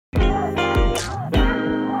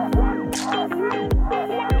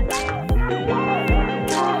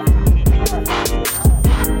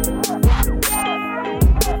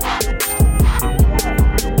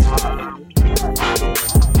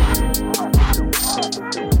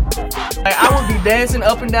dancing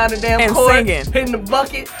up and down the damn and court, singing, hitting the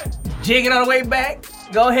bucket, jigging on the way back.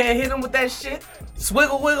 Go ahead, hit them with that shit.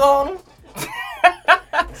 Swiggle wiggle on them.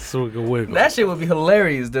 Swiggle wiggle. That shit would be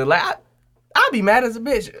hilarious, dude. Like, I'd be mad as a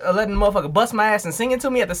bitch letting the motherfucker bust my ass and singing to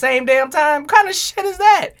me at the same damn time. What kind of shit is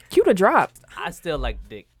that? Cue the drop. I still like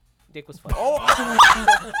Dick. Dick was fun.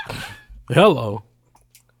 Hello.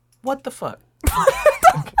 What the fuck?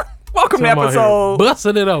 Welcome to episode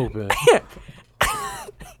busting it open.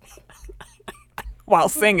 while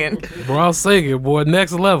singing. Bro, I'm singing, boy.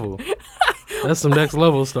 Next level. That's some next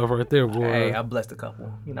level stuff right there, boy. Hey, I blessed a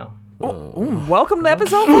couple, you know. Welcome to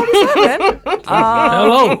episode 47.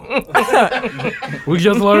 Hello. We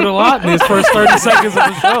just learned a lot in these first 30 seconds of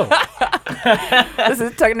the show. This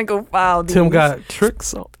is Technical File. Tim got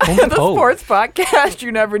tricks on the the pole. sports podcast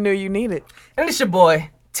you never knew you needed. And it's your boy,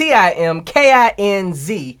 TIMKINZ,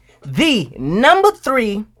 the number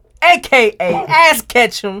 3, a.k.a. Ass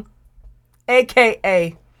Ketchum,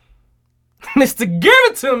 a.k.a. Mr. Give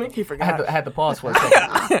It To Me. He forgot. I had to pause for a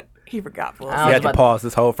second. He forgot for I us. was You had to about- pause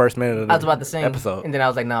this whole first minute of the I was about to sing, episode. and then I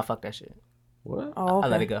was like, nah, fuck that shit. What? Oh, okay. I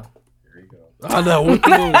let it go. I know. What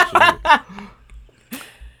the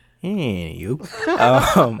You.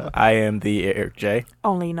 I am the Eric J.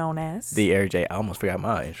 Only known as. The Eric J. I almost forgot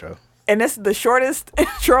my intro. And this is the shortest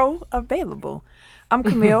intro available. I'm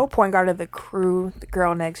Camille, point guard of the crew, the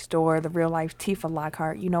girl next door, the real life Tifa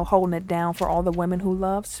Lockhart, you know, holding it down for all the women who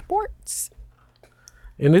love sports.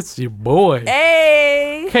 And it's your boy,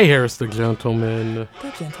 Hey! K. Harris, the gentleman,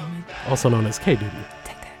 The gentleman. also known as K. Duty,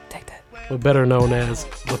 Take that. but better known as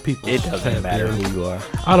the people. It doesn't matter who you are.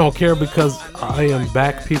 I don't care because I am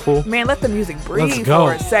back, people. Man, let the music breathe go.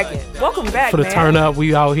 for a second. Welcome back, For the man. turn up,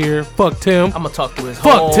 we out here. Fuck Tim. I'm gonna talk through his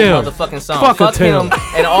Fuck whole Tim. motherfucking song. Fuck him Tim.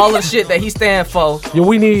 and all the shit that he stand for. Yo,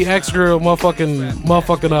 we need extra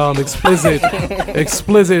motherfucking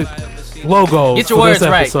explicit logos. Get your for words this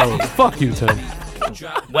right. episode. Fuck you, Tim.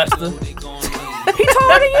 Webster He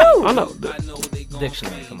taller than you. I know.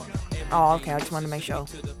 Dictionary. Come on. Oh, okay. I just wanted to make sure.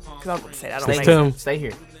 Because I was going to say that. Stay Don't Tim. make Stay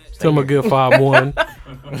here. Tim a good 5'1"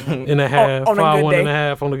 and a half, On a good 5'1" and a day.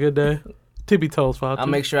 half on a good day. Tippy toes 5'2". I'll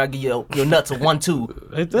make sure I give you your nuts a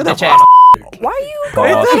 1-2. Ain't Bitch that ass. Why you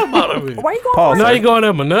Pause. about me? Why you going Pause. Now you going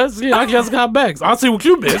at my nuts? Yeah, I just got backs. I'll see what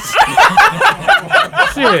you miss.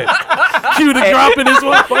 Shit. Cue the drop in this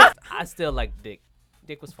motherfucker. I still like Dick.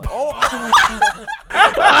 Dick was fun.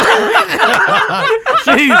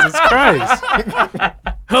 Jesus Christ.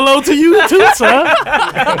 Hello to you too, son.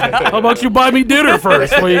 How about you buy me dinner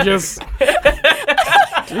first before you just...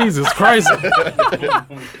 Jesus Christ.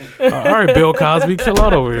 All right, Bill Cosby, chill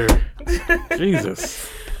out over here. Jesus.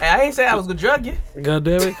 Hey, I ain't say I was gonna drug you. God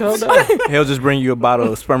damn it, calm down. He'll just bring you a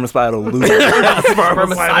bottle of spermicidal lube.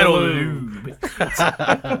 Spermicidal lube.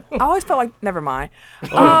 I always felt like, never mind.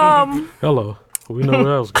 Hello. We know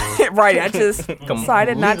where I was going. Right, I just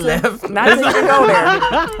decided not to even left. go there.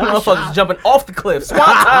 Motherfuckers jumping off the cliff. Swan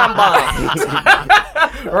time bomb.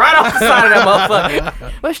 Right off the side of that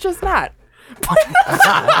motherfucker. Let's just not.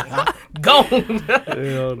 Gone.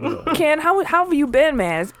 Hell no. Ken, how have you been,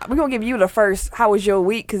 man? We're going to give you the first, how was your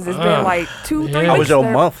week? Because it's been like 2-3 weeks. How was your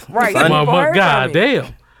there. month? Right. Son? My Before God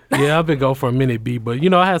everybody. damn. Yeah, I've been going for a minute, B, but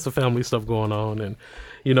I had some family stuff going on, and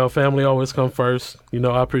family always come first.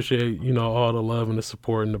 I appreciate all the love and the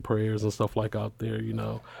support and the prayers and stuff like out there.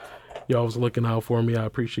 Y'all was looking out for me. I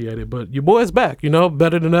appreciate it. But your boy's back.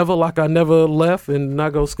 Better than ever. Like I never left and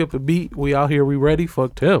not go skip a beat. We out here. We ready?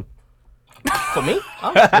 Fuck Tim. For me?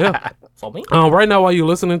 Oh, Yeah. for me? Right now, while you're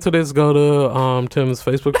listening to this, go to Tim's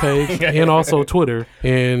Facebook page and also Twitter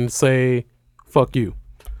and say fuck you.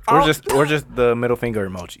 We're just the middle finger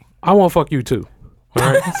emoji. I want fuck you too. All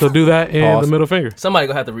right, so do that and Pause. the middle finger. Somebody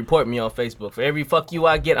gonna have to report me on Facebook. For every fuck you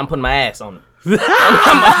I get, I'm putting my ass on it. I'm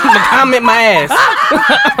gonna comment my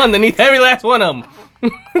ass underneath every last one of them.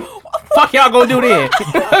 Fuck y'all gonna do then?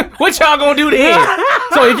 What y'all gonna do then?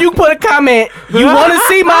 So if you put a comment, you wanna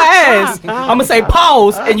see my ass, I'm gonna say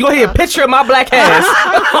pause, and you gonna hear a picture of my black ass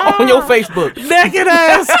on your Facebook. Naked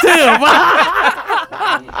ass Tim.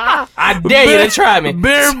 I dare you to try me.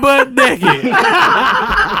 Bare butt naked.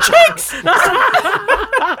 Cheeks!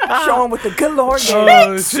 Showing with the good Lord.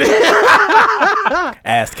 Oh, shit.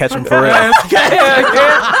 Ass catch him for real.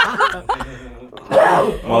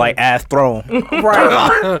 More like ass throw 'em.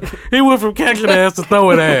 Right. He went from catching ass to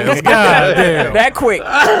throwing ass. God damn. That quick.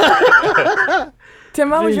 Tim,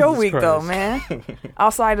 how was your Jesus week, though, Christ. man?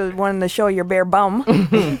 Outside of wanting to show your bare bum.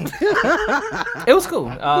 It was cool.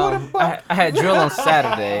 I had drill on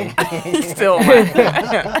Saturday, Still.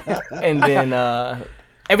 and then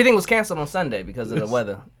everything was canceled on Sunday because of the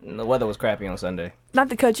weather. And the weather was crappy on Sunday. Not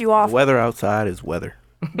to cut you off, Weather outside is weather.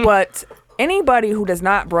 but Anybody who does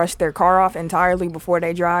not brush their car off entirely before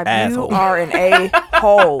they drive, Asshole. you are an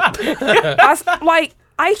a-hole.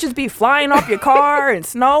 Ice just be flying off your car and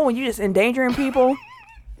snow and you just endangering people.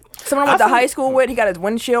 Someone I went to high school with, he got his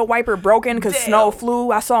windshield wiper broken because snow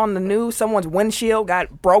flew. I saw on the news someone's windshield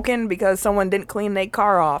got broken because someone didn't clean their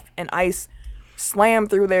car off and ice slammed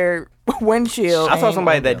through their windshield. I saw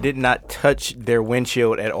somebody that did not touch their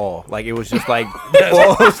windshield at all. Like it was just like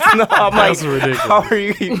full of snow. I'm like, That's ridiculous. how are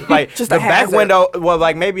you? Like Just the a back hazard. window, well,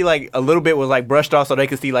 like maybe like a little bit was like brushed off so they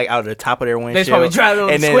could see like out of the top of their windshield. They probably driving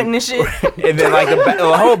and then, squinting and shit. and then like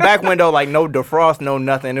the whole back window, like no defrost, no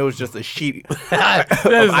nothing. It was just a sheet. That's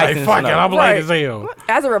ice like, and fuck it, snow. I'm Right. late as hell.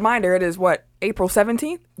 As a reminder, it is what, April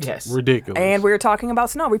 17th? Yes. Ridiculous. And we're talking about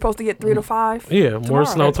snow. We're supposed to get 3 to 5. yeah, more tomorrow.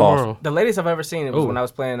 snow tomorrow. The latest I've ever seen it was Ooh. when I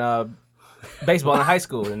was playing baseball in high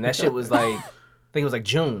school, and that shit was like, I think it was like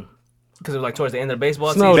June, because it was like towards the end of the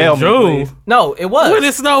baseball Snow season. Bail in me, June. please. No, it was. When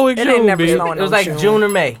it snow in It ain't June, never bitch. snowing. It was like June or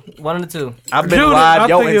May, one of the two. I've been June, live I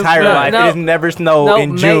your think it's entire May. life. No. It has never snowed No,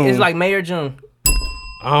 in May, June. it's like May or June.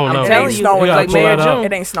 I don't know. I'm telling you, You it's gotta like pull May or that up. June.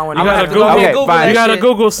 It ain't snowing. You out. gotta have to Google, Okay, Google fine. that you gotta shit.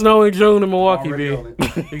 Google snow in June in Milwaukee, B. Already You on it.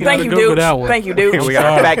 gotta Thank you, Google Dooch. that one. Thank you, Dooch. we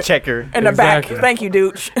got a fact checker. In the Exactly. back. Thank you,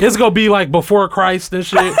 Dooch. It's gonna be like before Christ and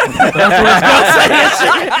shit. That's what it's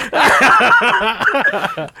gonna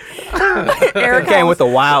say. Eric, Came with a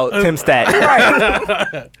wild Tim stat.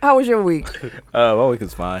 right. How was your week? My week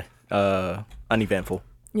was fine. Uneventful.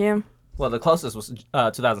 Yeah. Well, the closest was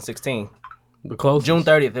 2016. The closest. June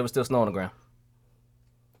 30th, it was still snow on the ground.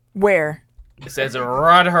 Where? It says it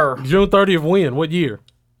right here. June 30th when? What year?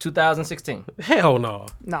 2016. Hell no.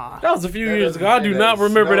 Nah. That was a few years ago. I do not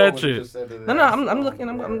remember that shit. No, I'm looking.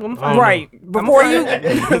 I'm fine. Right. Before you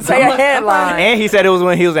say a headline. And he said it was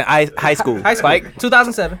when he was in high school. High school. Like,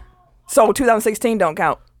 2007. So 2016 don't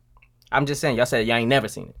count. I'm just saying, y'all said y'all ain't never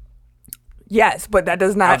seen it. Yes, but that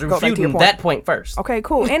does I not was go back to your refuting point. that point first. Okay,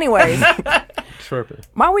 cool. Anyways, Tripping.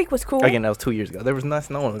 my week was cool. again, that was 2 years ago. There was not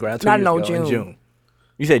snow on the ground 2 Not years no ago in June. June.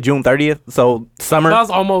 You said June 30th? So summer? That was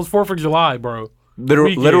almost 4th of July, bro. Literal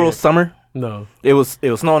weekend. summer? No. It was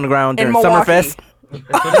snow on the ground In during Milwaukee. Summerfest.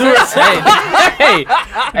 hey, During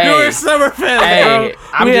hey, Summerfest, hey, bro.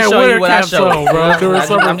 I'm We just had showing winter you what I caps showed. on, bro. During I'm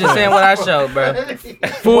just Summerfest. saying what I showed, bro.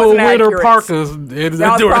 Full Wasn't winter accurate. parkas. That was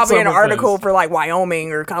probably an article for like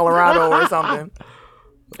Wyoming or Colorado or something.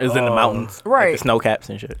 It was in the mountains. Like Right. the snow caps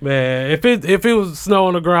and shit. Man, if it was snow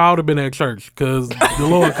on the ground, I would have been at church because the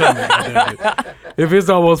Lord coming. goddammit. If it's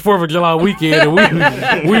almost 4th of July weekend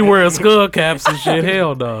and we wearing skull caps and shit,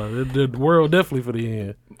 hell no. The world definitely for the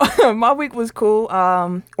end. My week was cool.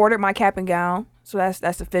 Ordered my cap and gown. So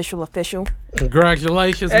that's official.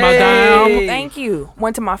 Congratulations, my Hey. down. Thank you.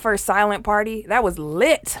 Went to my first silent party. That was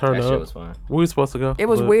lit. Turn That shit up. was fun. We were supposed to go. It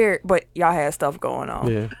was but- weird, but y'all had stuff going on.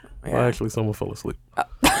 Yeah. Yeah. Well, actually, someone fell asleep.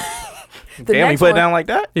 The Damn, you next put it one- down like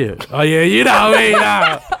that? Yeah. Oh, yeah. You know me.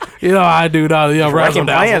 You know I do. Razzle Wrecking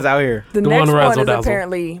plans dazzle. out here. The The next one one razzle is dazzle.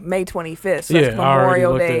 apparently May 25th. So Yeah, that's I already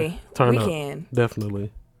Memorial looked at Day it. Turn up. weekend.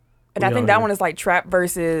 Definitely. And I We think out that here. one is like trap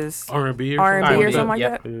versus R&B or R&B something. or something like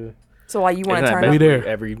Yep. that. Yeah. So like you want Isn't to that turn We up. there.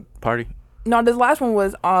 every party? No, this last one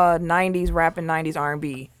was 90s rap and 90s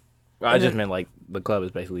R&B. I just meant like the club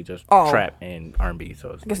is basically just Oh. trap and R&B.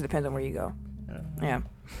 So it's I guess it depends on where you go. Yeah.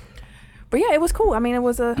 But yeah, it was cool. I mean, it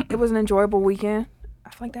was an enjoyable weekend. I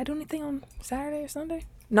feel like did I do anything on Saturday or Sunday?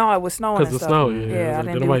 No, it was snowing and Because the stuff. snow, yeah. Yeah, I Like,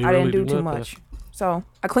 didn't nobody do really too nothing. much. So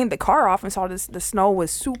I cleaned the car off and saw the snow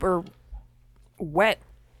was super wet.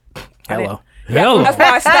 hello. Hello. That's why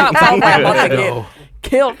I stopped. So I was like, I'm about to Hello. get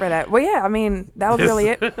killed for that. But yeah, I mean, that was really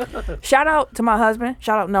it. Shout out to my husband.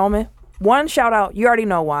 Shout out Noman. One, shout out, you already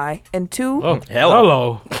know why. And two, Oh,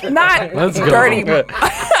 Hello. hello. not Let's go. dirty.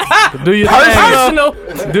 Do your thing. Personal.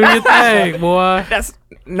 Do your thing, boy. That's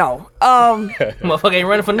no. Motherfucker ain't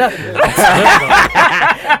running for nothing.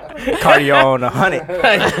 Cardio on 100.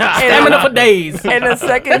 Stamina for days. And a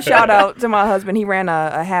second shout out to my husband. He ran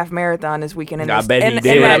a half marathon this weekend. And I this- bet he and-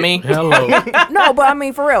 did. and See what I that- mean? Hello. No, but I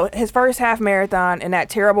mean for real, his first half marathon in that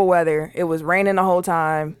terrible weather. It was raining the whole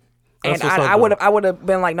time, and That's what's up, I would have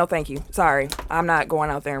been like, no, thank you, sorry, I'm not going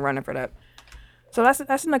out there and running for that. So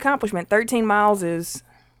that's an accomplishment. 13 miles is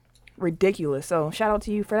ridiculous. So shout out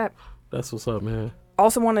to you for that. That's what's up, man.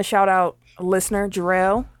 Also want to shout out a listener,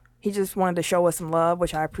 Jarrell. He just wanted to show us some love,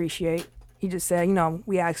 which I appreciate. He just said,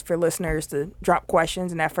 we asked for listeners to drop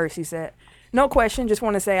questions, and at first he said, no question, just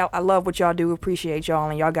want to say I love what y'all do, appreciate y'all,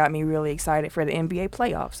 and y'all got me really excited for the NBA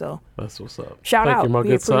playoffs. So That's what's up. shout Thank out. You, my We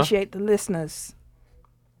good sir. appreciate the listeners.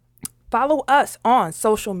 Follow us on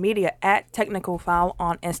social media at Technical Foul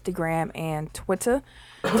on Instagram and Twitter.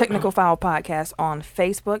 Technical Foul Podcast on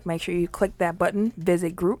Facebook. Make sure you click that button,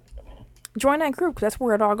 visit group. Join that group. That's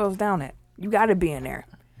where it all goes down at. You got to be in there.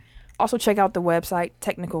 Also, check out the website,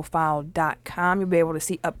 technicalfile.com. You'll be able to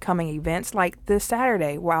see upcoming events like this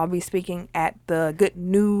Saturday, where I'll be speaking at the Good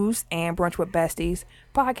News and Brunch with Besties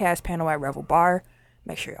podcast panel at Revel Bar.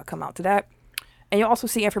 Make sure y'all come out to that. And you'll also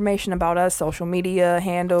see information about us, social media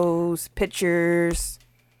handles, pictures,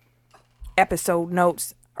 episode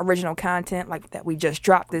notes, original content like that we just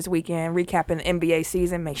dropped this weekend, recapping the NBA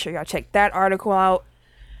season. Make sure y'all check that article out.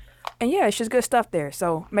 And yeah, it's just good stuff there.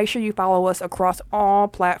 So make sure you follow us across all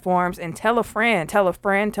platforms and tell a friend, tell a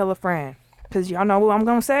friend, tell a friend. Because y'all know what I'm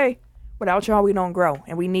going to say. Without y'all, we don't grow.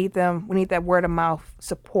 And we need them. We need that word of mouth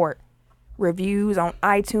support. Reviews on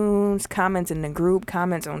iTunes, comments in the group,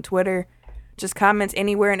 comments on Twitter. Just comments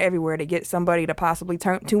anywhere and everywhere to get somebody to possibly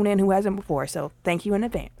tune in who hasn't before. So thank you in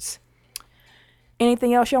advance.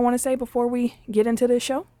 Anything else y'all want to say before we get into this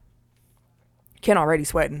show? Ken already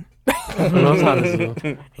sweating.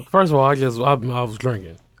 First of all, I guess I was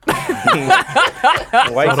drinking.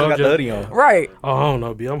 Why you still got the hoodie on? Right. Oh, I don't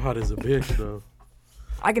know, B. I'm hot as a bitch, though.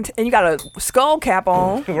 And you got a skull cap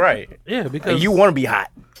on. Right. Yeah, because And you want to be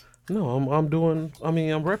hot. No, I'm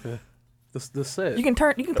repping the set. You can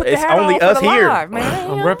put the It's hat only on for us the here. live,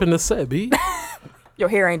 man. I'm repping the set, B. Your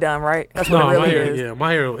hair ain't done, right? That's what No, it really my hair, is. yeah,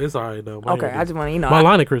 my hair is alright though. My Okay, hair I is- just want to, my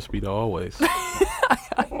line is crispy though, always.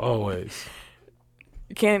 Always.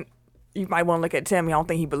 you can't. You might want to look at Tim. I don't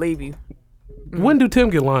think he believe you. When do Tim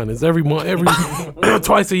get linings? Every month,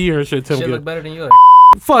 twice a year and shit. Tim Shit get look better than yours.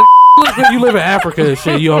 fuck. Look, you live in Africa and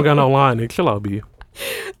shit. You don't got no lining. Chill out, B.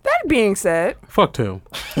 That being said, Fuck Tim.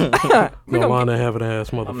 No lining having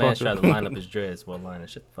ass My man tried motherfucker. to line up his dreads while lining.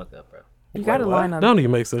 Shut the fuck up, bro. you got to line up. That don't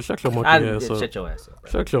even make sense. Shut your monkey ass up. Shut your ass up,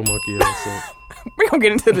 bro. Shut your monkey ass up. We're going to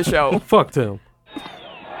get into the show. Fuck Tim.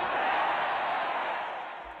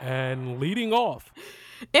 And leading off.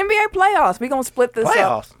 NBA playoffs. We're going to split this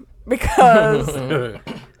up Playoffs. because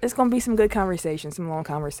it's going to be some good conversations, some long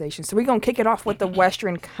conversations. So we're going to kick it off with the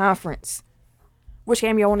Western Conference. Which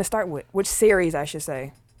game y'all want to start with? Which series, I should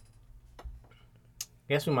say.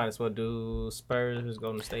 Guess we might as well do Spurs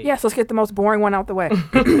Golden State. Yes, let's get the most boring one out the way.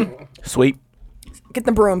 Sweep. Get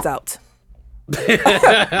the brooms out.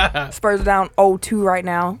 Spurs are down 0-2 right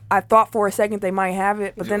now. I thought for a second they might have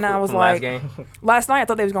it, but then I was From like, last game. last night I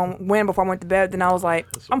thought they was going to win before I went to bed. Then I was like,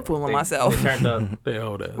 I'm fooling myself. They turned up. They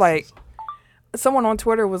old ass. Like, someone on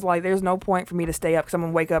Twitter was like, there's no point for me to stay up because I'm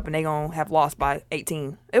going to wake up and they going to have lost by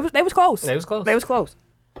 18. They was close. They was close. They was close.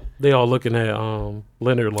 They all looking at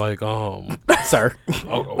Leonard like, Sir.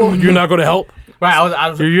 oh, you're not gonna help. Right. I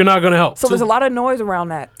was You're not gonna help. So there's a lot of noise around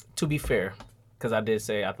that. to be fair, because I did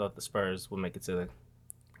say I thought the Spurs would make it to the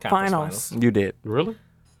conference Finals. You did. Really?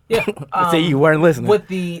 Yeah. See, you weren't listening. With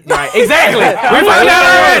the right, exactly. We found out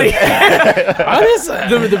already. I didn't say.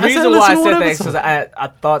 The reason why I said that is because I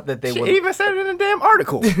thought that they She would. even said it in the damn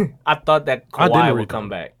article. I thought that I didn't Kawhi read would come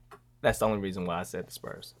that. back. That's the only reason why I said the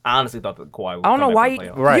Spurs. I honestly thought that Kawhi would I don't come know why back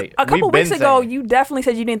you, from the playoffs. Right. a couple We've been weeks ago, saying. you definitely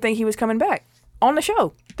said you didn't think he was coming back on the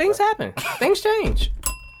show Things happen. Things change.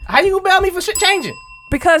 How you about me for shit changing?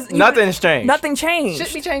 because Nothing's changed. Nothing changed,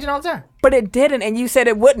 Shit be changing all the time. but it didn't, and you said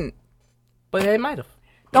it wouldn't. But it might have.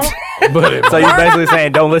 Don't But So you're basically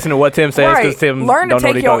saying don't listen to what Tim says because right. Tim Learn to don't know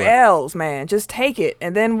what take he's your talking about. L's, man. Just take it,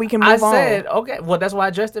 and then we can I move on. said, okay. Well, that's why I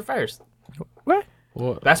addressed it first. What?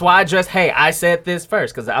 what? That's why I addressed, hey, I said this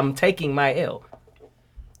first because I'm taking my L.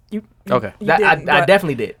 You Okay. you That, didn't, I but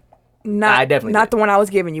definitely did. not, I definitely not did. the one I was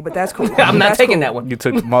giving you, but that's cool. I'm not That's taking cool. that one. You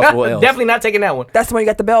took multiple L's. Definitely not taking that one. That's the one you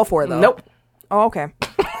got the bell for, though. Nope. Oh, okay.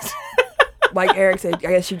 Like Eric said, I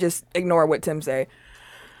guess you just ignore what Tim say.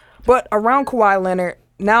 But around Kawhi Leonard,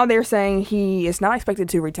 now they're saying he is not expected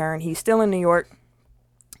to return. He's still in New York.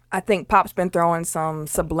 I think Pop's been throwing some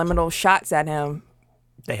subliminal shots at him.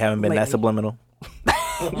 They haven't been that Lately. subliminal.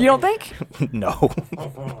 You don't think? No.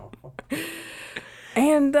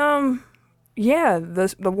 And yeah,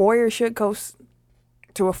 the Warriors should coast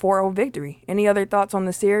to a 4-0 victory. Any other thoughts on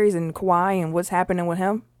the series and Kawhi and what's happening with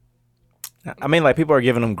him? I mean, like, people are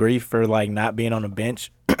giving him grief for, like, not being on the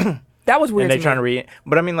bench. That was weird. And they're to trying me. to read.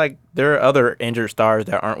 But, I mean, like, there are other injured stars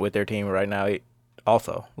that aren't with their team right now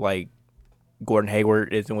also. Like, Gordon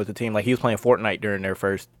Hayward isn't with the team. Like, he was playing Fortnite during their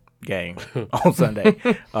first game on Sunday.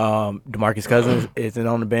 DeMarcus Cousins isn't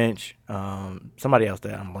on the bench. Somebody else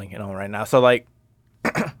that I'm blanking on right now. So, like,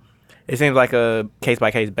 it seems like a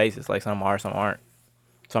case-by-case basis. Like, some are, some aren't.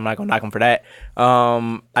 So I'm not going to knock him for that.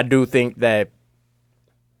 I do think that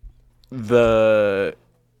the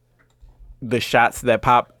shots that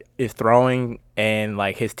Pop is throwing and,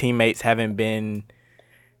 like, his teammates haven't been,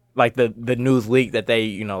 like, the news leak that they,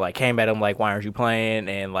 you know, like, came at him like, why aren't you playing?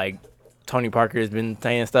 And, like, Tony Parker has been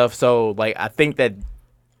saying stuff. So, like, I think that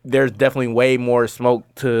there's definitely way more smoke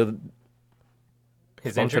to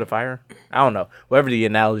His smoke to injury? the fire. I don't know. Whatever the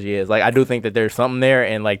analogy is, like I do think that there's something there,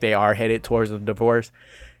 and like they are headed towards a divorce.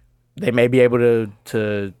 They may be able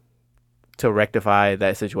to rectify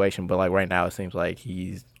that situation, but like right now, it seems like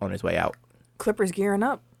he's on his way out. Clippers gearing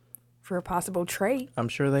up for a possible trade. I'm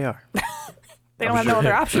sure they are. They don't have no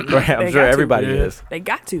other option. Right, I'm They sure got to. everybody Yeah. is, They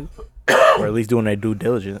got to. or at least doing their due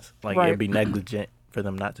diligence. Like Right. it'd be negligent for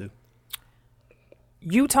them not to.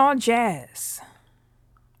 Utah Jazz,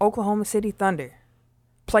 Oklahoma City Thunder,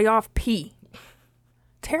 Playoff P.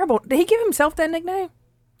 Terrible. Did he give himself that nickname?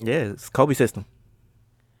 Yeah, it's Kobe system.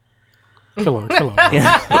 Chill on.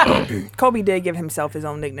 Kobe did give himself his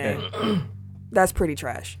own nickname. That's pretty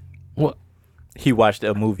trash. What? He watched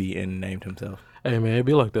a movie and named himself. Hey man, it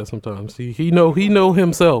be like that sometimes. He know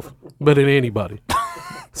himself better than anybody.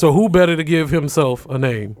 So who better to give himself a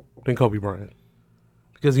name than Kobe Bryant?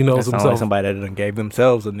 Because he knows That sounds like himself. somebody that done gave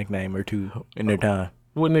themselves a nickname or two in their time.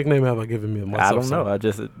 What nickname have I given me myself? I don't know. son? I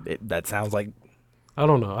just that sounds like I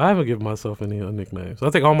don't know. I haven't given myself any nicknames. I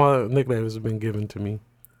think all my nicknames have been given to me.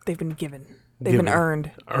 They've been given. They've been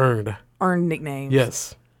earned. Earned. Earned nicknames.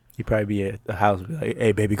 Yes. you probably be at the house, be like,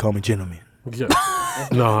 "Hey, baby, call me gentleman." Yeah.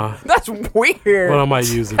 Nah. That's weird. But I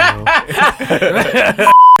might use it now.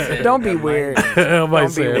 Don't be weird. I might Don't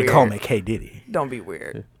be say They it. weird. call me K Diddy. Don't be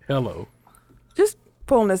weird. Hello. Just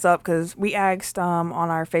pulling this up because we asked on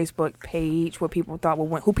our Facebook page what people thought would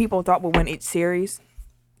win, who people thought would win each series.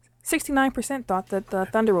 69% thought that the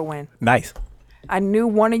Thunder would win. Nice. I knew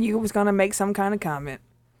one of you was gonna make some kind of comment.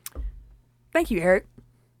 Thank you, Eric.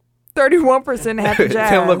 31% had the Jazz.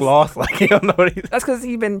 Tim look lost, like he don't know what he's. That's because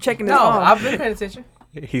he's been checking his No, phone. I've been paying attention.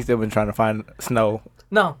 He's still been trying to find snow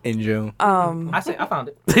No, in June. I found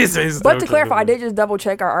it. But to clarify, I did just double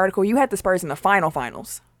check our article. You had the Spurs in the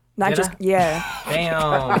finals. Not Did just I? yeah.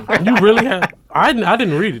 Damn. You really have? I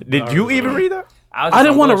didn't read it. Did you even read that? I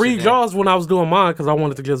didn't want to read y'all's when I was doing mine because I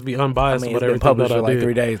wanted to just be unbiased I mean, with it's been everything published that I for like did.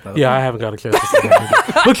 3 days though. Yeah, I haven't got a chance to see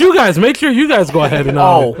that. Look, you guys, make sure you guys go ahead and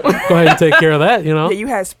go ahead and take care of that. You know, Yeah, you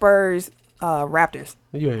had Spurs, Raptors.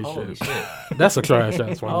 you ain't Holy shit. shit. That's a trash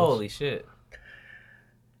ass one. Holy shit.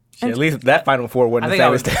 Shit, at least that Final Four I wasn't the think I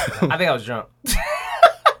same was. as them. I think I was drunk.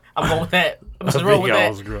 I'm going with that. I'm just rolling with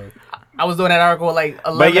that. I was doing that article at like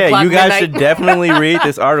 11 But yeah, o'clock you guys midnight. should definitely read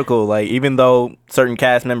this article. Like, even though certain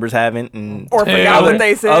cast members haven't, and Or forgot what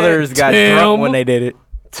they said. others got Tim. drunk when they did it.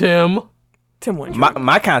 Tim. Tim went My drunk.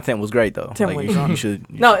 my content was great though. Tim Like, went you, drunk. you should.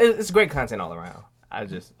 No, it's great content all around. I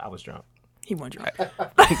was drunk. He went drunk.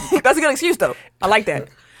 That's a good excuse though. I like that.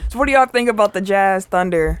 So what do y'all think about the Jazz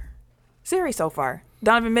Thunder series so far?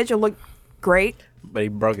 Donovan Mitchell looked great. But he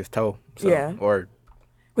broke his toe. So, Yeah. Or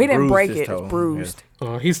He didn't Bruised break his it. toe, It was bruised.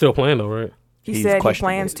 He's still playing though, right? He He's said he questionable.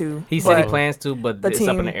 plans to. He said he but plans to, but the it's team,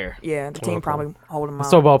 up in the air. Yeah, the team Okay. probably hold him Let's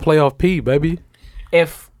out. talk about playoff P, baby.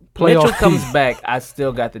 If Playoff Mitchell comes P. back, I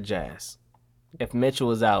still got the Jazz. If Mitchell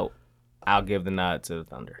is out, I'll give the nod to the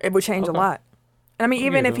Thunder. It would change a lot. And I mean,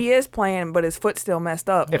 even if he is playing, but his foot's still messed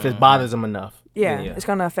up, If it bothers him enough. yeah, then it's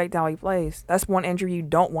gonna affect how he plays. That's one injury you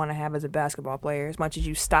don't want to have as a basketball player. As much as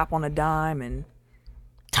you stop on a dime and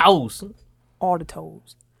Toes. all the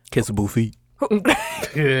toes, kissable feet.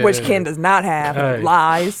 which Ken does not have. Hey.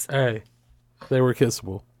 Lies. Hey, they were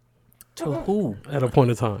kissable To who? at a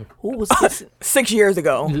point in time. Who was kissing? 6 years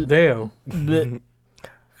ago. Damn. Bleh,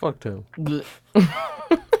 Fuck Tim. bleh.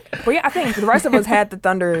 But yeah, I think the rest of us had the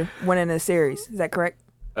Thunder winning this series. Is that correct?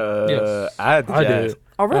 Yes. I had the I Jazz. did.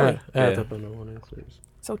 Oh, really? I had Yeah. the Thunder winning series.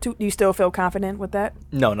 So do you still feel confident with that?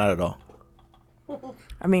 No, not at all.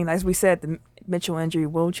 I mean, as we said, the Mitchell injury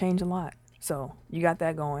will change a lot. So you got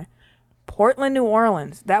that going. Portland, New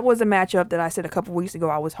Orleans. That was a matchup that I said a couple weeks ago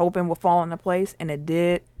I was hoping would fall into place, and it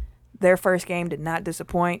did. Their first game did not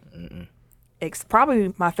disappoint. It's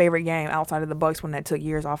probably my favorite game outside of the Bucks when that took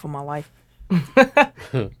years off of my life.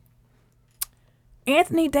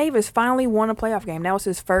 Anthony Davis finally won a playoff game. That was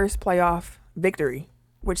his first playoff victory,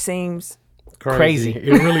 which seems Crazy.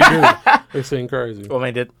 It really did. It seemed crazy. Well,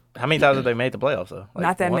 I mean, how many times have they made the playoffs though? Like,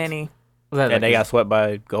 not that once? many. Was that And like they his- got swept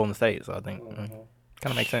by Golden State, so I think kind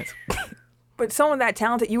of makes sense. But someone that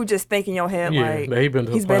talented, you would just think in your head, Yeah, like, they've been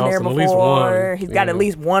to the he's been playoffs there and at least before. won. He's got at Yeah.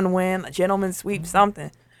 least one win, a gentleman's sweep,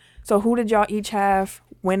 something. So who did y'all each have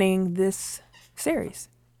winning this series?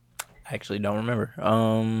 I actually don't remember.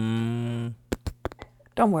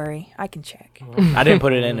 Don't worry, I can check. I didn't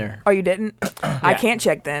put it in there Oh, you didn't? I can't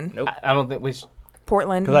check then. Nope. I don't think which.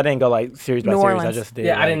 Portland. because I didn't go like series by New series. I Orleans. just did.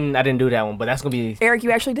 Yeah, I like- didn't do that one, but that's gonna be. Eric,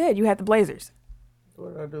 you actually did. You had the Blazers.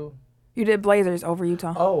 What did I do? You did Blazers over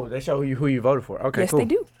Utah. Oh, they show who you voted for. Okay, yes, cool. they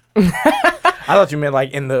do. I thought you meant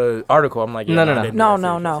like in the article. I'm like, yeah, No, I no. didn't do No, that no,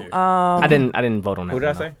 series by no. series. I didn't vote on that. Who did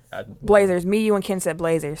I one, say? Blazers. Me, you, and Ken said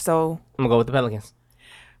Blazers. So I'm gonna go with the Pelicans.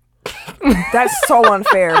 That's so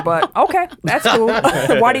unfair, but okay, that's cool.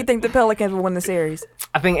 Why do you think the Pelicans will win the series?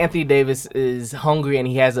 I think Anthony Davis is hungry and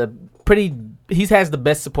he has the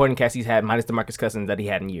best supporting cast he's had, minus DeMarcus Cousins, that he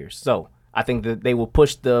had in years. So I think that they will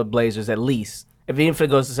push the Blazers at least. Even if it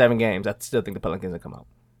goes to 7 games, I still think the Pelicans will come out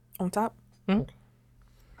On top?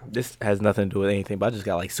 This has nothing to do with anything, but I just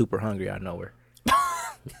got like super hungry out of nowhere.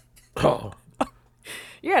 Oh,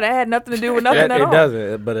 Yeah, that had nothing to do with nothing It at all.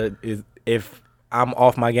 doesn't, but if I'm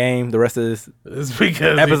off my game the rest of this, it's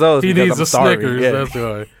because Episodes he because needs I'm a starving, Snickers. yeah. That's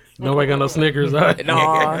why. Nobody got no Snickers. Huh?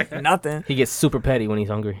 No, nothing. He gets super petty when he's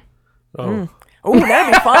hungry. Oh, Ooh,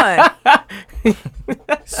 that'd be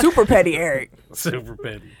fun. Super petty, Eric. super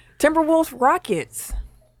petty. Timberwolves, Rockets.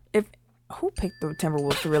 Who picked the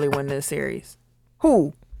Timberwolves to really win this series?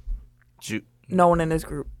 Who? No one in this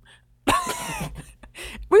group.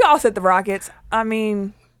 We all said the Rockets. I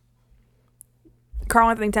mean, Karl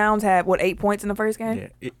Anthony Towns had 8 points in the first game,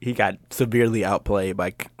 he got severely outplayed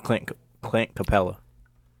by Clint Capella.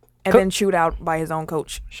 and then chewed out by his own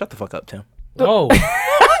coach. Shut the fuck up, Tim. Oh, Wait,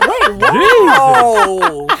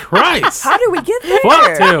 whoa! Christ. How did we get there?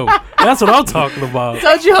 Fuck Tim. That's what I'm talking about.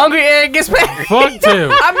 Don't you hungry, Eric? Gets back. Fuck Tim.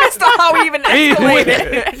 I missed on how we even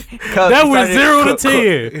escalated. That was 0 to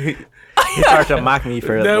 10. He started to mock me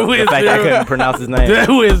for That the was fact I 0. couldn't pronounce his name. That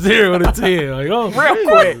went 0 to 10. Like, oh, Real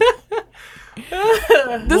quick.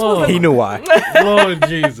 Lord, He knew why. Lord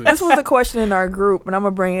Jesus. This was a question in our group, and I'm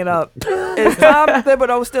gonna bring it up. Is Tom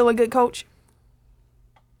Thibodeau still a good coach?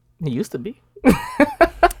 He used to be.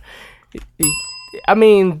 I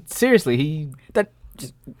mean, seriously,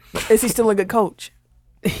 Is he still a good coach?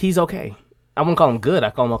 he's okay. I wouldn't call him good. I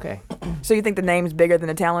call him okay. So you think the name's bigger than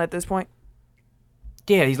the talent at this point?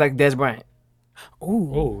 Yeah, he's like Des Bryant.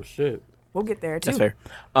 Ooh, Oh, shit. we'll get there too. That's fair.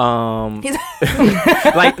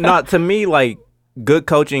 He's- Like, not to me, like, good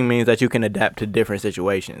coaching means that you can adapt to different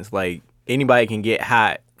situations. Like, anybody can get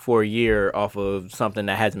hot for a year off of something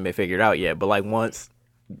that hasn't been figured out yet. But, like, once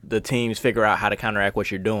the teams figure out how to counteract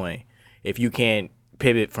what you're doing, if you can't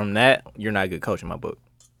pivot from that, you're not a good coach in my book.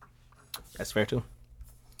 That's fair too.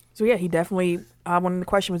 So yeah, he definitely. When the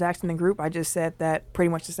question was asked in the group, I just said that pretty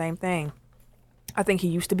much the same thing. I think he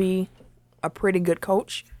used to be a pretty good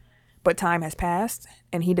coach, but time has passed,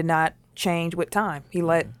 and he did not change with time. He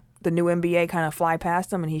let the new NBA kind of fly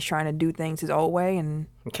past him, and he's trying to do things his old way. And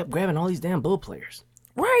He kept grabbing all these damn Bull players.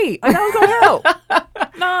 right, like that was gonna help.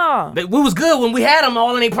 Nah, We was good when we had them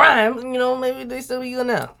all in their prime. You know, maybe they still be good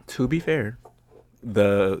now. To be fair,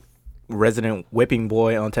 the resident whipping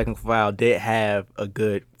boy on Technical Foul did have a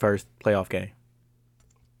good first playoff game.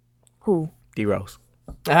 who? D-Rose.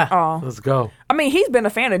 Oh, Let's go. I mean, he's been a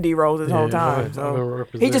fan of D Rose this whole time. right. So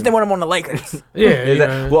Representing. he just didn't want him on the Lakers. Yeah, Is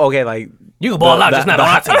that, well, okay, like You can ball out, just not a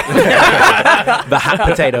hot team. the hot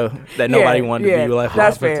potato that nobody wanted to be left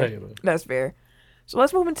That's off. fair. Potato. That's fair. So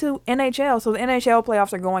let's move into NHL. So the NHL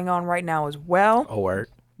playoffs are going on right now as well. Oh, word.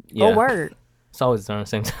 Yeah. Oh, word. It's always on the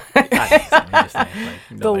same time.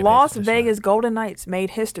 The Las Vegas Golden Knights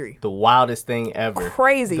made history. The wildest thing ever.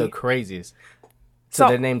 Crazy. The craziest. So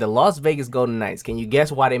they're named the Las Vegas Golden Knights. Can you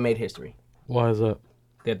guess why they made history? Why is that?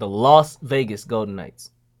 They're the Las Vegas Golden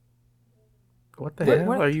Knights. What the hell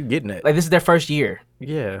what? are you getting at? Like, this is their first year.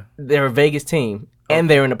 Yeah. They're a Vegas team, and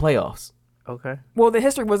they're in the playoffs. Okay. Well, the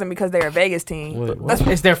history wasn't because they're a Vegas team. Wait, what?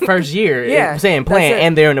 It's their first year. Yeah, I'm saying that's playing, it.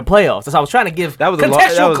 and they're in the playoffs. That's why I was trying to give That was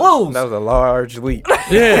contextual clues. That was a large leap.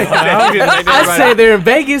 Yeah. I said they're in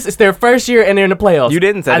Vegas. It's their first year, and they're in the playoffs. You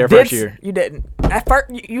didn't say I their did first s- year. You didn't. At first,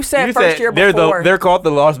 you said You first said year they're before. they're called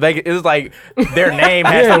the Las Vegas. It was like their name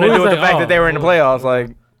has Yeah, something to we do with was the like, fact that they were in the playoffs. Like,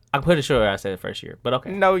 I'm pretty sure I said first year, but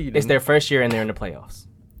okay. no, you didn't. It's their first year, and they're in the playoffs.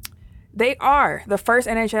 They are the first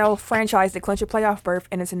NHL franchise to clinch a playoff berth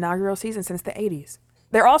in its inaugural season since the 80s.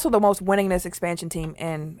 They're also the most winningest expansion team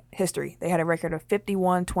in history. They had a record of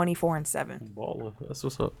 51, 24, and 7. Baller. That's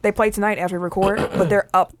what's up. They play tonight as we record, but they're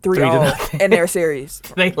up 3-0 in their series.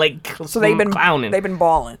 They like So they've been clowning. They've been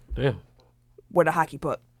balling Damn. with a hockey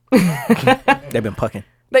puck. They've been pucking.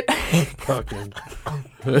 They, Pucking.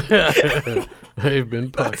 They've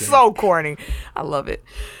been pucking. so corny. I love it.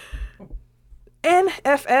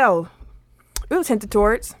 NFL. It was hinted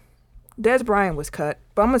towards. Des Bryant was cut,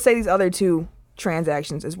 but I'm gonna say these other two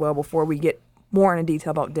transactions as well before we get more into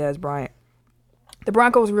detail about Des Bryant. The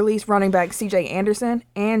Broncos released running back C.J. Anderson,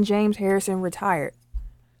 and James Harrison retired.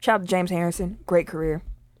 Shout out to James Harrison, great career.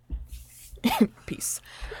 Peace.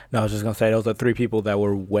 No, I was just gonna say those are three people that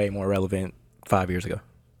were way more relevant 5 years ago.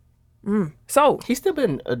 So He's still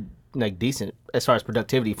been like decent as far as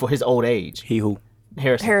productivity for his old age. He who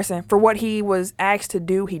Harrison. Harrison, for what he was asked to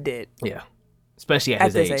do, he did. Yeah. especially at At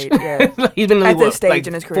his this age. age, yeah. He's been in the At league, this what, stage like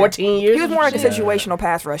in his career. 14 years. He was more like a Shit. situational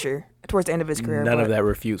pass rusher towards the end of his career. None but of that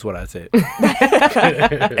refutes what I said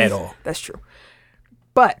at all. That's true.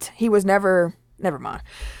 But he was never mind.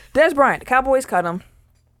 Dez Bryant, the Cowboys cut him.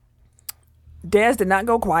 Dez did not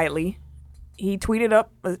go quietly. He tweeted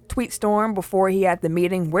up a tweet storm before he had the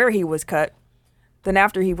meeting where he was cut. Then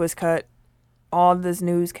after he was cut, all this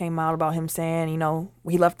news came out about him saying, you know,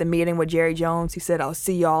 he left the meeting with Jerry Jones. He said, I'll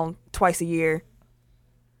see y'all twice a year.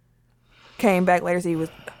 Came back later, said he was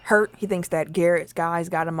hurt. He thinks that Garrett's guys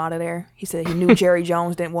got him out of there. He said he knew Jerry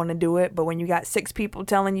Jones didn't want to do it, but when you got 6 people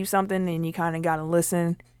telling you something and you kind of got to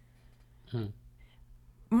listen.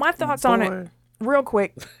 My thoughts on it, real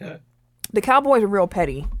quick. The Cowboys are real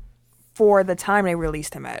petty for the time they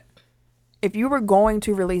released him at. If you were going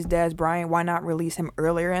to release Dez Bryant, why not release him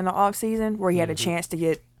earlier in the offseason where he had a chance to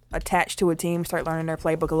get attached to a team, start learning their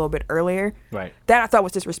playbook a little bit earlier? Right. That I thought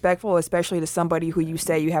was disrespectful, especially to somebody who you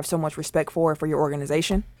say you have so much respect for your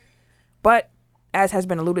organization. But as has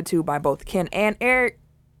been alluded to by both Ken and Eric,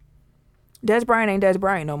 Dez Bryant ain't Dez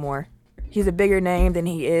Bryant no more. He's a bigger name than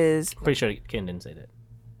he is. Pretty sure Ken didn't say that.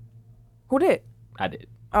 Who did? I did.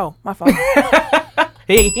 Oh, my fault.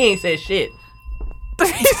 He ain't said shit.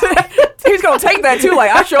 He's gonna take that too.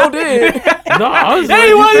 Like I sure did. No, I was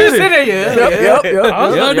Hey, letting why you you finish. sit there? Yeah. Yep. I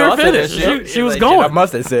was Yep, letting yo, her I said that finish. shit. She was I going.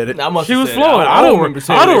 must have said it. I must She have was said flowing. it. I don't remember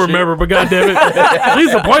saying I that don't shit. remember, but goddammit,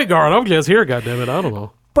 she's the point guard. I'm just here, goddammit. I don't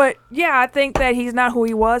know. But yeah, I think that he's not who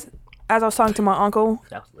he was. As I was talking to my uncle,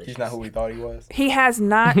 That was He's not who we thought he was. he has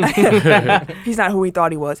not. He's not who he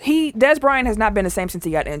thought he was. Dez Bryant has not been the same since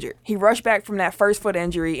he got injured. He rushed back from that first foot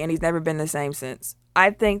injury, and he's never been the same since. I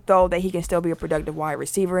think though that he can still be a productive wide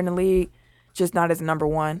receiver in the league, just not as a number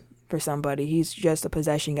one for somebody. He's just a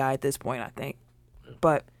possession guy at this point, I think.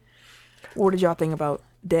 But what did y'all think about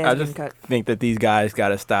Dez I getting just cut? think that these guys got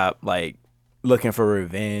to stop like looking for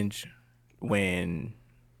revenge when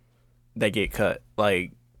they get cut.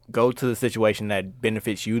 Like, go to the situation that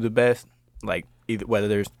benefits you the best, like either whether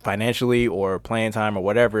there's financially or playing time or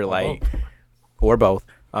whatever, like or both.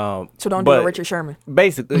 So don't do a Richard Sherman.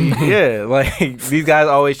 Basically, yeah. Like these guys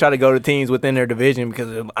always try to go to teams within their division because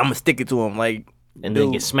I'm gonna stick it to them. Like, And dude,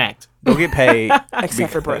 then get smacked. go get paid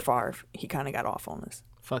Except for Brett Favre. He kind of got off on this.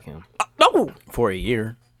 Fuck him. No! for a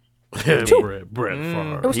year. Brett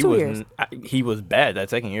Favre. It was 2 years. He was bad that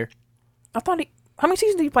second year. I thought he... How many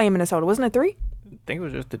seasons did he play in Minnesota? Wasn't it 3? I think it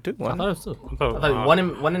was just the 2. I Wasn't thought it? it was two. I thought one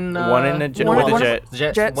in the Jet- with the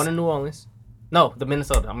Jets. Jets. One in New Orleans. No, the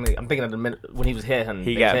Minnesota. I'm thinking of when he was headhunting.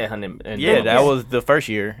 He He got- was headhunting. And Yeah, that was the first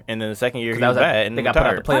year, and then the second year he that was was bad and they got put out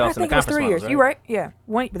the retired. playoffs I in the think it was conference 3 years. finals, right? You right?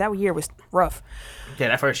 Yeah. But that year was rough. Yeah,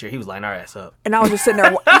 that first year he was lining our ass up. And I was just sitting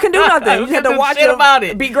there. You can do nothing. You just had to couldn't do watch shit him about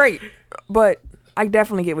it. be great. But I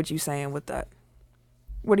definitely get what you're saying with that.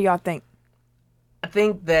 What do y'all think? I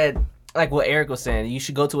think that, like what Eric was saying, you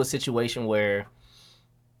should go to a situation where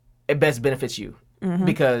it best benefits you.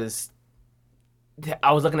 Because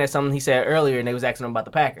I was looking at something he said earlier, and they was asking him about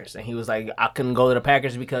the Packers, and he was like, "I couldn't go to the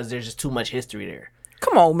Packers because there's just too much history there."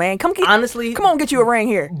 Come on, man. Honestly, Come on, get you a ring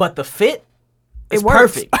here. but the fit is It works.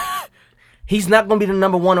 perfect. He's not going to be the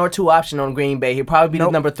number 1 or 2 option on Green Bay. He'll probably be Nope.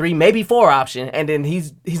 the number 3, maybe 4 option, and then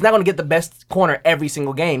he's not going to get the best corner every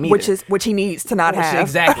single game either. Which he needs to not have.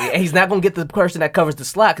 Exactly. And he's not going to get the person that covers the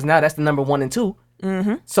slot because now that's the number 1 and 2.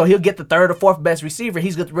 Mm-hmm. So he'll get the 3rd or 4th best receiver.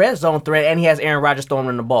 He's got the red zone threat, and he has Aaron Rodgers throwing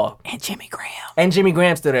him the ball. And Jimmy Graham. And Jimmy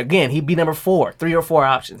Graham's still there. Again, he'd be number 4, 3 or 4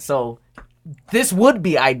 options. So this would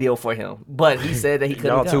be ideal for him. But he said that he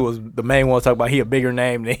couldn't Y'all go. two was the main one talking about he a bigger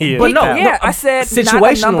name than he is. But no, now. Yeah, I said not a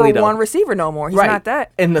situationally, number though. 1 receiver no more. He's Right. not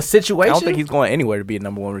that. In the I situation, don't think he's going anywhere to be a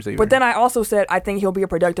number 1 receiver. But then I also said I think he'll be a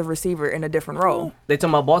productive receiver in a different role. they talking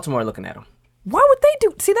about Baltimore looking at him. Why would they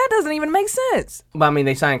do? See, that doesn't even make sense. But I mean,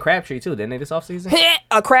 they signed Crabtree too, didn't they, this offseason?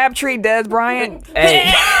 A Crabtree, Dez Bryant.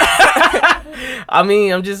 Hey. I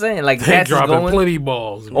mean, I'm just saying, like, They Cats is dropping going. plenty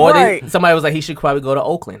balls. Or Right. somebody was like, he should probably go to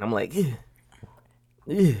Oakland. I'm like,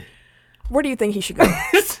 Ugh. Where do you think he should go?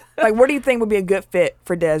 Like, where do you think would be a good fit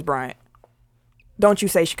for Dez Bryant? Don't you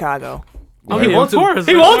say Chicago? I mean, wants of to- course.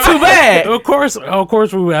 he wants to bad. Of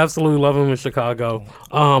course, we would absolutely love him in Chicago.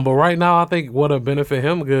 But right now, I think what would benefit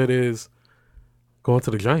him good is going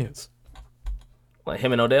to the Giants. Like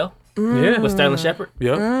him and Odell Yeah. with Sterling Shepard.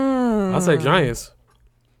 Yep. I say Giants.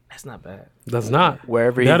 That's not bad. That's not.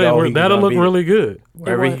 wherever he That'll, goes, that'll look really good.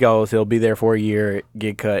 Wherever he goes, he'll be there for a year,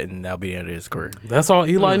 get cut, and that'll be the end of his career. That's all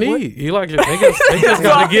Eli need. Eli, they just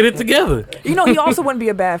got to get it together. You know, he also wouldn't be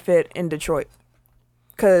a bad fit in Detroit.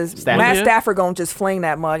 Because Stafford. Matt Yeah. Stafford going to just fling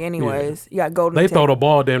that mug anyways. You got Golden They Tate. throw the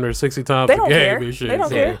ball damn near 60 times They a don't game care. and shit. They don't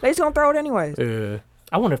so, care. They just going to throw it anyways. Yeah.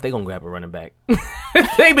 I wonder if they're going to grab a running back.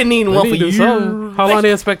 They've been needing They one need for to do years. something. How long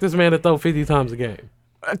they expect this man to throw 50 times a game?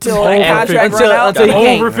 Until Over contract 50. run out. Until he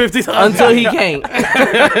can't. Over 50 times. Until he can't.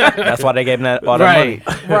 That's why they gave him all that Right.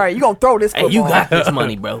 money. Right, you gonna throw this Hey, football. you got this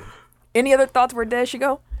money, bro. Any other thoughts where Dez should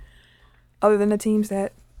go? Other than the teams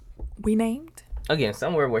that we named? Again,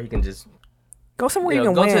 somewhere where he can just Go somewhere you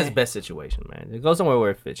go can to win. his best situation, man. Go somewhere where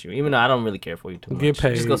it fits you. Even though I don't really care for you too much. Get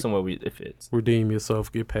paid. Just go somewhere where it fits. Redeem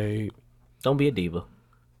yourself, get paid. Don't be a diva.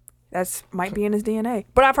 That's might be in his DNA.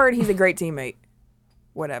 But I've heard he's a great teammate.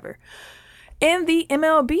 Whatever. In the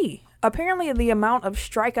MLB, apparently the amount of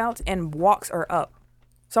strikeouts and walks are up.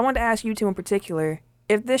 So I wanted to ask you two in particular,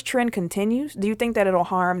 if this trend continues, do you think that it'll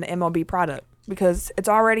harm the MLB product? Because it's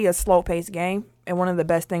already a slow-paced game, and one of the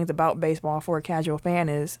best things about baseball for a casual fan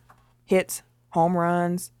is hits, home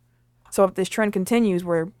runs. So if this trend continues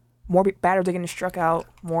where more batters are getting struck out,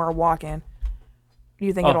 more are walking, do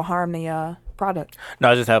you think it'll harm the product?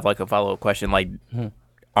 No, I just have like a follow up question. Like,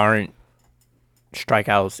 aren't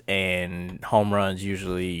strikeouts and home runs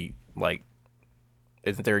usually like?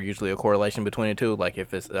 Isn't there usually a correlation between the two? Like,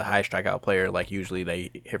 if it's a high strikeout player, like usually they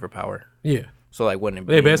hit for power. Yeah. So like, wouldn't it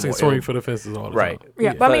be They basically more- swing for the fences all the Right. time.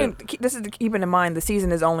 Yeah, but I mean, But- this is keeping in mind the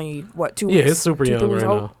season is only what 2 Yeah, weeks. it's super 2, 3 young weeks right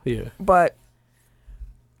old. now. Yeah. But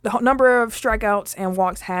the number of strikeouts and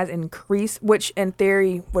walks has increased, which in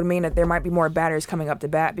theory would mean that there might be more batters coming up to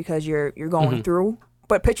bat because you're going through.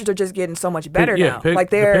 But pitchers are just getting so much better now. Like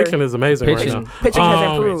the they're pitching is amazing Pitching- right now. pitching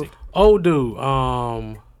has improved. Old dude,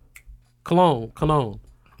 Cologne.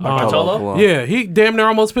 Bartolo? Yeah, he damn near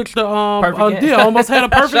almost pitched the Perfect game. yeah, almost had a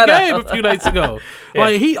perfect Shut up. game a few nights ago.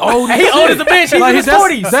 Like he old. He old as a bitch. He's in his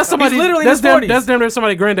 40s. That's somebody. He's literally in that's his damn, 40s. That's damn near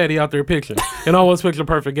somebody granddaddy out there pitching and almost pitched a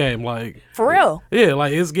perfect game. Like For real. yeah,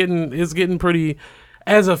 like it's getting pretty.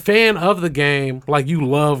 As a fan of the game, like you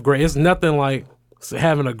love great. It's nothing like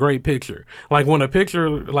having a great picture. Like when a picture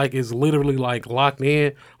like is literally like locked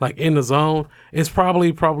in, like in the zone, it's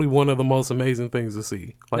probably one of the most amazing things to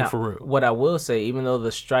see. Like Now, for real. what I will say, even though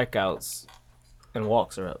the strikeouts and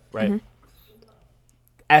walks are up, right?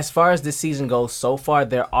 As far as this season goes, so far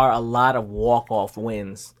there are a lot of walk-off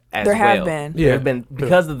wins as There have well. been. Yeah. There have been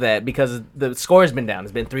because of that, because the score has been down.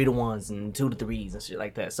 It's been 3-1s and 2-3s and shit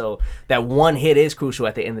like that. So that one hit is crucial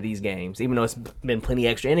at the end of these games, even though it's been plenty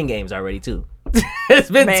extra inning games already too. It's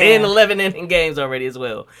been Man. 10, 11 inning games already as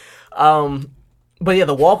well. But yeah,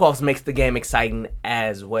 the walk-offs makes the game exciting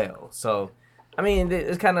as well. So, I mean,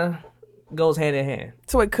 it kind of goes hand in hand.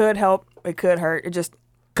 So it could help. It could hurt. It just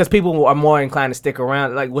Because people are more inclined to stick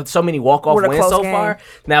around. Like, with so many walk-off With a wins close so game. far,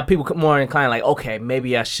 now people more inclined, like, okay,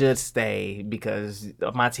 maybe I should stay because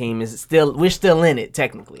my team is we're still in it,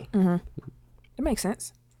 technically. it makes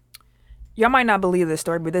sense. Y'all might not believe this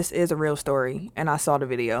story, but this is a real story, and I saw the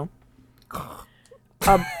video.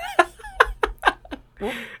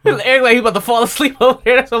 Eric, like, he's about to fall asleep over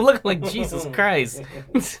there. That's what I'm looking like, Jesus Christ.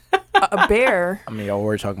 A bear, I mean, y'all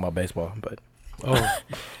were talking about baseball, but Oh,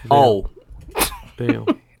 Oh. damn.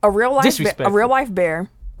 a real life Disrespectful. bear,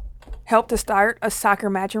 helped to start a soccer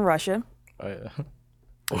match in Russia.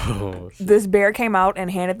 Oh, shit. This bear came out and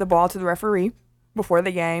handed the ball to the referee before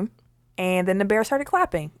the game, and then the bear started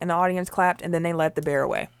clapping, and the audience clapped, and then they let the bear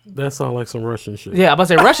away. That sounds like some Russian shit. Yeah, I'm about to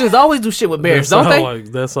say, Russians always do shit with bears, don't they?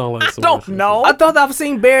 That sound like some Don't Russian know. I thought I've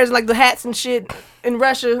seen bears, like the hats and shit in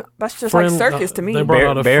Russia. That's just Friend- like circus to me. They brought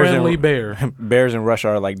out a Bears friendly and- bear. bears in Russia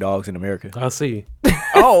are like dogs in America. I see.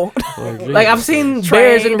 Oh, Like, I've seen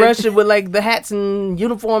bears in Trained. Russia with, like, the hats and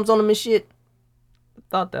uniforms on them and shit.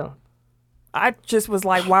 Thought that. I just was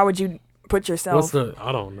like, why would you put What's yourself the?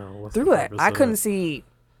 I don't know. What's the through that? purpose I of couldn't that? see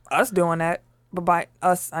us doing that, but by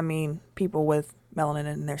us, I mean people with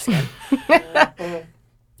melanin in their skin.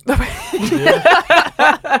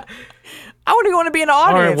 I wouldn't want to be in the All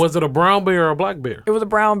audience. right, was it a brown bear or a black bear? It was a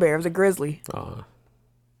brown bear. It was a grizzly. I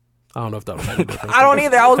don't know if that was. Any different. I don't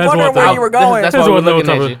either. I was That's wondering what where I- you were going. that's This why one we're know what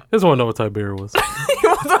looking type at of. This one know what type of bear it was.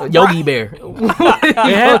 Yogi Bear. It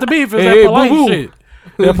had to be if it's Hey, that polite boo-boo. shit.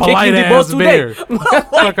 That polite the ass boss today. bear.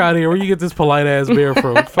 Fuck out of here. Where you get this polite ass bear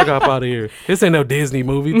from? Fuck out of here. This ain't no Disney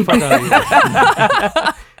movie. Fuck out of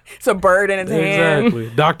here. It's a bird in its hand. Exactly.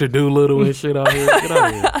 Dr. Doolittle and shit out here. Get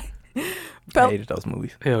out of here. I hated those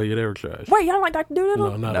movies. Hell yeah, they were trash. Wait, y'all don't like Dr.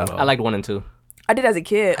 Doolittle? No, not No. at all. I liked 1 and 2. I did as a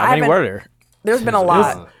kid. How many were there? There's been a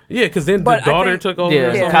lot. Yeah, because then But the I daughter think- took over. Yeah, or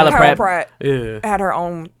yeah. something. Kyla Kyla Pratt. Yeah. had her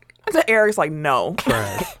own. Eric's like, no.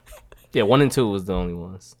 Trash. Yeah, 1 and 2 was the only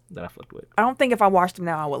ones that I fucked with. I don't think if I watched them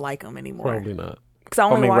now, I would like them anymore. Probably not. Because I I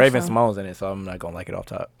only mean, watched Raven them. Simone's in it, so I'm not gonna like it off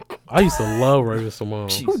top. I used to love Raven Simone.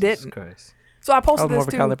 Who didn't? Christ. So I I posted was more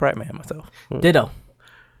this of a too. Kylie Pratt man myself. Ditto.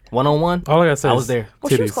 1-on-1. All I gotta say I is was there. Well,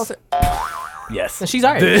 she was titties. closer. Yes. And she's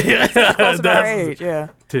our age. Close to our age, yeah.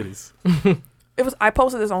 Titties. It was. I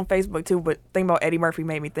posted this on Facebook too, but thinking about Eddie Murphy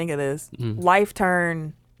made me think of this. Life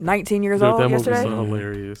turned 19 years Dude, old that movie's yesterday, so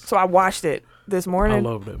hilarious. so I watched it this I morning.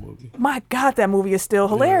 love that movie. My God, that movie is still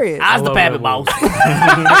hilarious. I was the love Babbitt that boss.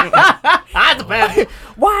 I was the Babbitt.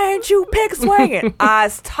 Why ain't you pick swinging? I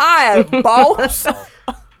was tired, boss.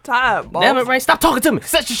 Tired, boss. Damn it, Ray. Stop talking to me.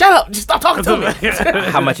 Shut up. Just stop talking to me.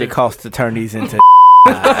 How much it costs to turn these into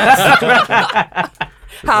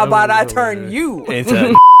How about I turn you?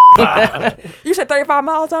 into You said 35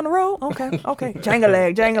 miles on the road? Okay. Jangle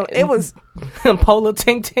leg. It was Polo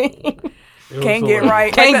ting ting. can't get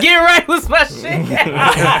right. Can't Like get right was my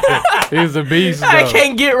shit. He's a beast. I though.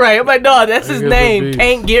 can't get right. I'm like, no, that's his He is a name. beast.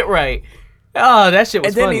 Can't get right. Oh, that shit was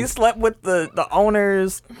and then funny. he slept with the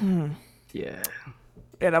owners. Yeah.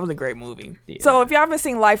 Yeah, that was a great movie. So if y'all haven't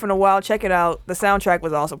seen Life in a while, check it out. The soundtrack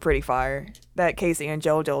was also pretty fire. That Casey and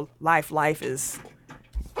JoJo Life is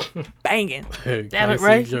banging. Damn it,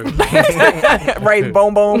 Ray. Ray's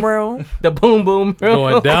boom boom room. The boom boom.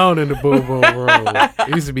 Going down in the boom boom room. It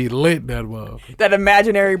used to be lit, that motherfucker. That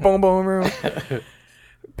imaginary boom boom room.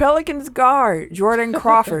 Pelicans guard Jordan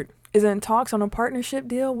Crawford is in talks on a partnership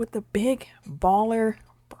deal with the Big Baller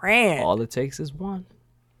brand. All it takes is one.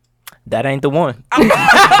 that ain't the one.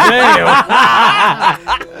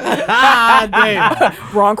 Damn.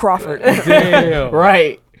 Ron Crawford. Damn.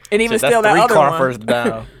 Right. And even Shit, still that's that three other Crawfords one.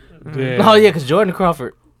 down. Damn. Oh, yeah, because Jordan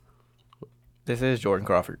Crawford. This is Jordan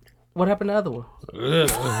Crawford. What happened to the other one?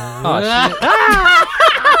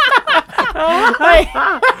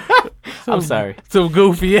 I'm sorry. Some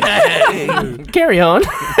goofy ass. Carry on.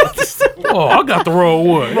 Oh, I got the wrong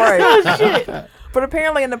one. Right. But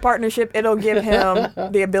apparently in the partnership, it'll give him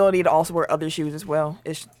the ability to also wear other shoes as well.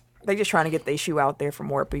 They just trying to get their shoe out there for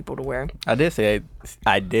more people to wear. I did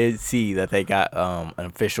see that they got an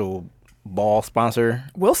official ball sponsor.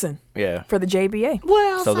 Wilson Yeah. for the JBA.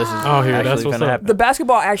 So this is Oh, here, that's actually what's gonna up. happen. The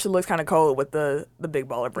basketball actually looks kind of cold with the Big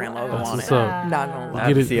Baller brand logo That's on what's it. up. Not gonna I lie. have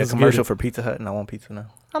Get to it, see a let's get commercial it. for Pizza Hut, and I want pizza now.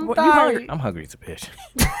 What, you hungry? I'm hungry as a bitch.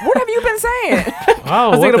 What have you been saying? I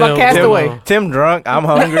was thinking about Castaway. Tim drunk. I'm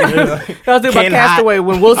hungry. I was thinking about Ken Castaway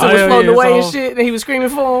when Wilson was yeah, floating yeah, away and so- shit, and he was screaming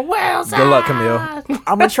for him. Well, Good luck, Camille.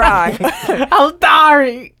 I'm gonna try. I'm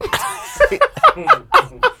sorry.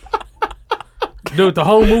 Dude, the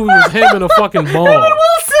whole movie was him in a fucking ball.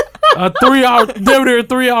 A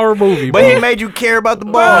 3-hour movie, But bro. he made you care about the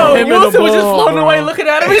Oh, ball. him in the Wilson was just ball, floating bro. away looking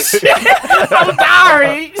at him and shit. I'm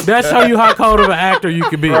sorry. That show you how cold of an actor you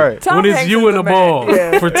can be. Right. Tom When it's Hanks you is in the the man. ball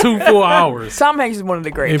Yeah. for 2 full hours. Tom Hanks is one of the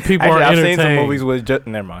And greats. people Actually, are I've entertained. seen some movies with just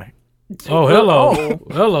never mind. Oh, hello. Oh.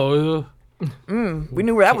 Hello. We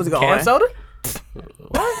knew where that was going. Can soda?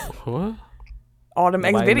 What? All them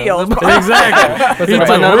X Nobody videos. knows. Exactly. He took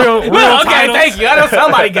Somebody knows. real Well, okay, titles. thank you. I know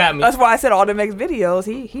somebody got me. That's why I said all them X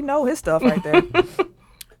videos. He know his stuff right there.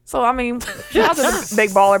 So I mean, shout out to the Big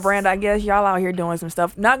Baller brand. I guess y'all out here doing some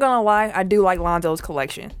stuff. Not gonna lie, I do like Lonzo's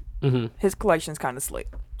collection. Mm-hmm. His collection's kind of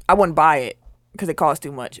slick. I wouldn't buy it because it costs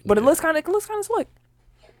too much, but it looks kind of slick.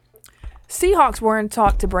 Seahawks were in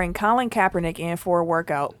talk to bring Colin Kaepernick in for a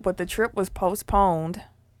workout, but the trip was postponed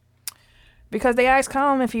because they asked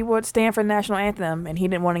Colin if he would stand for the national anthem, and he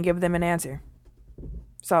didn't want to give them an answer.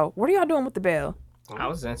 So what are y'all doing with the bell? I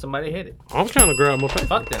was saying somebody hit it. I'm trying to grab my paper.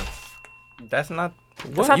 Fuck them. That's not.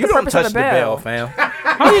 That's not You the don't purpose of touch the the bell. bell, fam.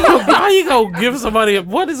 How you go give somebody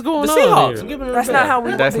what is going The on Seahawks. I'm here? giving them That's the not bell. how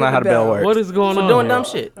we. That's do not how the bell works. What is going For on? doing dumb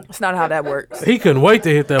shit. That's not how that works. He couldn't wait to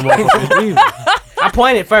hit that motherfucker. either. I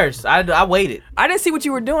pointed first. I waited. I didn't see what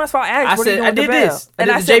you were doing. That's why I asked. I what are you said, doing I with the did bell? this. I And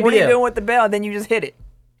did I the said, what are you JBL. doing with the bell? And then you just hit it.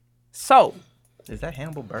 So, Is that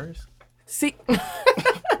Hannibal Buress? see,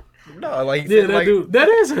 No, like Yeah, that dude. That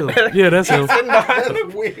is him. Yeah, that's him.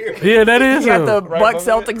 That's weird. Yeah, that is you got him. the Right Bucks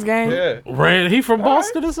above Celtics game. Yeah. He from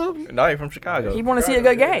Boston or something? No, he's from Chicago. He want to see a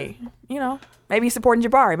good game. You know, maybe he's supporting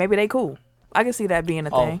Jabari. Maybe they cool. I can see that being a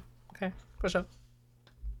thing. Okay, for sure.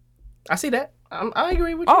 I see that. I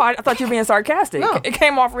agree with you. Oh, I thought you were being sarcastic. No. It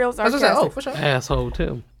came off real I was sarcastic. just like, oh, for sure. Asshole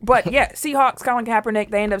Tim. But yeah, Seahawks, Colin Kaepernick,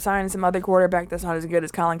 they end up signing some other quarterback that's not as good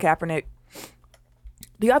as Colin Kaepernick.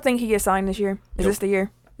 Do y'all think he gets signed this year? Is this the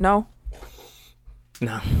year? No?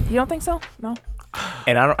 No. You don't think so? No?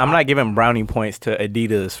 And I'm not giving brownie points to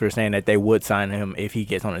Adidas for saying that they would sign him if he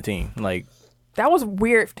gets on the team. Like, That was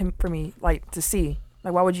weird for me, like, to see.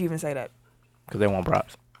 Like, why would you even say that? because they want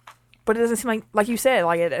props. But it doesn't seem like you said,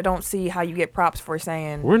 like, I don't see how you get props for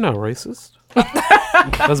saying, We're not racist.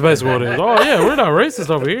 That's basically what it is. Oh, yeah, we're not racist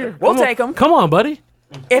over here. we'll Come on. take him Come on, buddy.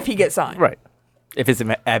 if he gets signed. Right. If it's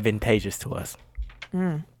advantageous to us.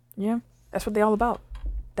 Yeah, that's what they all about.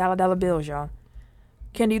 Dollar bills, y'all.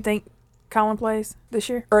 Ken, do you think Colin plays this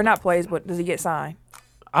year? Or not plays, but does he get signed?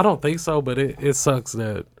 I don't think so, but it sucks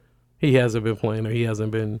that he hasn't been playing or he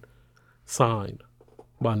hasn't been signed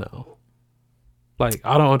by now. Like,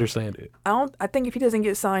 I don't understand it. I think if he doesn't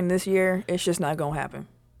get signed this year, it's just not gonna happen.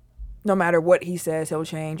 No matter what he says, he'll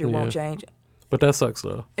change or won't change. But that sucks,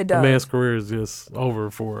 though. It does. The man's career is just over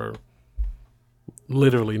for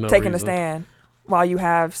literally no Taking a reason. stand while you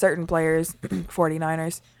have certain players,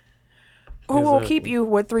 49ers, who will Exactly. keep you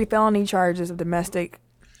with 3 felony charges of domestic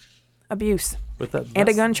abuse But that, and a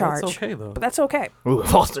that's- gun charge. That's okay, though. But that's okay. Ooh,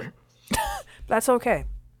 Foster. That's okay.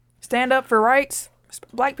 Stand up for rights,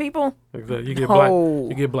 black people. Exactly. You get No.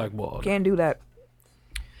 you get blackballed. Can't do that.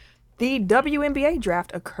 The WNBA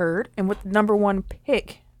draft occurred, and with the number 1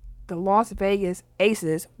 pick, the Las Vegas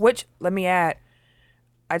Aces, which, let me add,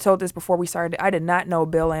 I told this before we started, I did not know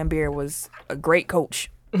Bill Laimbeer was a great coach.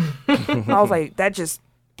 I was like, that just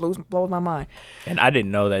blows my mind. And I didn't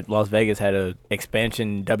know that Las Vegas had a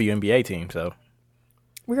expansion WNBA team. So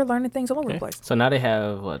We were learning things all over the place. So now they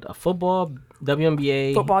have what, a football,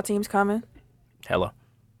 WNBA. Football teams coming. hello.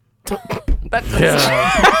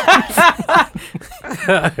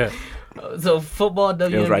 So football, was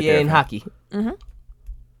WNBA, right there, and fam. hockey.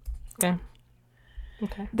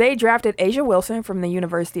 Okay. They drafted Asia Wilson from the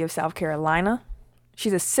University of South Carolina.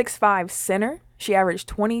 She's a 6'5" center. She averaged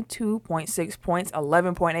 22.6 points,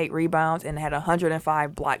 11.8 rebounds, and had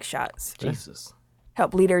 105 block shots. Jesus.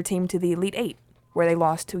 Helped lead her team to the Elite Eight, where they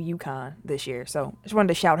lost to UConn this year. So just wanted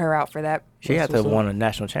to shout her out for that. She had to have won a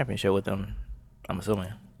national championship with them. I'm assuming.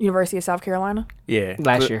 University of South Carolina. Yeah.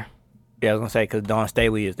 Last year. Yeah, I was gonna say because Dawn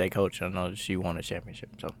Staley is their coach. I know she won a championship.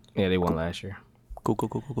 So Yeah, they won last year.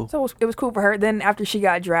 cool. So it was cool for her. Then after she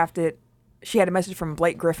got drafted, she had a message from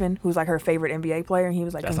Blake Griffin, who's like her favorite NBA player, and he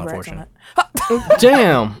was like, That's "Congrats on unfortunate. that."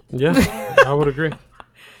 Damn. Yeah, I would agree.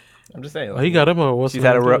 I'm just saying. Oh, he got him on. What's She's the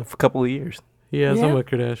had a name, rough too? couple of years. He has Yeah. him with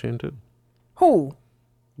Kardashian too. Who?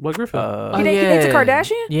 Blake Griffin. He dates a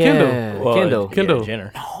Kardashian? Yeah. Kendall. Kendall. Kendall. Yeah,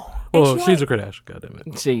 Jenner. well, she she's a Kardashian. Goddamn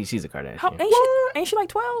it. She's a Kardashian. How, ain't she like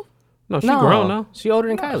 12? No, she grown now. She older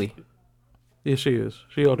than Kylie. Yeah, she is.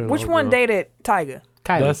 She older than Which old one girl. dated Tyga?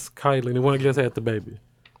 Kylie. That's Kylie. The one that just had the baby.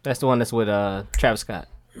 That's the one that's with Travis Scott.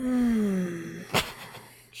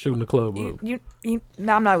 Shooting the club up.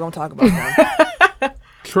 No, I'm not gonna talk about that.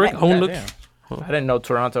 Trick on the. Goddamn. I didn't know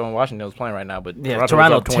Toronto and Washington was playing right now, but Yeah, was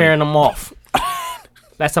Toronto up 20. tearing them off.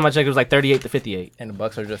 Last time I checked, it was like 38-58. and the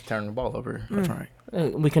Bucks are just turning the ball over. That's right.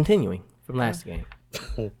 We continuing from last game.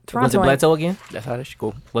 Was it Toronto ain't- Bledsoe again? That's how that should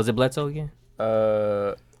go. Was it Bledsoe again?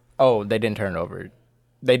 Oh, they didn't turn it over.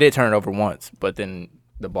 They did turn it over once, but then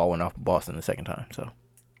the ball went off Boston the second time. So,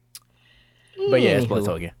 but yeah, it's Anywho.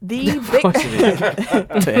 Bledsoe again.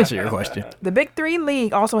 The To answer your question, Big Three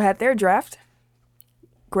League also had their draft.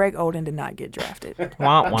 Greg Oden did not get drafted.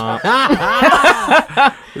 Wah, wah.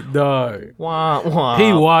 Dog. Wah, wah.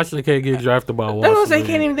 He watched the kid get drafted by That's what I'm Washington. saying.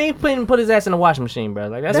 Can't even they put his ass in the washing machine, bro.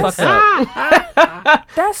 Like that's fucked up.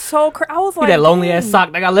 That's so crazy. I was like, That lonely ass dang.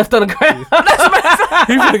 sock that got left on the ground.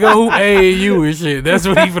 He finna go hoop AAU and shit. That's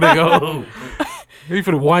what he finna go hoop. He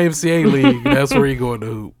finna YMCA league. That's where he going to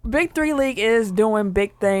hoop. Big Three League is doing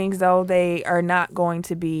big things, though. They are not going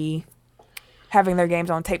to be having their games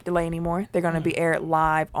on tape delay anymore. They're going to be aired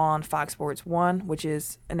live on Fox Sports 1, which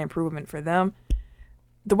is an improvement for them.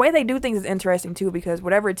 The way they do things is interesting, too, because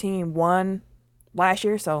whatever team won last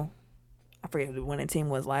year, so I forget who the winning team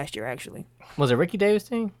was last year, actually. Was it Ricky Davis'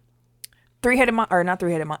 team?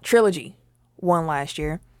 Trilogy won last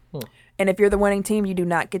year. And if you're the winning team, you do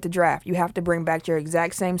not get to draft. You have to bring back your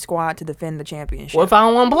exact same squad to defend the championship. What if I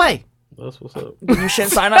don't want to play? That's what's up. You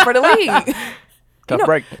shouldn't sign up for the league. tough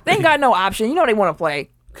break. They ain't got no option. You know they want to play.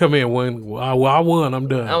 Come in, win. I won. I'm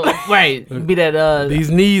done. Right. Be that.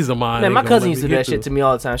 These knees of mine. Man, ain't my gonna cousin let used to me do get that shit to me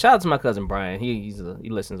all the time. Shout out to my cousin Brian. He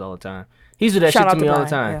listens all the time. He used to do that Shout shit out to to me all the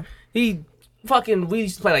Brian, time. We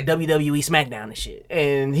used to play like WWE SmackDown and shit.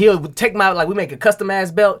 And he'll take we make a custom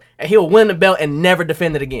ass belt, and he'll win the belt and never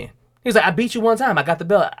defend it again. He's like, I beat you one time. I got the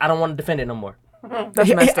belt. I don't want to defend it no more. That's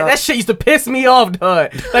messed up. That shit used to piss me off,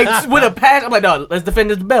 dog. Like with a passion, I'm like, dog, let's defend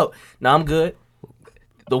this belt. No, I'm good.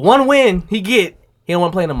 The one win he don't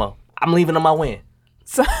want to play no more. I'm leaving on my win.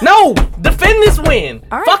 So- No, defend this win.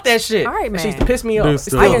 All right. Fuck that shit. All right, That shit used man. to piss me off. Dude, It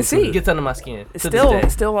still- I can see. It gets under my skin. It's to this day.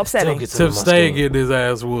 still upsetting. Tip Stay getting his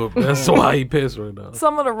ass whooped. That's why he pissed right now.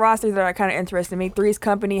 Some of the rosters that are kind of interesting to me. Three's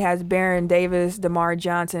Company has Baron Davis, DeMar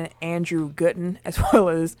Johnson, Andrew Gooden, as well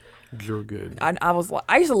as Drew Good. I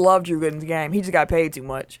used to love Drew Gooden's game. He just got paid too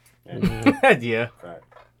much. Yeah.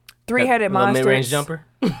 Three-headed Little monsters. mid-range jumper.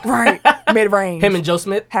 Right. Mid-range. Him and Joe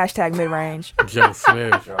Smith. Hashtag mid-range. Joe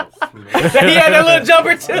Smith. He had that little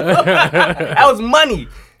jumper too. That was money.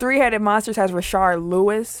 Three-Headed Monsters has Rashard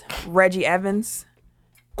Lewis, Reggie Evans,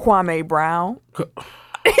 Kwame Brown.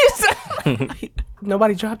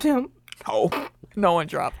 Nobody dropped him. Oh, no one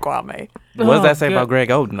dropped Kwame. What does that say God. about Greg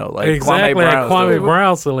Oden though? Like Exactly. Kwame Brown.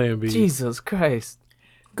 Brown still in B. Jesus Christ.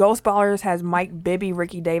 Ghost Ballers has Mike Bibby,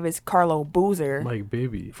 Ricky Davis, Carlo Boozer Mike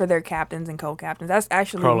Bibby. for their captains and co-captains. That's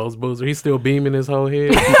actually Carlos Boozer. He's still beaming his whole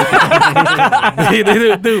head.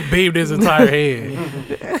 Dude beamed his entire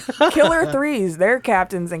head. Killer Threes. Their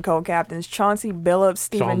captains and co-captains: Chauncey Billups,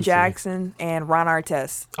 Steven Chauncey. Jackson, and Ron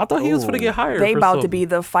Artest. I thought he was going to get hired. They for about to something. be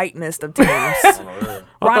the fightingest of teams. I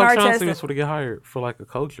Ron thought Chauncey Artest. was going to get hired for like a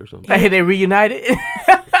coach or something. Hey, they reunited.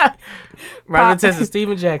 Ron Artest and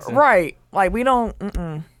Steven Jackson. Right. Like, we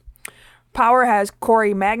don't. Power has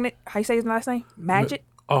Corey Magnet. How you say his last name? Magic?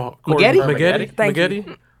 Oh, Maggette? Maggette? Thank you.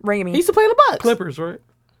 Maggette? Ringing me. He used to play in the Bucks. Clippers, right?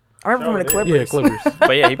 I remember from the Clippers. Yeah, Clippers.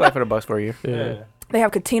 But yeah, he played for the Bucks for a year. Yeah. They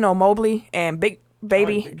have Katino Mobley and Big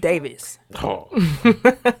Baby Davis. Oh.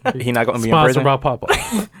 He not going to be in Sponsored prison. by Papa.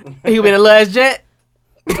 He be the last jet.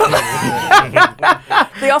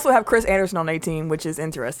 They also have Chris Anderson on their team, which is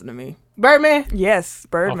interesting to me. Birdman. Yes, for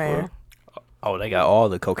Birdman. real? Oh, they got all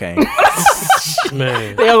the cocaine.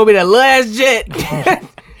 Man. They all gonna be the last jet.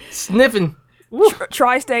 Sniffing.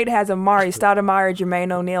 Tri-State has Amari Stoudemire,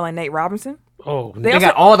 Jermaine O'Neal, and Nate Robinson. Oh, They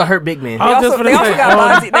got all the hurt big men. I was just They gonna also say,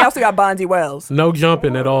 got Bonzi. They also got Bonzi Wells. no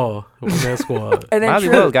jumping at all with that squad. And then Bobby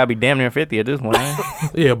True. Wells got to be damn near 50 at this point. Man.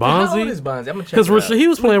 Yeah, How old is Bonzi. Bonzi? I'm gonna check. Because it out. he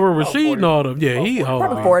was playing with Rasheed and all them. Yeah, he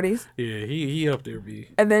Probably old. 40s. Yeah, he up there, B.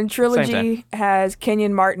 And then Same Trilogy has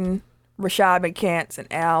Kenyon Martin, Rashad McCants, and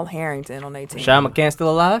Al Harrington on their team. Sean McCann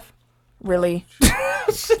still alive? Really?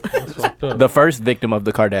 That's fucked up. The first victim of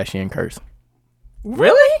the Kardashian curse,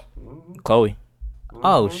 Really? Chloe.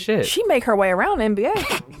 Oh shit. She make her way around the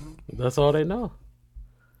NBA. That's all they know.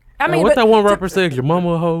 I Hey, mean, what but that one rapper said, your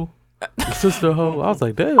mama a hoe, your sister a hoe. I was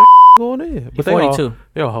like, damn, going in. But they 42.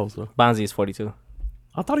 They all hoes though. Bonzi is 42.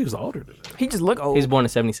 I thought he was older than that. he just look old. He was born in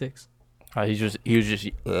 76. He was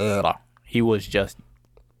just.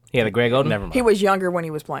 He had a Greg Oden. Never mind. He was younger when he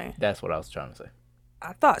was playing. That's what I was trying to say.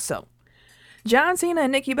 I thought so. John Cena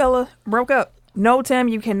and Nikki Bella broke up. No, Tim,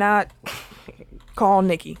 you cannot call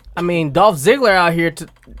Nikki. I mean, Dolph Ziggler out here to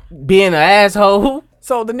being an asshole.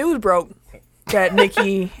 So the news broke that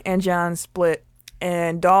Nikki and John split,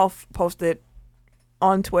 and Dolph posted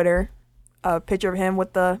on Twitter a picture of him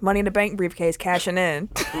with the Money in the Bank briefcase cashing in.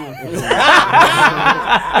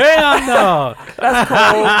 Hell no. That's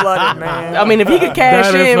cold-blooded, man. I mean, if he could cash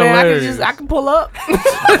That is in, man, hilarious. I can pull up.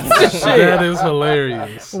 That is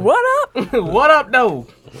hilarious. What up? What up, though?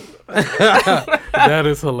 That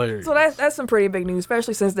is hilarious. So that's some pretty big news,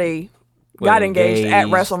 especially since they got engaged at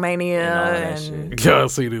WrestleMania. all that And God,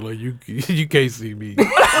 see it like you can't see me.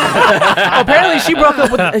 Apparently, she broke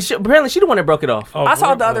up with. Apparently, she the one that broke it off. Oh, I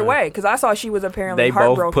saw it the right. other way because I saw she was apparently They both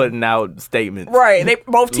heartbroken. putting out statements. Right, they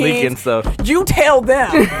both Leaking teams. stuff. You tell them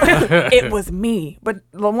it was me. But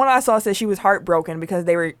the one I saw said she was heartbroken because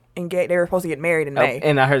they were engaged. They were supposed to get married in May.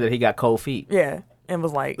 And I heard that he got cold feet Yeah, and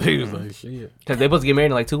was like He was like, shit, because they supposed to get married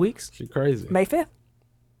in like 2 weeks. she crazy. May 5th.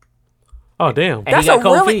 Oh damn. And That's he got a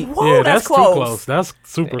cold really feet. whoa. Yeah, that's too close. close. That's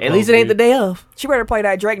super close. At least it ain't the dude. day of. She better play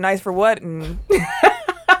that Drake Nice for What and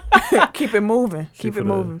keep it moving. Keep it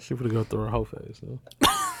moving. She would go through her whole face. Though.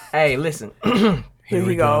 Hey, listen. Here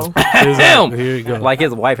we go. Damn. Here you go. Like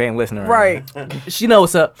his wife ain't listening. Right. She know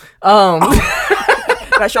what's up.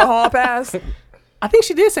 That's your hall pass. I think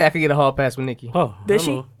she did say I could get a hall pass with Nikki. Oh, Did she?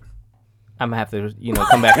 hello. I'm gonna have to,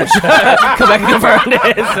 come back and come back and confirm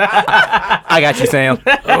this. I got you, Sam.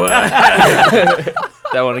 That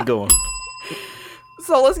wasn't good one.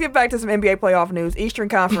 So let's get back to some NBA playoff news. Eastern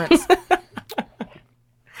Conference.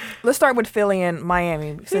 Let's start with Philly and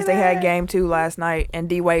Miami since they had game 2 last night and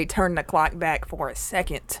D-Wade turned the clock back for a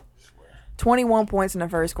second. 21 points in the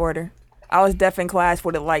first quarter. I was deaf in class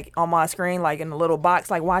with it like on my screen, like in the little box,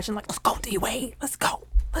 like watching, like, let's go, D-Wade. Let's go.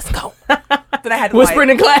 Let's go. Then I had to Whispering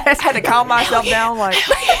in class. I had to calm myself down, like,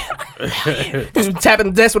 Just tapping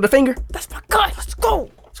the desk with a finger. that's my guy. Let's go.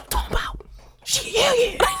 What you talking about?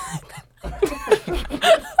 Yeah.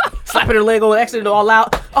 Slapping her leg over accident all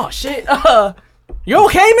out. Oh shit. You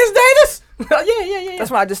okay, Miss Davis? yeah.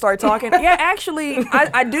 That's when I just started talking. Yeah, actually,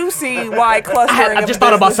 I do see why clustering. I of just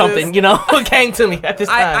thought about businesses- something, it came to me at this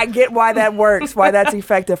time. I get why that works, why that's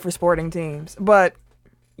effective for sporting teams. But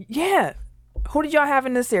yeah, who did y'all have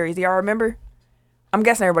in this series? Do y'all remember? I'm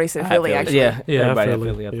guessing everybody said Philly. Philly. Actually, yeah, Yeah, everybody had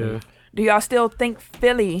Philly. Philly, I Yeah. think. do y'all still think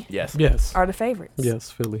Philly Yes. Yes. are the favorites? Yes,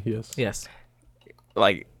 Philly. Yes. Yes.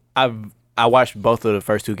 Like I've I watched both of the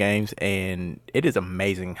first 2 games, and it is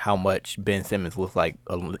amazing how much Ben Simmons looks like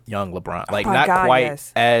a young LeBron. Like, my not God, quite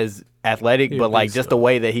yes. as athletic, He'd but be like just the so.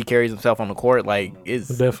 way that he carries himself on the court, like, is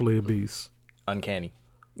Definitely a beast. uncanny.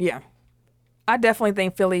 Yeah. I definitely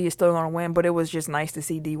think Philly is still going to win, but it was just nice to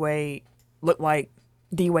see D-Wade look like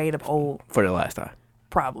D-Wade of old, For the last time.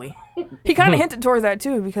 probably. He kind of hinted towards that,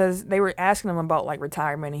 too, because they were asking him about, like,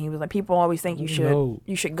 retirement, and he was like, people always think No.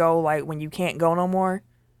 you should go, like, when you can't go no more.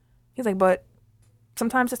 He's like, but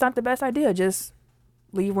sometimes it's not the best idea. Just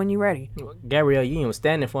leave when you're ready. Gabrielle Union was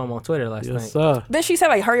standing for him on Twitter last night. Yes, sir. Then she said,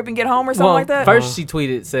 like, hurry up and get home or something Well, like that. first she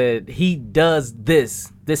tweeted, said, he does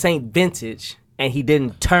this. This ain't vintage. And he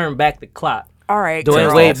didn't turn back the clock. All right. Dwayne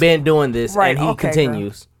girl. Wade been doing this, Right, and he okay,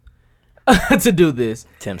 continues to do this.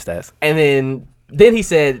 Tim Stats. And then he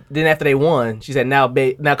said, then after they won, she said, now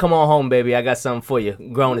come on home, baby. I got something for you.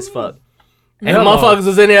 Grown as fuck. And the Hello. motherfuckers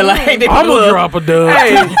was in there like, they I'm look. gonna drop a dub.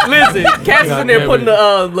 Hey, listen, Cass was in there Goddamn putting it.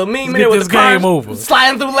 the little meme in Let's there get with this the cars game over.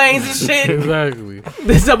 sliding through lanes and shit. Exactly.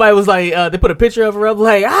 Then somebody was like, they put a picture of her up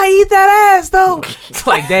like, I eat that ass though. It's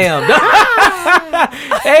like, damn.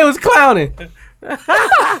 Hey, it was clowning.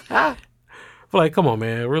 Like, come on,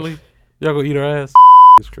 man. Really? Y'all gonna eat her ass?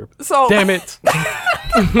 This trip. So, Damn it.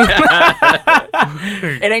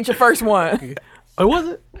 it ain't your first one. Oh, was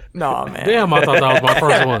it? No, man. Damn, I thought that was my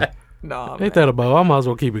first one. No, man. Ain't that about? I might as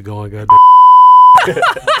well keep it going, goddamn.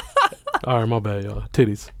 All right, my bad, y'all.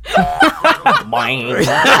 Titties.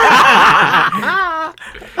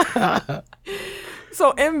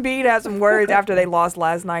 So Embiid had some words after they lost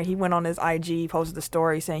last night. He went on his IG, posted a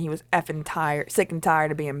story saying he was effing tired, sick and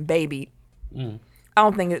tired of being babied. I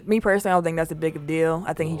don't think me personally, I don't think that's a big of a deal.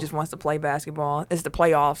 I think he just wants to play basketball. It's the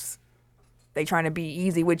playoffs. They trying to be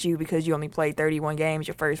easy with you because you only played 31 games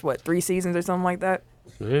your first 3 seasons or something like that.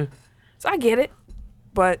 Yeah. So I get it,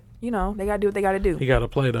 but you know they gotta do what they gotta do. He got to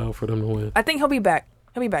play, though, for them to win. I think he'll be back.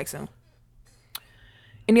 He'll be back soon.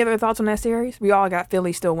 Any other thoughts on that series? We all got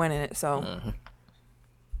Philly still winning it, so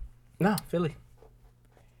No, Philly.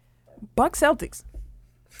 Bucks Celtics.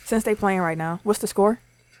 Since they playing right now, what's the score?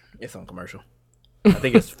 It's on commercial. I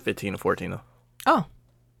think it's 15-14 though. Oh,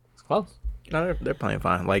 it's close. No, they're playing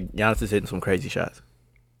fine. Like, Giannis is hitting some crazy shots.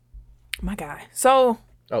 My guy. So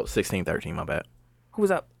Oh, 16-13, my bad.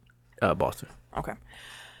 who's up? Boston. Okay.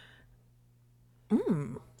 Hey,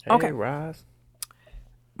 Okay. Rise.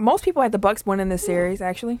 Most people had the Bucks winning this series.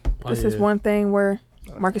 Actually, this is yeah. one thing where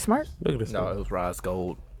Marcus Smart. Look at this. No, No. it was Rise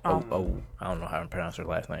Gold. Oh. I don't know how to pronounce her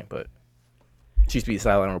last name, but she used to be a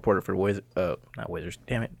sideline reporter for the Wizards. Not Wizards.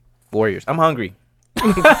 Damn it. Warriors. I'm hungry.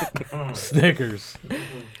 Snickers.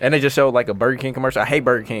 And they just showed like a Burger King commercial. I hate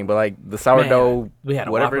Burger King, but like the sourdough, Man, we had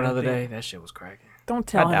a whatever Whopper the other thing- day. That shit was cracking. Don't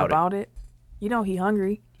tell him doubt it. about it. You know he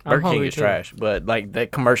hungry. I'm Burger King hungry is too. trash, but like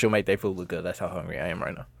that commercial made their food look good. That's how hungry I am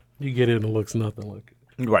right now. You get it and it looks nothing like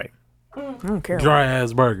it. Right. I don't care. Dry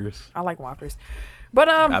ass burgers. I like Whoppers, but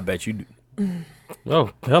I bet you do.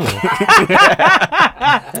 Oh, hello.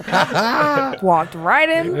 walked right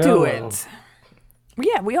into Yeah. it. But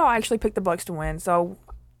yeah, we all actually picked the Bucks to win. So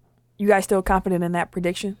you guys still confident in that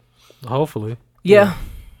prediction? Hopefully. Yeah,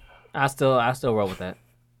 I still roll with that.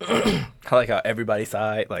 I like how everybody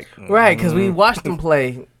side like Right, because we watched them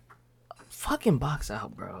play. Fucking box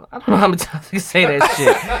out, bro. I don't know how many times I can say that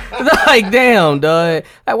shit. Like, damn, dog.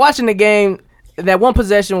 Like, watching the game, that one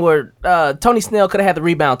possession where Tony Snell could have had the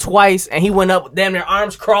rebound twice, and he went up, damn near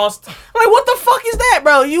arms crossed. I'm like, what the fuck is that,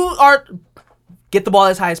 bro? You are... Get the ball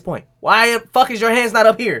at its highest point. Why the fuck is your hands not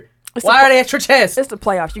up here? Why are they at your chest? It's the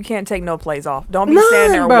playoffs. You can't take no plays off. Don't be None,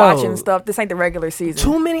 standing there bro. watching stuff. This ain't the regular season.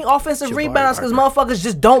 Too many offensive Jabari rebounds because Parker. motherfuckers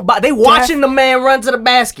just don't buy. They watching the man run to the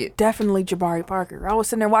basket. Definitely Jabari Parker. I was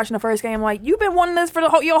sitting there watching the first game like, you've been wanting this for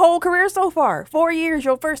your whole career so far. 4 years,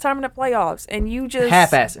 your first time in the playoffs. And you just...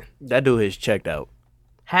 Half-assing. that dude is checked out.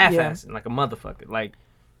 Half-assing like a motherfucker. Like,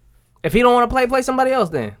 if he don't want to play somebody else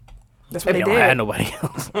then. That's what They they don't have did. nobody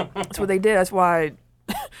else. That's what they did. That's why...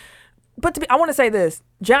 But I want to say this.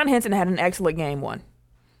 John Henson had an excellent game one.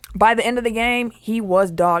 By the end of the game, he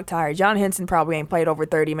was dog tired. John Henson probably ain't played over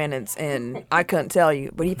 30 minutes, and I couldn't tell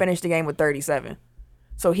you, but he finished the game with 37.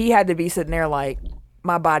 So he had to be sitting there like,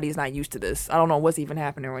 my body's not used to this. I don't know what's even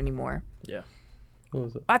happening anymore. Yeah. What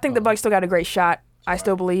was it? I think the Bucks still got a great shot. I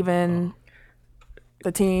still believe in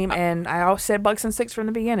the team, and I always said Bucks in 6 from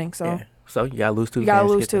the beginning. So Yeah. So you gotta lose two. you gotta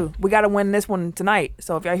games to lose get there. too. We gotta win this one tonight.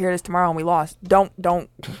 So if y'all hear this tomorrow and we lost, don't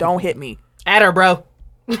hit me. At her, bro.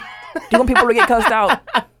 You want people to get cussed out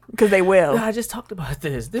because they will. I just talked about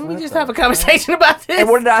this. Didn't we just have a conversation about this? And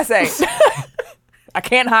what did I say? I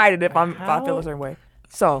can't hide it if I feel a certain way.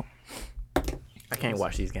 So I can't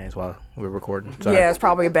watch these games while we're recording. Sorry. yeah, it's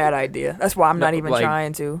probably a bad idea. That's why I'm not No, even like-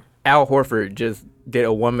 trying to. Al Horford just did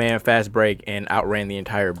a one-man fast break and outran the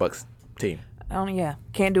entire Bucks team.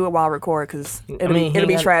 Can't do it while I record because it'll mean,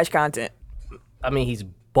 be he trash content. I mean, he's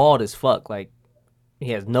bald as fuck. Like,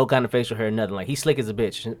 he has no kind of facial hair, nothing. Like, he's slick as a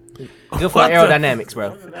bitch. Good for aerodynamics,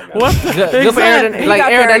 bro. What? Good for aerodynamics,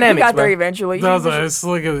 He got there bro. eventually. He's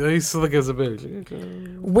slick as a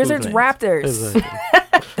bitch. Wizards Who's Raptors.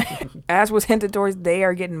 Exactly. As was hinted towards, they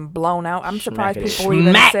are getting blown out. I'm surprised Smacked. people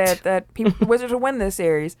even Smacked. said that Wizards will win this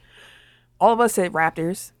series. All of us said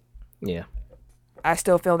Raptors. Yeah. I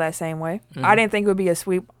still feel that same way. I didn't think it would be a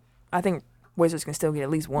sweep. I think Wizards can still get at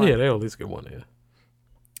least one. Yeah, they'll at least get one in.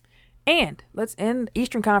 And let's end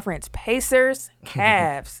Eastern Conference. Pacers,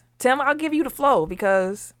 Cavs. Tim, I'll give you the flow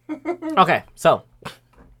because Okay, so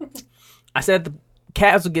I said the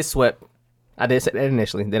Cavs would get swept. I did say that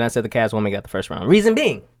initially. Then I said the Cavs won't make out the first round. Reason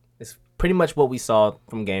being, it's pretty much what we saw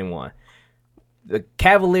from game one. The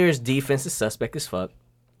Cavaliers' defense is suspect as fuck.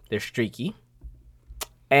 They're streaky.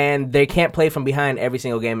 And they can't play from behind every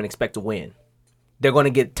single game and expect to win. They're going to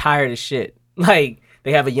get tired as shit. Like,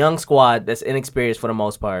 they have a young squad that's inexperienced for the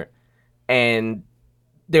most part. And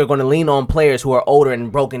they're going to lean on players who are older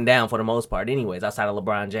and broken down for the most part anyways, outside of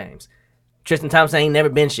LeBron James. Tristan Thompson ain't never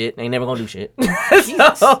been shit. Ain't never going to do shit.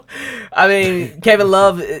 So, I mean, Kevin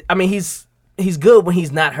Love, I mean, he's good when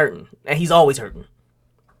he's not hurting. And he's always hurting.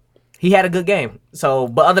 He had a good game. So,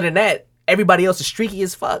 but other than that, everybody else is streaky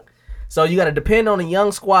as fuck. So you got to depend on a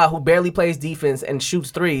young squad who barely plays defense and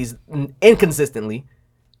shoots threes inconsistently.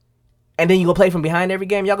 And then you go play from behind every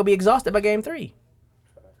game. Y'all going to be exhausted by game 3.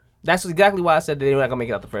 That's exactly why I said that they're not going to make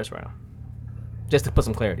it out the first round. Just to put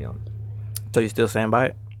some clarity on it. So you still stand by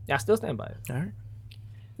it? I still stand by it. All right.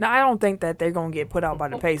 now I don't think that they're gonna get put out by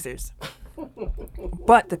the Pacers.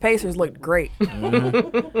 But the Pacers looked great.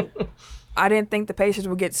 I didn't think the Pacers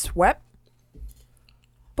would get swept.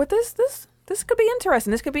 But this could be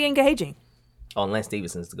interesting. This could be engaging. Oh, Lance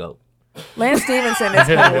Stevenson's the GOAT. Lance Stevenson is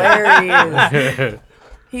hilarious.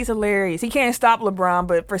 He's hilarious. He can't stop LeBron,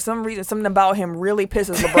 but for some reason, something about him really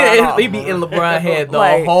pisses LeBron off. He be in LeBron's head the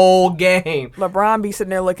Like- whole game. LeBron be sitting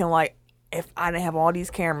there looking like, if I didn't have all these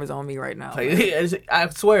cameras on me right now. Like, I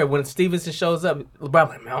swear, when Stevenson shows up, LeBron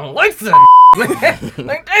like, man, I don't like that.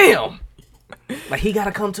 Like, damn. Like, he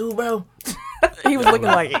gotta come too, bro. He was looking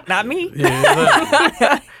like, not me.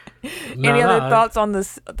 Yeah, Any other thoughts on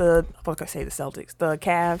the what can I say, the Celtics, the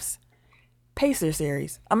Cavs, Pacers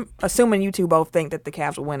series? I'm assuming you two both think that the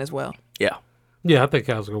Cavs will win as well. Yeah. Yeah, I think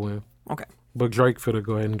Cavs gonna win. Okay. But Drake finna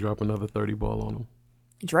go ahead and drop another 30 ball on him.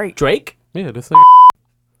 Drake. Drake? Yeah, this thing.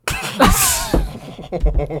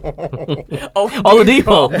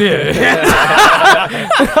 Oladipo. Yeah.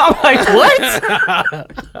 I'm like,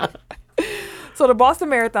 what? So the Boston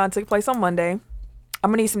Marathon took place on Monday. I'm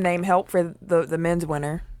gonna need some name help for the men's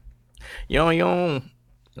winner. Yo.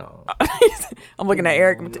 No. I'm looking at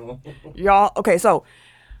Eric. Y'all, okay, so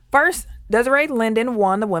first, Desiree Linden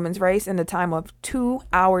won the women's race in the time of 2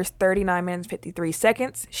 hours, 39 minutes, 53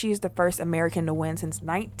 seconds. She's the first American to win since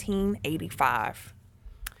 1985.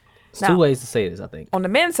 There's Now- two ways to say this, I think. On the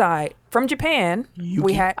men's side, from Japan,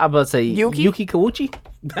 we had I'm about to say Yuki? Yuki Kawuchi,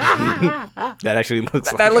 That actually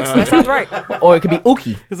looks like that sounds right. or it could be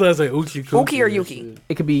Uki. It's like I say Uchi. Uki or Yuki?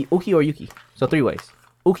 It could be Uki or Yuki. So 3 ways.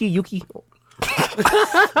 Uki, Yuki.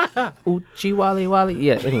 Uchi, Wally, Wally.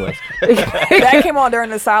 Yeah, anyways. That came on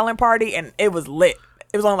during the silent party, and it was lit.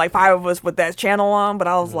 It was only like 5 of us with that channel on, but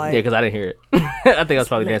I was like, Yeah, because I didn't hear it. I think I was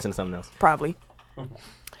probably dancing to something else. probably.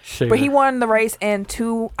 Shit. But he won the race in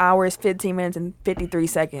 2 hours, 15 minutes, and 53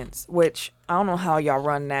 seconds, which I don't know how y'all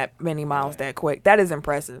run that many miles that quick. That is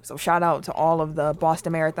impressive. So shout out to all of the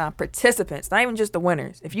Boston Marathon participants, not even just the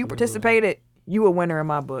winners. If you participated, you a winner in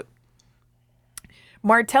my book.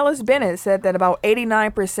 Martellus Bennett said that about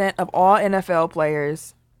 89% of all NFL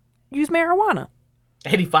players use marijuana.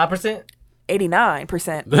 85%?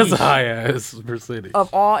 89% That's a high ass percentage.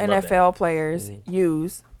 of all NFL players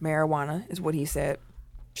use marijuana, is what he said.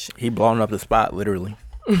 he blown up the spot literally.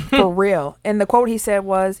 For real. And the quote he said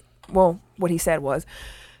was, what he said was,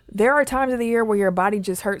 there are times of the year where your body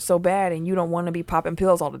just hurts so bad and you don't want to be popping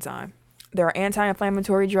pills all the time. There are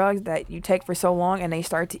anti-inflammatory drugs that you take for so long and they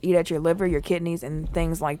start to eat at your liver, your kidneys, and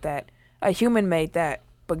things like that. A human made that,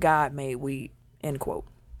 but God made weed, end quote.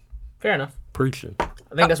 Fair enough. Preaching.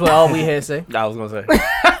 I think that's what all we had to say. I was gonna say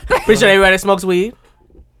Pretty sure everybody that smokes weed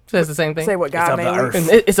says the same thing. Say what God of the made earth. weed.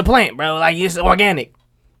 And it's a plant, bro. Like, it's organic.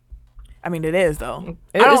 I mean, it is, though.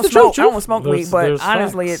 It's I don't the smoke. truth. I don't smoke weed, but There's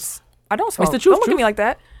honestly, facts. I don't smoke. the truth, Don't look at truth. me like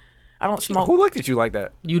that. I don't smoke. who looked at you like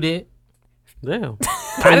that? You did. Damn.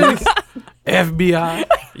 Police, FBI.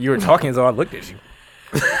 You were talking, so I looked at you.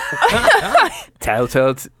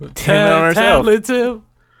 Telltale Tim on herself. Tablet Tim.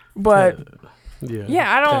 But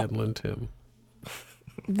Yeah, I don't. Tadlin Tim.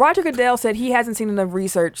 Roger Goodell said he hasn't seen enough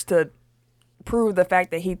research to prove the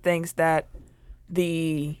fact that he thinks that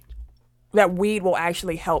that weed will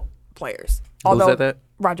actually help players. Who said that?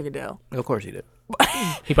 Roger Goodell. Of course he did.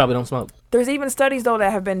 He probably don't smoke. There's even studies though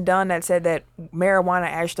that have been done that said that marijuana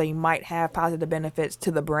actually might have positive benefits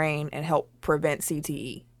to the brain and help prevent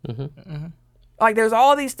CTE. Like there's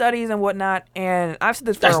all these studies and whatnot, and I've said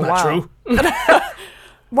this for That's a not while. true.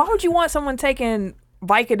 Why would you want someone taking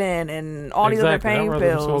Vicodin and all these other Exactly. I'd pain rather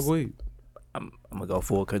them pills? smoke weed. I'm gonna go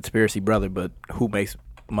full conspiracy brother, but who makes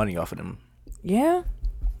money off of them? Yeah.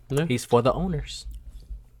 He's for the owners.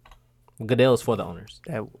 Goodell's for the owners.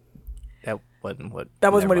 That wasn't what.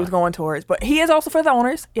 That wasn't what he was never going towards, but he is also for the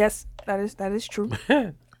owners. Yes, that is true.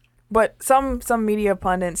 But some media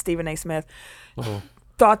pundit, Stephen A. Smith,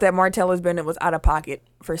 thought that Martellus Bennett was out of pocket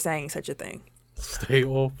for saying such a thing. Stay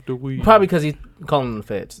off the weed. Probably because he's calling the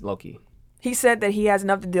feds, low-key. He said that he has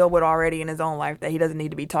enough to deal with already in his own life that he doesn't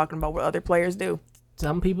need to be talking about what other players do.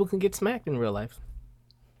 Some people can get smacked in real life.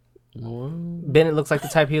 Well, Bennett looks like the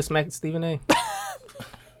type he'll smack Stephen A.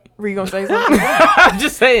 Were you gonna say something? I'm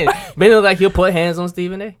just saying. Bennett looks like he'll put hands on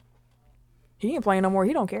Stephen A. He ain't playing no more.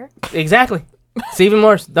 He don't care. Exactly. Stephen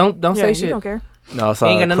Morris, don't Yeah, say he shit. don't care. No, I saw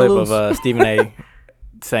Ain't a got nothing clip to of Stephen A.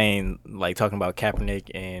 saying, like, talking about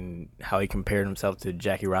Kaepernick and how he compared himself to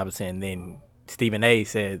Jackie Robinson. And then Stephen A.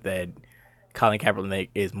 said that Colin Kaepernick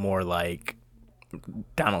is more like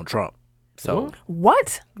Donald Trump. So,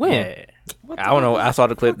 What? When? yeah. I don't know. I saw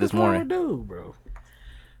the clip this morning. dude, bro.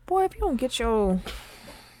 Boy, if you don't get your,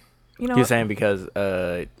 you know, He was saying because,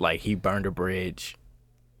 like, he burned a bridge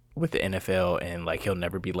with the NFL and, like, he'll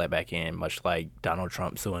never be let back in, much like Donald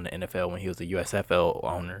Trump suing the NFL when he was a USFL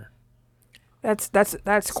owner.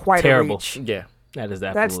 that's quite Terrible. a reach. Yeah. That is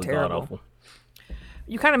That's absolutely terrible. god-awful.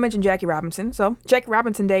 You kind of mentioned Jackie Robinson. So Jackie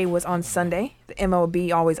Robinson Day was on Sunday. The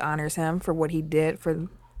MLB always honors him for what he did for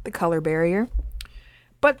the color barrier.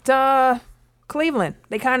 But Cleveland,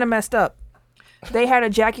 they kind of messed up. They had a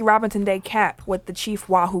Jackie Robinson Day cap with the Chief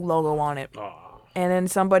Wahoo logo on it. And then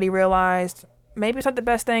somebody realized maybe it's not the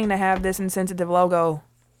best thing to have this insensitive logo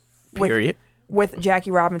Period. with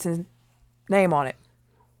Jackie Robinson's name on it.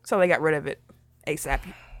 So they got rid of it ASAP.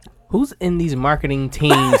 Who's in these marketing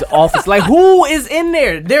teams' office? Like, who is in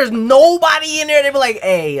there? There's nobody in there. They be like,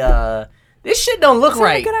 hey, this shit don't look It's not a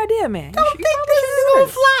right. good idea, man. I don't think this is gonna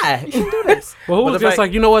fly. You shouldn't do this. Well, who But was the just fact-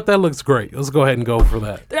 like, you know what? That looks great. Let's go ahead and go for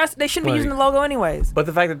that. They shouldn't be Like- using the logo anyways. But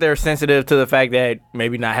the fact that they're sensitive to the fact that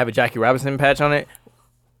maybe not have a Jackie Robinson patch on it,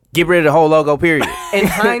 get rid of the whole logo, period. In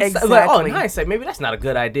hindsight, like, oh, in Exactly. hindsight, maybe that's not a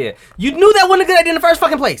good idea. You knew that wasn't a good idea in the first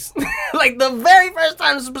fucking place. Like, the very first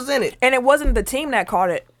time this was presented. And it wasn't the team that caught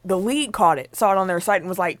it. The league caught it, saw it on their site, and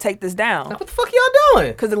was like, take this down. Like, what the fuck y'all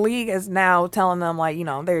doing? Because the league is now telling them, like, you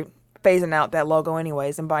know, they're phasing out that logo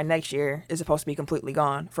anyways. And by next year, it's supposed to be completely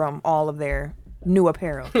gone from all of their new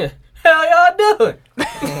apparel. Hell y'all doing?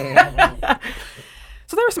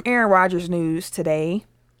 So there was some Aaron Rodgers news today.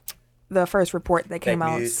 The first report that came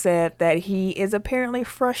out said that he is apparently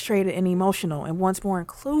frustrated and emotional and wants more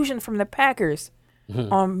inclusion from the Packers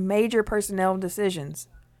on major personnel decisions.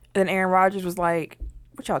 And then Aaron Rodgers was like,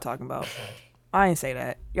 what y'all talking about? I ain't say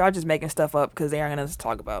that. Y'all just making stuff up because they aren't going to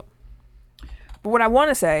talk about. But what I want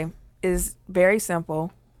to say is very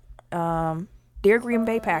simple. Dear Green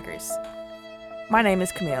Bay Packers, my name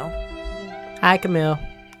is Camille. Hi, Camille.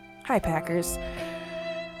 Hi, Packers.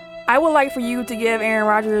 I would like for you to give Aaron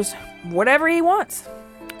Rodgers whatever he wants.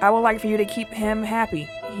 I would like for you to keep him happy.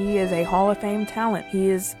 He is a Hall of Fame talent. He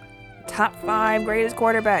is top 5 greatest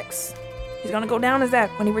quarterbacks. He's going to go down as that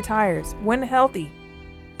when he retires. When healthy,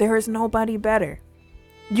 there is nobody better.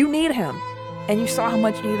 You need him, and you saw how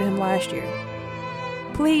much you needed him last year.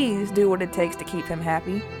 Please do what it takes to keep him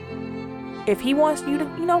happy. If he wants you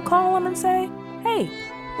to, call him and say, hey,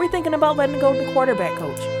 we're thinking about letting go to the quarterback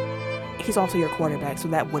coach. He's also your quarterback, so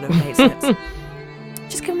that would have made sense.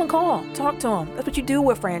 Just give him a call. Talk to him. That's what you do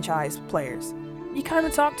with franchise players. You kind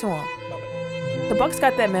of talk to him. The Bucks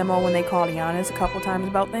got that memo when they called Giannis a couple times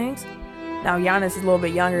about things. Now, Giannis is a little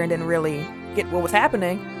bit younger and didn't really get what was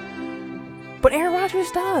happening. But Aaron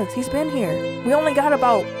Rodgers does. He's been here. We only got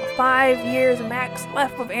about 5 years max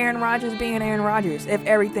left of Aaron Rodgers being Aaron Rodgers if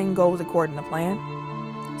everything goes according to plan.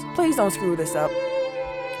 So please don't screw this up.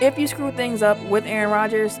 If you screw things up with Aaron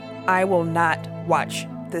Rodgers, I will not watch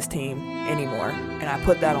this team anymore. And I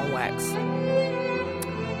put that on wax.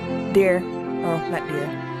 Not dear.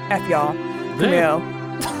 F y'all. Camille.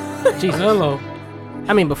 Jesus. Hello.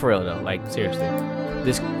 I mean, but for real, though, like, seriously.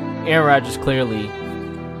 This Aaron Rodgers clearly...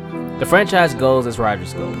 The franchise goes as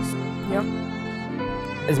Rodgers goes. Yep.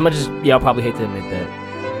 As much as y'all probably hate to admit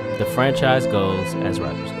that. The franchise goes as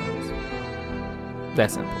Rodgers goes.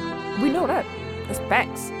 That's simple. We know that. That's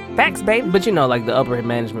facts. Facts, baby. But you know, like the upper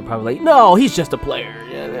management probably like, no, he's just a player.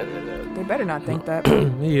 They better not think that.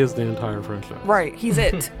 He is the entire franchise. Right. He's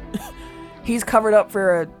it. He's covered up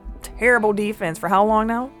for a terrible defense for how long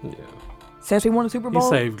now? Yeah. Since we won the Super He Bowl?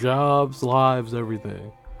 saved jobs, lives,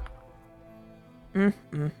 everything.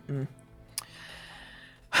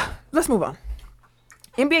 Let's move on.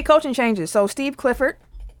 NBA coaching changes. So Steve Clifford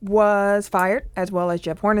was fired, as well as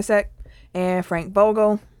Jeff Hornacek and Frank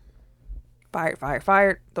Vogel.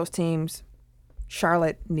 Fired. Those teams,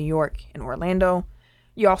 Charlotte, New York, and Orlando.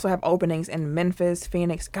 You also have openings in Memphis,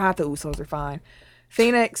 Phoenix. God, the Usos are fine.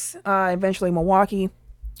 Phoenix, eventually Milwaukee.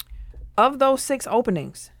 Of those 6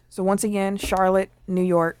 openings, so once again, Charlotte, New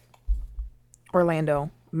York,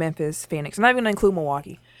 Orlando, Memphis, Phoenix. I'm not even going to include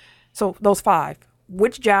Milwaukee. So those 5.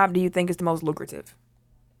 Which job do you think is the most lucrative?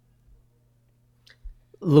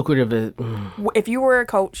 Lucrative is If you were a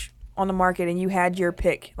coach on the market and you had your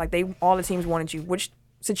pick, like all the teams wanted you, which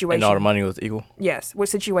situation? And all the money was equal. Yes. Which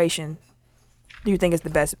situation do you think is the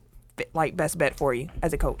best bet for you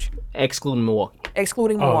as a coach? excluding Milwaukee.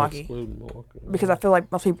 Excluding Milwaukee. Excluding Milwaukee. Because I feel like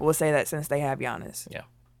most people would say that since they have Giannis. Yeah.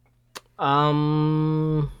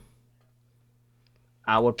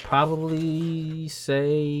 I would probably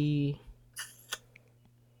say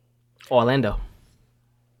Orlando.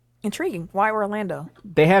 Intriguing. Why Orlando?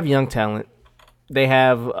 They have young talent. They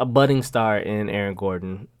have a budding star in Aaron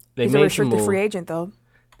Gordon. They He's a made some restricted moves. free agent, though.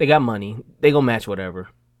 They got money. They gonna match whatever.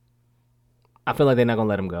 I feel like they're not gonna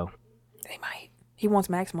let him go. They might. He wants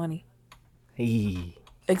max money. Exactly.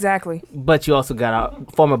 Exactly. But you also got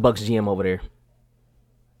a former Bucks GM over there.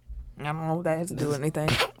 I don't know what that has to do with anything.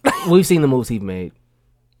 We've seen the moves he's made.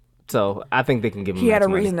 So I think they can give him He had max a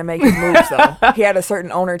money. reason to make his moves, though. He had a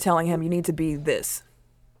certain owner telling him, you need to be this.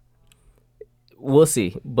 We'll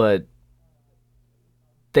see, but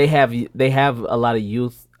they have a lot of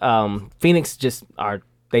youth. Phoenix are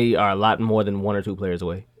a lot more than 1 or 2 players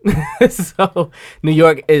away. So New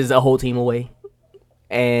York is a whole team away,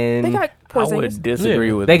 and They got I would Porzingis.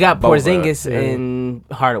 disagree with they got both of Porzingis us. and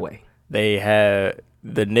Hardaway. They have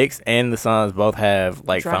the Knicks and the Suns both have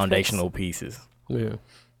like Draft foundational pieces. Yeah.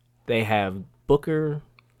 They have Booker.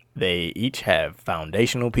 They each have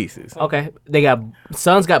foundational pieces. Okay, they got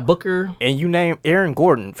Suns got Booker. And you name Aaron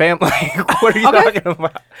Gordon, fam. Like, what are you talking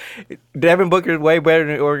about? Devin Booker is way better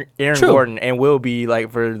than Aaron True. Gordon, and will be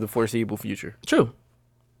like for the foreseeable future. True.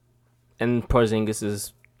 And Porzingis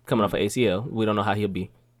is coming off of ACL. We don't know how he'll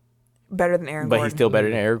be. Better than Aaron But Gordon. he's still better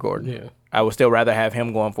than Aaron Gordon. Yeah. I would still rather have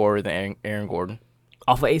him going forward than Aaron Gordon.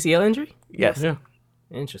 Off of ACL injury? Yes. Yeah.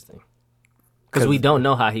 Interesting. Because we don't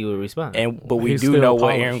know how he would respond. But we He's do still know what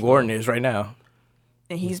polished, Aaron though. Gordon is right now.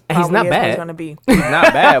 And he's And he's probably not is what he's bad. going to be. He's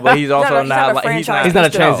not bad, but he's also he's not a like franchise. He's not a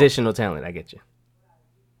No. transitional talent. I get you.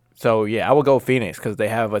 So yeah, I would go Phoenix because they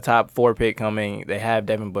have a top 4 pick coming. They have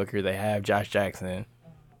Devin Booker. They have Josh Jackson.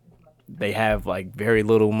 They have like very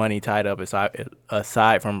little money tied up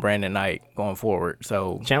aside from Brandon Knight going forward.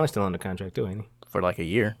 So Chandler's still under contract too, ain't he? for like a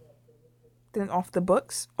year. Then off the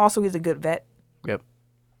books. Also, he's a good vet. Yep.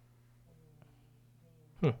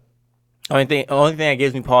 Only thing that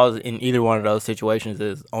gives me pause in either one of those situations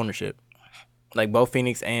is ownership. Like both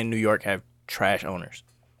Phoenix and New York have trash owners.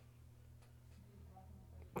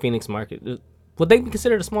 Phoenix market. Would they be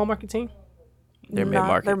considered a small market team? They're Not-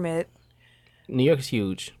 mid-market. They're mid. New York is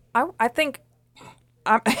huge. I think.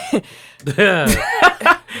 I'm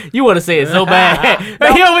You want to say it so bad.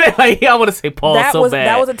 He over there like, I want to say Paul that so was bad.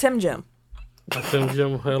 that was a Tim Jim. Tim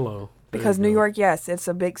Jim, hello. Because New York, yes, it's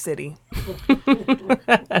a big city.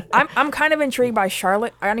 I'm kind of intrigued by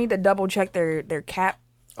Charlotte. I need to double check their cap.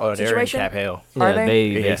 Oh, they're situation? in cap hell. yeah, Are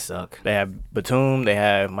they? they Yeah. suck. They have Batum. They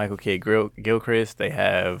have Michael Kidd Gilchrist. They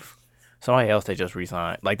have somebody else they just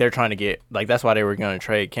re-signed. Like they're trying to get like that's why they were going to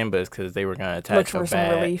trade Kemba is because they were going to attach Look for a some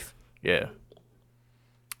bad. relief. Yeah.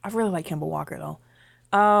 I really like Kemba Walker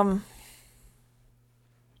though.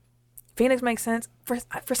 Phoenix makes sense.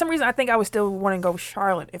 For some reason, I think I would still want to go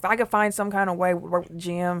Charlotte if I could find some kind of way to work with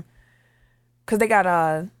GM. Because they got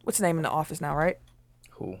what's his name in the office now, right?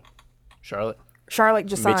 Who? Charlotte. Charlotte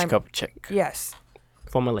just Mitch signed. Kupchak. Yes,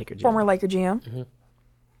 Former Laker. GM. former Laker GM.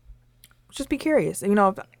 Just be curious. You know,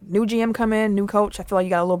 if new GM come in, new coach. I feel like you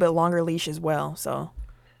got a little bit longer leash as well. So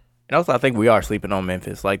And also, I think we are sleeping on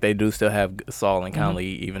Memphis. Like they do still have Saul and Conley,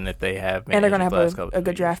 even if they have. and they're gonna managed have the last couple a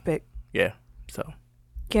good years. draft pick. Yeah. So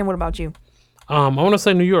Ken, what about you? I want to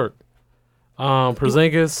say New York.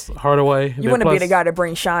 Porzingis, Hardaway. You want to be the guy to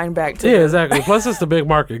bring Shine back to. Yeah, exactly. Plus, it's the big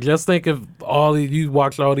market. Just think if you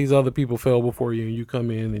watched all these other people fail before you, and you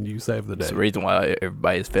come in and you save the day. That's the reason why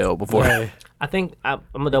everybody's failed before. Hey, I think I'm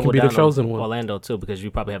gonna double be the down chosen on one. Orlando too because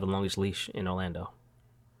you probably have the longest leash in Orlando.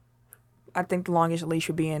 I think the longest leash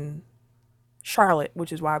should be in Charlotte,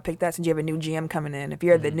 which is why I picked that since you have a new GM coming in. If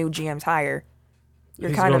you're the new GM's hire, you're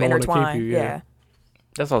He's kind of gonna wanna keep intertwined. you, yeah. yeah.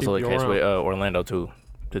 That's also Keep the you case around. with Orlando too.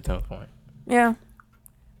 To Tim's point. Yeah.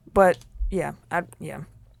 But yeah,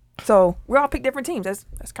 So we all pick different teams.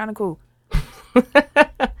 That's kind of cool.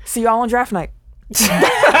 See y'all on draft night.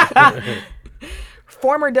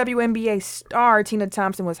 Former WNBA star Tina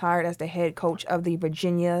Thompson was hired as the head coach of the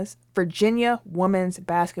Virginia women's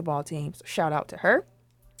basketball team. So shout out to her.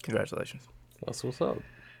 Congratulations. that's what's up.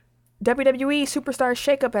 WWE superstar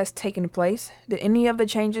shakeup has taken place. Did any of the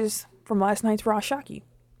changes from last night's Raw shock you?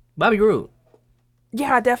 Bobby Roode.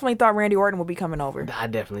 Yeah, I definitely thought Randy Orton would be coming over. I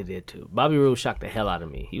definitely did too. Bobby Roode shocked the hell out of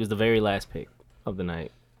me. He was the very last pick of the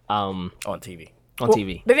night. On On TV.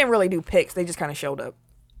 TV. They didn't really do picks. They just kind of showed up.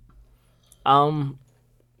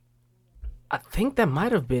 I think that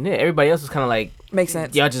might have been it. Everybody else was kind of like, Makes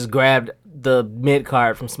sense. y'all just grabbed the mid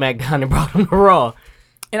card from SmackDown and brought him to Raw.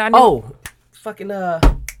 And I knew Fucking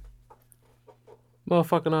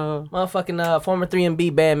Motherfucking former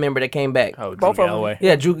 3MB band member that came back. Oh, Drew Both of them. Galloway.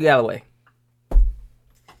 Yeah, Drew Galloway.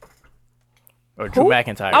 Or Drew Who?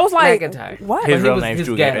 McIntyre. I was like, McIntyre. what? His He real was- name's his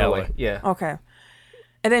Drew Galloway. Galloway. Yeah. Okay.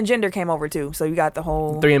 And then Gender came over too, so you got the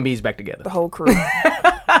whole 3MB's back together. crew.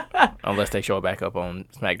 Unless they show it back up on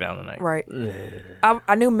SmackDown tonight. Right.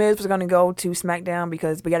 I knew Miz was gonna go to SmackDown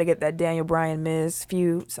because we got to get that Daniel Bryan Miz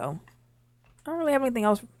feud. So I don't really have anything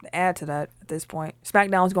else to add to that at this point.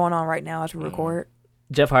 SmackDown's going on right now as we record.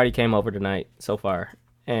 Jeff Hardy came over tonight so far,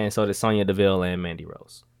 and so did Sonya Deville and Mandy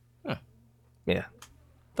Rose. Huh. Yeah,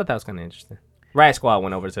 thought that was kind of interesting. Riot Squad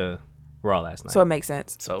went over to Raw last night. So it makes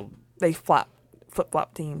sense. So They flip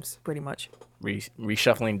flop teams pretty much.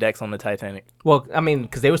 reshuffling decks on the Titanic. Well, I mean,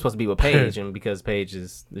 because they were supposed to be with Paige, and because Paige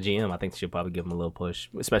is the GM, I think she'll probably give them a little push,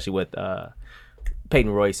 especially with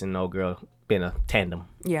Peyton Royce and old girl being a tandem.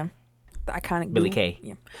 Yeah. The iconic Billy duo. Kay.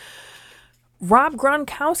 Yeah. Rob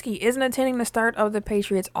Gronkowski isn't attending the start of the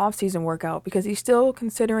Patriots offseason workout because he's still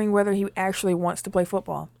considering whether he actually wants to play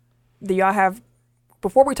football. Do y'all have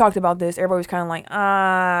before we talked about this, everybody was kind of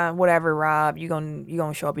like, whatever, Rob, you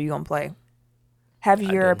gonna show up, you gonna play. Have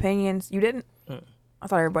your opinions? You didn't? I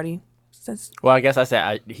thought everybody since Well, I guess I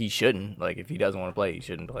said he shouldn't. Like, if he doesn't want to play, he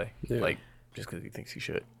shouldn't play. Yeah. Like, just because he thinks he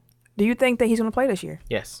should. Do you think that he's gonna play this year?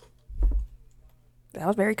 Yes. That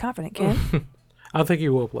was very confident, Ken. I think he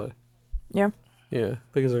will play. Yeah. Yeah,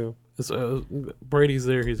 I think Brady's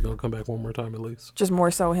there. He's gonna come back one more time at least. Just more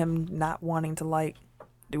so him not wanting to like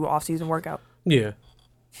do an off-season workout. Yeah,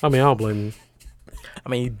 I mean I don't blame him. I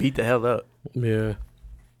mean, he beat the hell up. Yeah,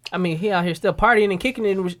 I mean, he out here still partying and kicking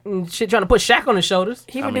it and shit, trying to put Shaq on his shoulders.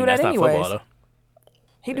 He I would mean, do that that's not anyways. football, though.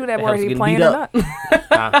 He do that That whether helps he getting playing beat or up.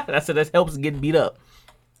 not. That helps getting beat up.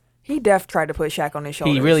 He tried to put Shaq on his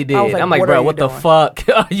shoulders. He really did. I was I'm like, are bro, you what the doing?" fuck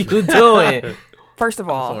are you doing? First of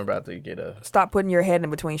all, Someone about to get a. stop putting your head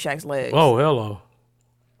in between Shaq's legs. Oh hello.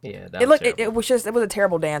 Yeah, that it was looked. terrible. It was a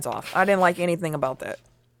terrible dance off. I didn't like anything about that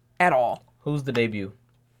at all. Who's the debut?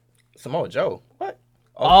 Samoa Joe. What?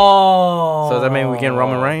 Oh. So does that mean we getting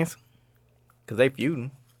Roman Reigns? Because they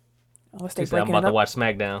feuding. Unless He they said, I'm breaking about it to up. watch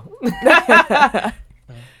SmackDown.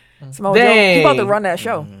 Samoa Joe. He about to Dang. run that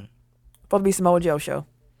show. About to be Samoa Joe show.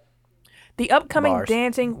 The upcoming Bars.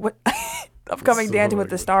 Dancing with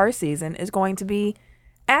the Stars season is going to be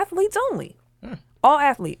athletes only. All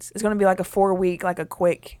athletes. It's going to be like a 4-week, like a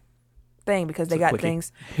quick thing because they got quickie.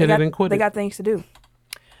 things. Hit they it got, and quit They it. got things to do.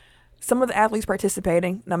 Some of the athletes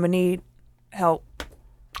participating, and I'm gonna need help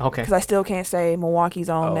Okay. because I still can't say Milwaukee's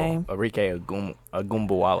own name. Enrique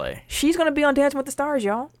Agumbawale. She's gonna be on Dancing with the Stars,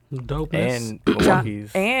 y'all. Dopeness. And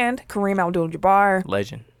Milwaukee's And Kareem Abdul-Jabbar.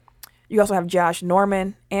 legend. You also have Josh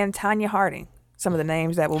Norman and Tanya Harding. Some of the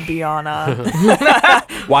names that will be on.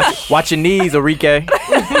 Watch your knees, Enrique.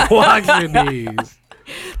 Watch your knees.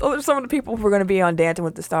 Those are some of the people who are going to be on Dancing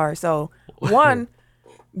with the Stars. So, one,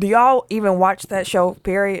 do y'all even watch that show?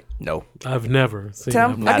 Period. No. I've never seen.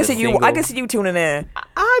 Tim, him. I can a see you. I single- can see you tuning in.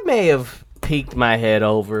 I may have peeked my head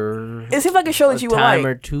over It seems like a show a that you would time like.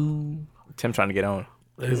 or two. Tim trying to get on.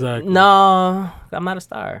 Exactly. No, I'm not a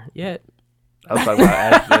star yet. I was talking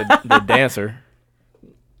about the dancer.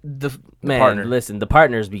 Man, partner. listen, the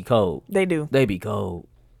partners be cold. They do. They be cold.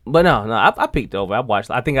 But no, I peeked over. I watched.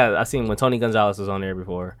 I think I seen when Tony Gonzalez was on there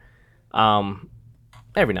before.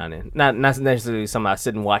 Every now and then. Not necessarily something I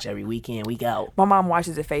sit and watch every weekend, week out. My mom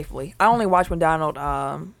watches it faithfully. I only watched when Donald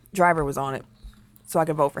Driver was on it, so I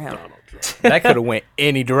could vote for him. That could have went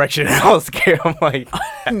any direction. I was scared. I'm like,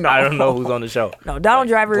 I don't know who's on the show. No, Donald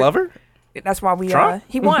Driver. Glover? That's why we Trump?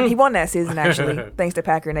 he won that season actually, thanks to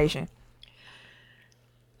Packer Nation.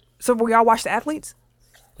 So will y'all watch the athletes?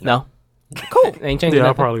 No, Cool. ain't changing. Yeah, I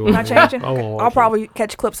nothing. probably won't. Not changing. I won't watch I'll it. probably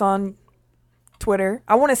catch clips on Twitter.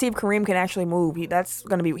 I want to see if Kareem can actually move.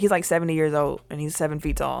 He's like 70 years old and he's 7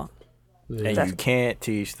 feet tall. And you can't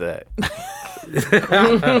teach that.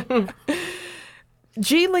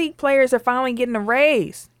 G League players are finally getting a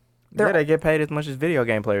raise. Yeah, they get paid as much as video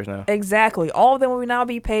game players now. Exactly. All of them will now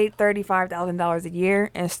be paid $35,000 a year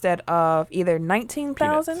instead of either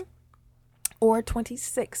 $19,000 or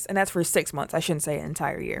 $26,000, and that's for 6 months. I shouldn't say an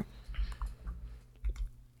entire year.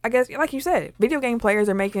 I guess, like you said, video game players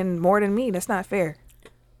are making more than me. That's not fair.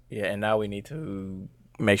 Yeah, and now we need to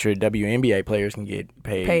make sure WNBA players can get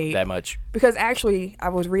paid that much. Because actually, I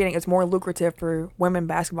was reading it's more lucrative for women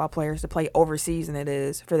basketball players to play overseas than it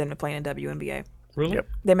is for them to play in WNBA. Really? Yep.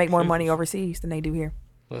 They make more money overseas than they do here.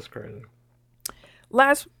 That's crazy.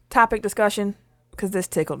 Last topic discussion, because this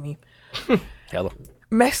tickled me. Hello.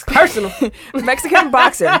 Personal. Mexican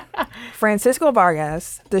boxer Francisco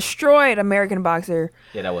Vargas destroyed American boxer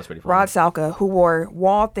Yeah, that was pretty funny. Rod Salka, who wore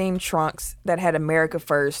wall-themed trunks that had America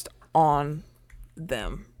First on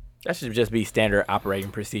them. That should just be standard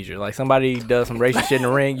operating procedure. Like somebody does some racist shit in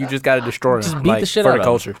the ring, you just got to destroy them. beat like, the shit for out the of 'em.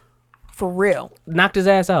 culture. For real. Knocked his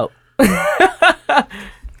ass out.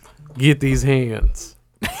 Get these hands.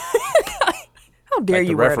 How dare Like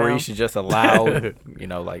the you wear referee them? should just allow, you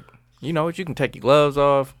know what, you can take your gloves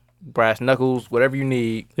off, brass knuckles, whatever you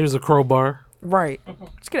need. Here's a crowbar. Right.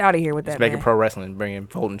 Let's get out of here with that, Just make man. it pro wrestling, bring in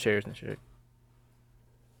folding chairs and shit.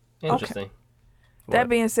 Interesting. That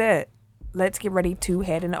being said, let's get ready to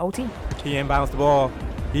head into OT. He inbounds the ball.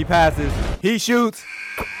 He passes. He shoots.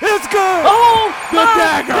 It's good. Oh The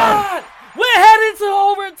dagger. God! We're headed to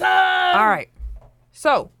overtime. All right.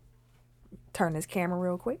 So, turn this camera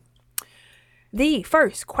real quick. The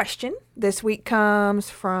first question this week comes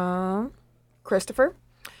from Christopher.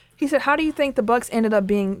 He said, how do you think the Bucks ended up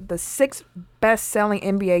being the 6th best-selling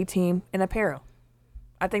NBA team in apparel?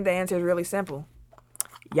 I think the answer is really simple.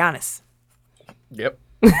 Giannis. Yep.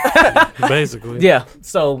 Basically. Yeah.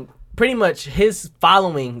 So pretty much his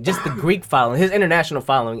following, just the Greek following, his international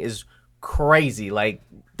following is crazy. Like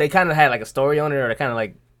they kind of had like a story on it, or they kind of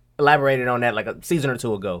like elaborated on that like a season or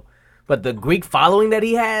two ago. But the Greek following that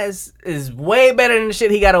he has is way better than the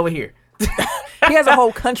shit he got over here. He has a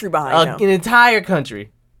whole country behind him. An entire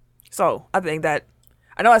country. So I think that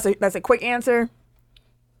I know that's a quick answer,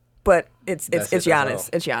 but it's That's it, that's Giannis. all.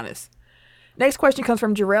 It's Giannis. Next question comes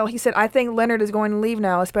from Jarrell. He said, I think Leonard is going to leave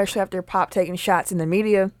now, especially after Pop taking shots in the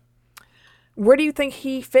media. Where do you think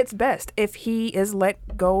he fits best if he is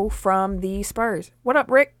let go from the Spurs? What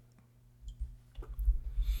up, Rick?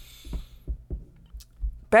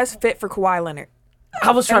 Best fit for Kawhi Leonard.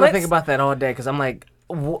 I was trying to let's- think about that all day because I'm like,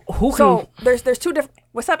 who can? So there's two different.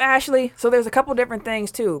 What's up, Ashley? So there's a couple different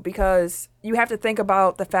things too, because you have to think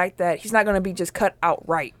about the fact that he's not going to be just cut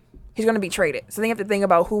outright. He's going to be traded. So then you have to think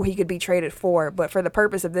about who he could be traded for. But for the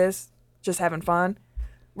purpose of this, just having fun,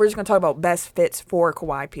 we're just going to talk about best fits for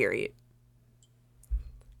Kawhi. Period.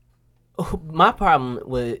 My problem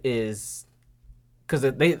is because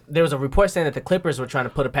there was a report saying that the Clippers were trying to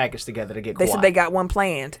put a package together to get They Kawhi. said they got one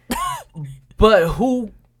planned. But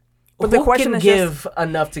who the question can is give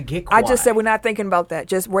enough to get Kawhi? I just said we're not thinking about that.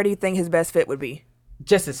 Just where do you think his best fit would be?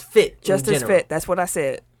 just as fit. Just in his general. fit. That's what I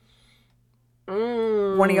said.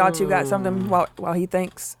 One of y'all two got something while he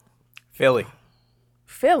thinks. Philly.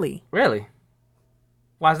 Philly. Really?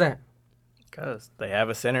 Why's that? Because they have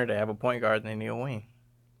a center, they have a point guard, and they need a wing.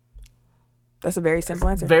 That's a very simple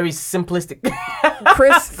answer. Very simplistic.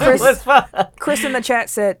 Chris in the chat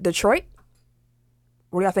said Detroit.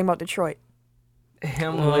 What do y'all think about Detroit?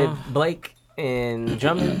 Him with Blake and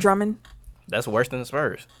Drummond. Drummond, That's worse than the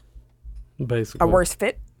Spurs. Basically. a worse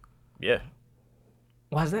fit. Yeah.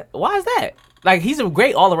 Why is that? Why is that? Like he's a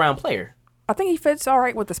great all around player. I think he fits all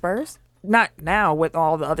right with the Spurs. Not now with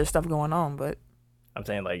all the other stuff going on, but I'm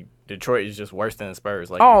saying, like, Detroit is just worse than the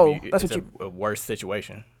Spurs. Like, Oh, that's it's what a worse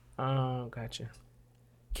situation. Oh, gotcha.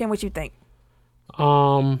 Ken, what you think?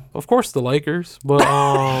 Of course the Lakers, but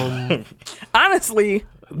Honestly,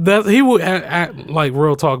 that he would like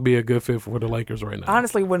real talk be a good fit for the Lakers right now.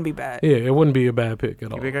 honestly, wouldn't be bad. Yeah, it wouldn't be a bad pick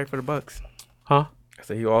at all. He'd be great for the Bucks. Huh?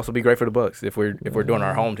 So he'll also be great for the Bucks if we're doing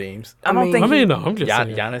our home teams. I don't think. I mean, no, I'm just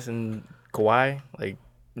saying. Giannis and Kawhi, like,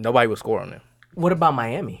 nobody will score on them. What about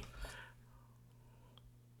Miami?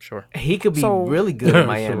 Sure. He could be So- really good in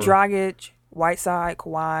Miami. Dragic, Whiteside,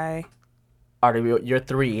 Kawhi, Are your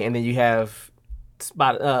three, and then you have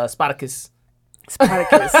Spartacus.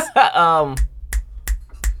 Spartacus.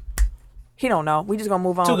 He don't know. We just gonna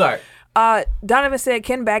move on. Two guard. Donovan said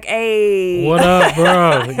Ken back. Ayy. What up,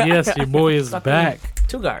 bro? Yes, your boy is back.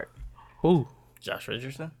 Two guard. Who? Josh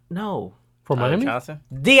Richardson, No. From Miami? Johnson.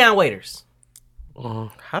 Deion Waiters.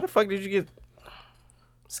 How the fuck did you get?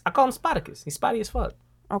 I call him Spotticus. He's spotty as fuck.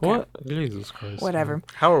 Okay. What? Jesus Christ. Whatever.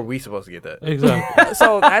 How are we supposed to get that? Exactly.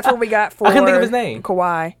 So that's what we got for. I couldn't think of his name.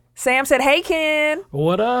 Kawhi. Sam said, "Hey Ken."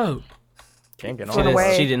 What up? Can't get She on did- it.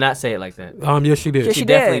 Way. She did not say it like that. Yes, she did. Yes, she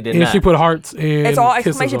definitely did. did And not. she put hearts and It's all kisses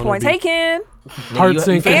exclamation on points. the Hey beat. Ken. Hearts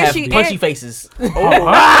and finna have kisses. punchy faces.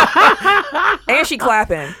 And she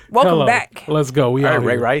clapping. Welcome Hello. back. Let's go. We All right, out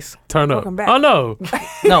Ray here. Rice. Turn up. Welcome back. Oh no.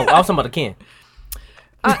 No, I was talking about the Ken.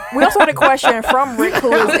 We also had a question from Rick,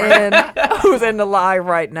 who's in the live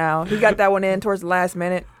right now. He got that one in towards the last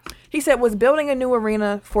minute. He said, "Was building a new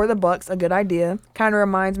arena for the Bucks a good idea? Kind of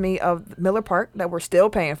reminds me of Miller Park that we're still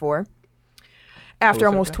paying for after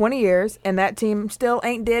almost 20 years, and that team still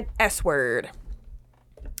ain't did S word."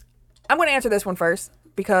 I'm going to answer this one first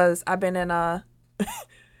because I've been in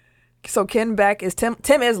So Ken Beck is Tim.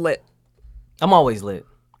 Tim is lit. I'm always lit.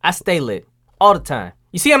 I stay lit all the time.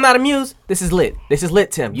 You see, I'm not amused. This is lit. This is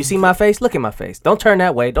lit, Tim. You see my face? Look at my face. Don't turn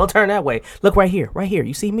that way. Don't turn that way. Look right here. Right here.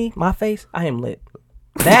 You see me? My face? I am lit.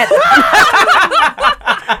 That.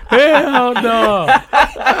 Hell no.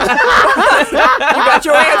 You got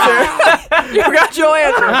your answer. You got your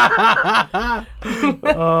answer.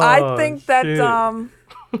 I think that shit.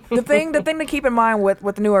 the thing to keep in mind with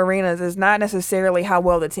the new arenas is not necessarily how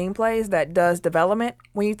well the team plays. That does development.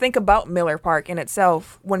 When you think about Miller Park in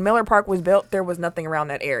itself, when Miller Park was built, there was nothing around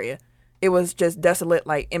that area. It was just desolate,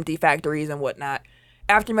 like empty factories and whatnot.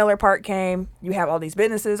 After Miller Park came, you have all these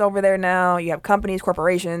businesses over there now. You have companies,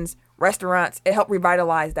 corporations, restaurants. It helped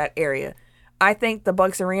revitalize that area. I think the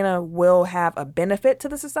Bucks Arena will have a benefit to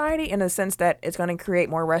the society in the sense that it's going to create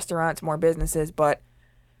more restaurants, more businesses. But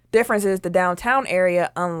difference is the downtown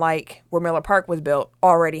area, unlike where Miller Park was built,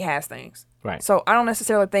 already has things. Right. So I don't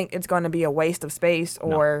necessarily think it's going to be a waste of space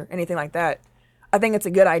or anything like that. I think it's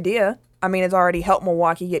a good idea. I mean, it's already helped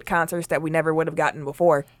Milwaukee get concerts that we never would have gotten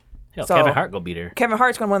before. Hell, So- Kevin Hart go be there. Kevin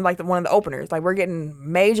Hart's going to win like one of the openers. Like we're getting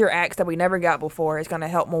major acts that we never got before. It's going to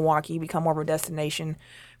help Milwaukee become more of a destination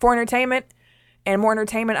for entertainment, and more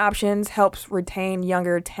entertainment options helps retain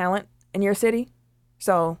younger talent in your city.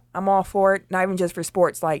 So I'm all for it. Not even just for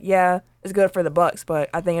sports. Like yeah, it's good for the Bucks, but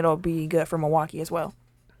I think it'll be good for Milwaukee as well.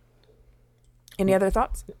 Any other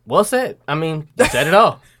thoughts? Well said. I mean, you said it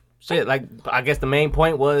all. Shit, like, I guess the main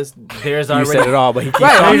point was there's You already... said it all, but he keeps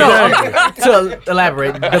Right, talking. no, to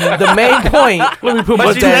elaborate, the main point Let me put my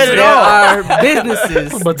was two that cents there in. are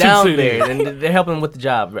businesses But two down cents. there, and they're helping with the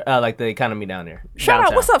job, like the economy down there. Shout out.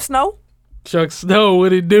 downtown. What's up, Snow? Chuck Snow,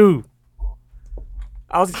 what it do?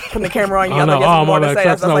 I was putting the camera on you. Oh, I no. guess Oh, more my to bad. say.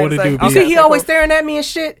 Chuck's That's not what what it I do, was B. You see, he always staring at me and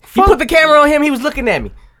shit. You put the camera on him, he was looking at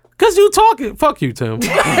me. Cause you talking. Fuck you, Tim.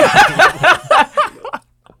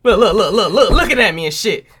 Look, looking at me and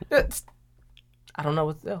shit. I don't know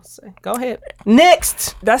what else to say. Go ahead.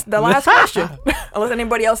 Next. That's the last question. Unless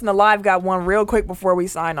anybody else in the live got one real quick before we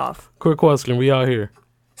sign off. Quick question. We out here.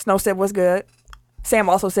 Snow said, "What's good?" Sam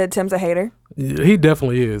also said Tim's a hater. Yeah, he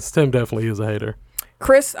definitely is. Tim definitely is a hater.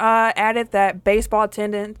 Chris added that baseball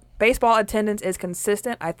attendance is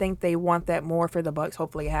consistent. I think they want that more for the Bucks.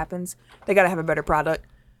 Hopefully it happens. They got to have a better product.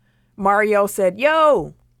 Mario said,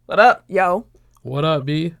 "Yo, What up? yo." What up,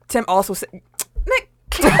 B? Tim also said, "Nick."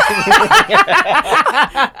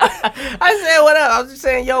 I said what up. I was just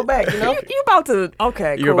saying yo back, you know? You about to,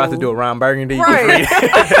 okay, You're about to do a Ron Burgundy. Right.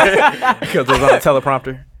 Because it was on a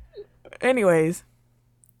teleprompter. Anyways.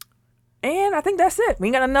 And I think that's it. We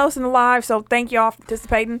ain't got nothing else in the live, so thank y'all for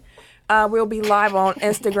participating. We'll be live on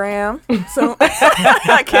Instagram. So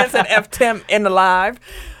I can't say F Tim in the live.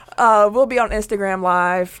 We'll be on Instagram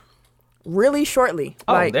live really shortly.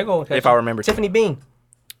 Oh, like there go. If I remember. Tiffany Bean.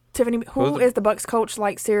 Tiffany, who is the Bucks coach?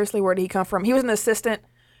 Like seriously, where did he come from? He was an assistant.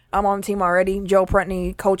 I'm on the team already. Joe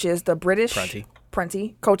Prunty coaches the British.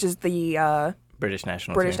 Prunty coaches the British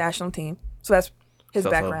national British team. national team. So that's his He's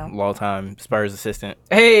also background. long-time Spurs assistant.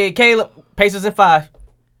 Hey, Caleb. Pacers in 5.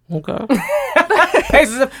 Okay.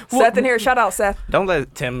 Pacers in... Seth in here. Shout out Seth. Don't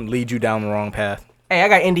let Tim lead you down the wrong path. Hey, I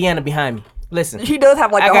got Indiana behind me. Listen. He does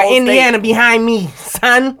have like I the got whole Indiana behind me,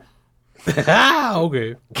 son.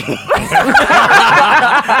 Okay.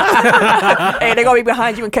 Hey, they're gonna be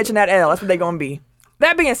behind you and catching that L. That's what they're gonna be.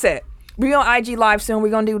 That being said, we on IG Live soon.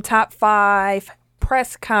 We're gonna do top 5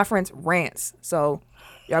 press conference rants. So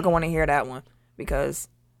y'all gonna want to hear that one because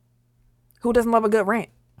who doesn't love a good rant?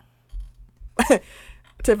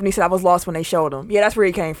 Tiffany said I was lost when they showed him. Yeah, that's where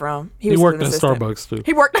he came from. He was worked an at assistant. Starbucks too.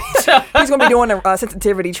 He worked. He's gonna be doing a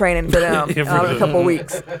sensitivity training for them Yeah, for in a them. couple of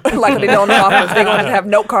weeks. Like when they do in the office, they're gonna have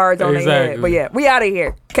note cards on their head. Exactly. But yeah, we out of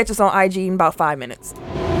here. Catch us on IG in about 5 minutes.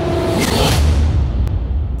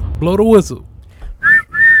 Blow the whistle.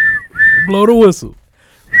 Blow the whistle.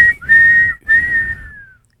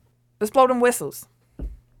 Let's blow them whistles.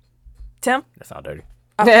 Tim. That sound dirty.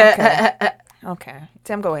 Oh, okay. Okay.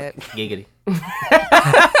 Tim, go ahead. Giggity.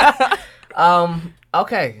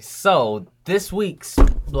 Okay, so this week's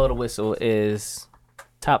Blow the Whistle is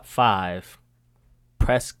top 5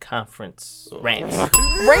 press conference rants.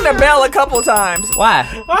 Ring the bell a couple times. Why?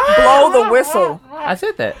 Blow the whistle. I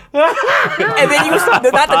said that. And then you not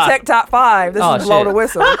the tech top 5. This Oh, is blow shit. the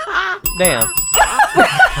whistle. Damn.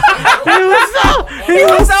 He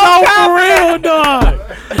was so for real, dog.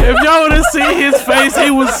 If y'all would have seen his face, he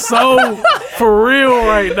was so for real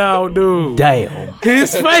right now, dude. Damn.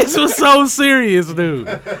 His face was so serious, dude.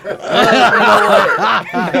 And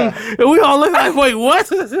we all look like, wait, what?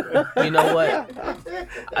 You know what?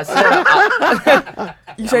 I said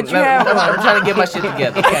You said you I'm have. trying to get my shit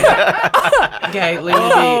together. Okay, okay, leave me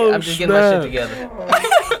be. I'm just getting my shit together.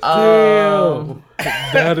 Damn.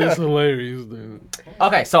 That is hilarious, dude.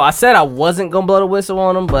 Okay, so I said I wasn't gonna blow the whistle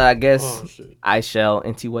on him, but I guess Oh, shit. I shall.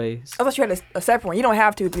 Empty ways. I thought you had a separate one. You don't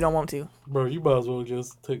have to if you don't want to. Bro, you might as well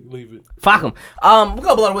just leave it. Fuck him. We're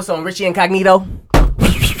gonna blow the whistle on Richie Incognito.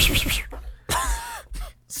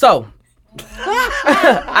 So,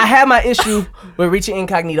 I had my issue with Richie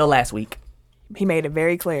Incognito last week. He made it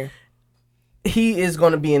very clear. He is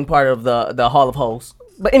gonna be in part of the Hall of Hoes.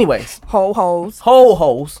 But anyways, Whole hoes. whole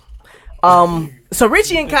hoes. So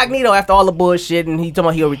Richie Incognito, after all the bullshit and he talking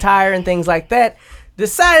about he'll retire and things like that,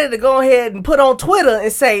 decided to go ahead and put on Twitter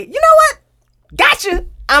and say, you know what? Gotcha.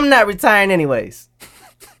 I'm not retiring anyways.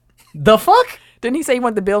 The fuck? Didn't he say he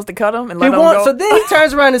wanted the Bills to cut him and He let him wants, go? so then he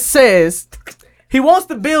turns around and says he wants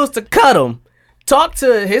the Bills to cut him. Talk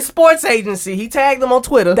to his sports agency. He tagged them on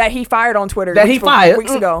Twitter that he fired on Twitter. That he fired.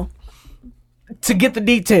 Weeks ago to get the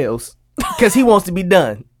details because he wants to be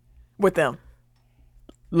done. with them.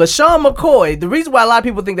 LaShawn McCoy, the reason why a lot of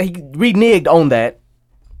people think that he reneged on that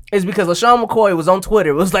is because LaShawn McCoy was on Twitter.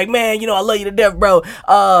 It was like, man, you know, I love you to death, bro.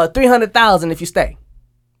 $300,000 if you stay.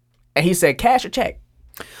 And he said, cash or check.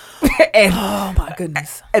 and, Oh my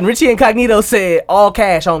goodness. and Richie Incognito said, all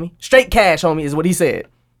cash, homie. Straight cash, homie, is what he said.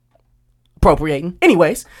 Appropriating.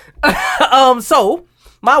 Anyways. So,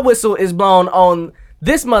 my whistle is blown on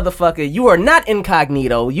this motherfucker. You are not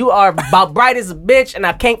incognito. You are about bright as a bitch, and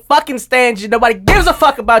I can't fucking stand you. Nobody gives a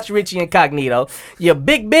fuck about you, Richie Incognito. You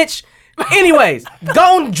big bitch. Anyways,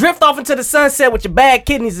 go and drift off into the sunset with your bad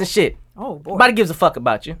kidneys and shit. Oh boy. Nobody gives a fuck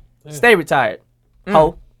about you. Stay retired.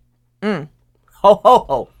 Ho. Ho, ho,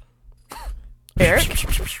 ho. Eric.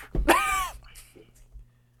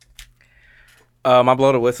 My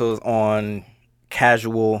blow the whistle is on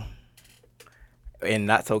casual and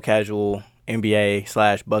not so casual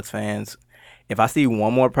NBA / Bucks fans. If I see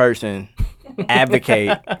one more person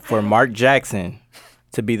advocate for Mark Jackson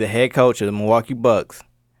to be the head coach of the Milwaukee Bucks,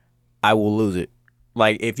 I will lose it.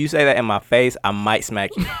 Like, if you say that in my face, I might smack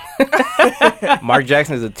you. Mark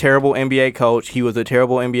Jackson is a terrible NBA coach. He was a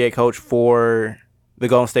terrible NBA coach for the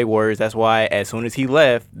Golden State Warriors. That's why as soon as he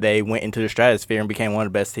left, they went into the stratosphere and became one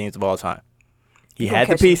of the best teams of all time. He had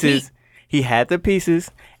the catch the pieces. heat. He had the pieces.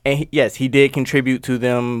 And yes, he did contribute to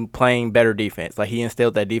them playing better defense. Like, he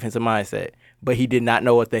instilled that defensive mindset. But he did not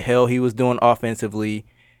know what the hell he was doing offensively.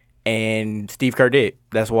 And Steve Kerr did.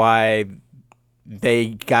 That's why they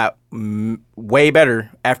got way better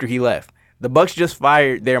after he left. The Bucks just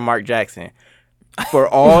fired their Mark Jackson. For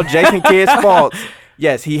all Jason Kidd's faults,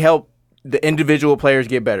 yes, he helped the individual players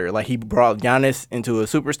get better. Like, he brought Giannis into a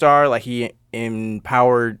superstar. Like, he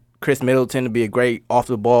empowered Chris Middleton to be a great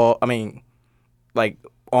on-ball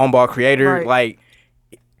creator. Right. Like,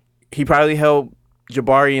 he probably helped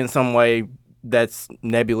Jabari in some way that's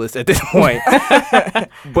nebulous at this point.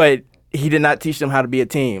 But he did not teach them how to be a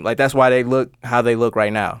team. Like, that's why they look how they look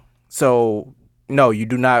right now. So, no, you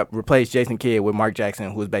do not replace Jason Kidd with Mark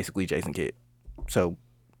Jackson, who is basically Jason Kidd. So,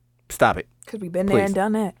 stop it. Because we've been there Please. and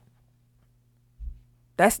done that.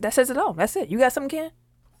 That says it all. That's it. You got something, Ken?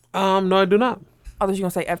 No, I do not. I thought you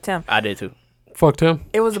were going to say F10. I did too. Fuck Tim.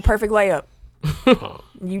 It was a perfect layup.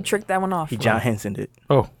 You tricked that one off. He John Henson did.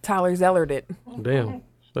 Oh, Tyler Zeller did. damn.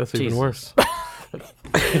 That's even Jesus. worse.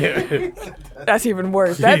 That's even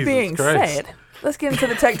worse. That Jesus being Christ. said, let's get into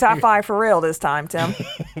the Tech Top 5 for real this time, Tim.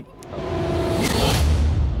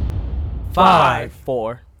 5,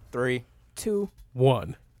 4, 3. 2.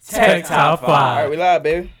 1. Tech Top 5. we live,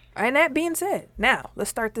 baby. And that being said, now let's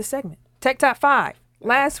start this segment. Tech Top 5.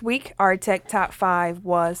 Last week, our Tech Top 5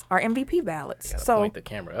 was our MVP ballots. Gotta So, point the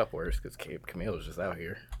camera upwards because Camille's just out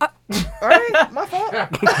here. all right, my fault.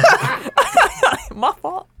 My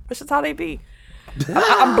fault. That's just how they be.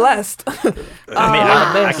 I'm blessed. I mean,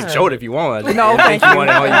 I can show it if you want. No, thank you. Want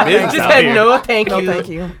it on your business Just out said here. no, thank you. No, thank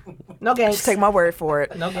you. No ganks. Just take my word for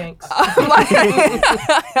it. No ganks.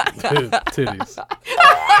 Titties.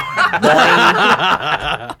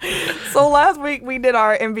 So last week we did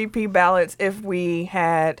our MVP ballots if we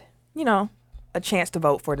had, a chance to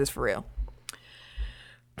vote for this for real.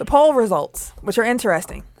 The poll results, which are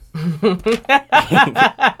interesting. Tim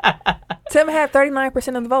had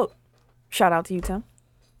 39% of the vote. Shout out to you, Tim.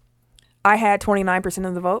 I had 29%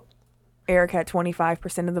 of the vote. Eric had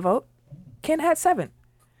 25% of the vote. Ken had 7%.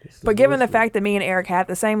 But given the fact that me and Eric had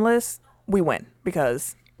the same list, we win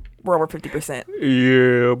because we're over 50%.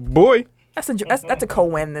 Yeah, boy. That's a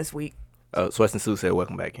co-win this week. Sweats and Sue said,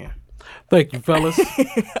 welcome back, Ken. Thank you, fellas.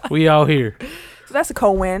 We out here. So that's a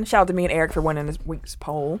co-win. Shout out to me and Eric for winning this week's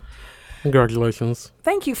poll. Congratulations.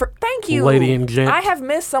 Thank you, Lady and gent. I have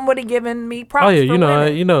missed somebody giving me props. Oh yeah, for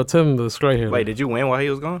winning. Tim the straight hair. Wait, did you win while he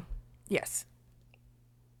was gone? Yes.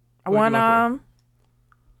 I What won. you won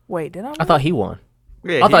Wait, did I? Win? I thought he won.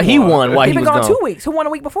 Yeah, I thought he won while He he been was gone gone. 2 weeks. Who won a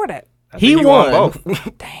week before that? I He think won. both.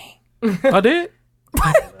 Dang. I did.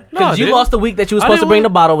 Because you lost the week that you were I supposed to didn't bring win. the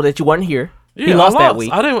bottle that you weren't here. Yeah, he I lost that lost.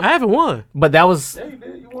 week. I haven't won. But that was Yeah, you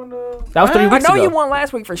did. You won. that was 3 I weeks know ago. you won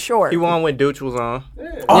last week for sure. He won when Dooch was on.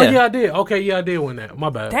 Oh Yeah. yeah, I did. Okay, yeah, I did win that. My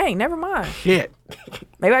bad. Dang, never mind. Shit.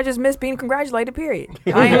 Maybe I just missed being congratulated, period.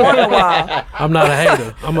 I ain't won in a while. I'm not a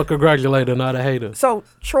hater. I'm a congratulator, not a hater. So,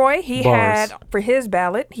 Troy, he Bars. had, for his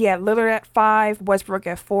ballot, he had Lillard at 5, Westbrook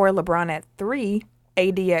at 4, LeBron at 3,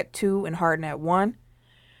 AD at 2, and Harden at 1.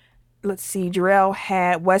 Let's see, Jarrell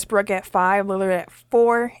had Westbrook at 5, Lillard at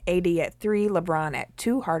 4, AD at 3, LeBron at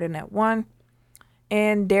 2, Harden at 1.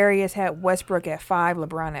 And Darius had Westbrook at 5,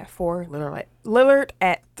 LeBron at 4, Lillard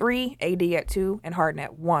at 3, AD at 2, and Harden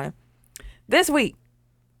at 1. This week,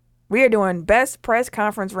 we are doing best press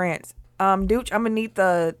conference rants. Dooch, I'm gonna need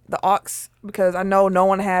the aux because I know no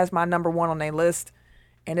one has my number 1 on their list,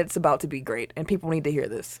 and it's about to be great, and people need to hear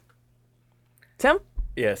this. Tim?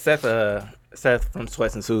 Yeah, Seth from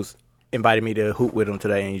Sweats and Suits invited me to hoop with him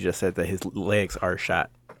today, and he just said that his legs are shot.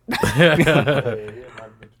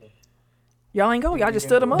 Y'all ain't go. Y'all just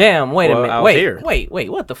stood him up. Damn, wait a Well, minute. I was Wait, here.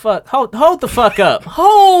 wait, what the fuck? Hold the fuck up.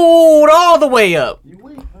 Hold all the way up.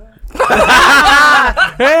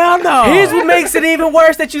 Hell no. Here's what makes it even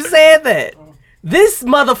worse that you said that. This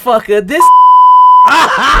motherfucker, this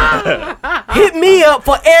hit me up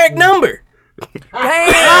for Eric number.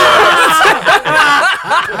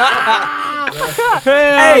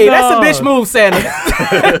 Hey, that's a bitch move, Santa.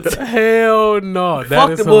 Hell no. That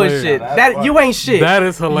Fuck is the hilarious. bullshit. That you ain't shit. That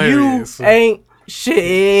is hilarious. You ain't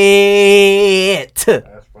shit.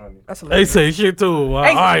 That's They hilarious. say shit too. Well, Hey,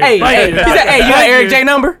 all right. hey, Thank hey, you. he said, hey, you got Eric J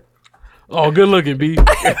number? Oh, good looking, B.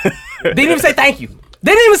 Didn't even say thank you.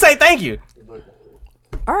 Didn't even say thank you.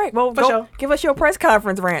 All right, well, For go, sure. give us your press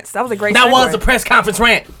conference rants. That was a great That segue. was the press conference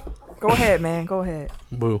rant. Go ahead, man. Go ahead.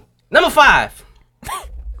 Boo. Number 5.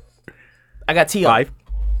 I got T.O.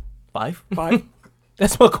 5? Bye.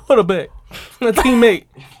 That's my quarterback. My teammate.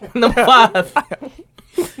 Number 5.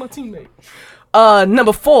 My teammate.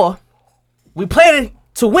 Number 4. We played it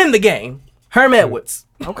to win the game. Herm Edwards.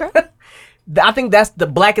 Okay. I think that's the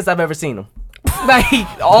blackest I've ever seen him. Like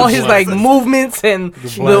all his like movements and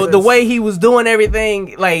the way he was doing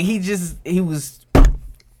everything. Like he almost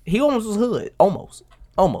was hood. Almost.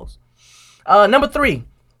 Number 3.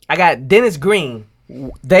 I got Dennis Green.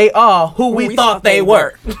 They are who we thought they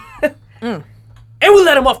were. And we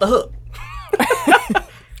let him off the hook.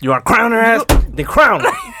 You want to crown her ass? Then crown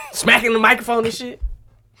her. Smacking the microphone and shit.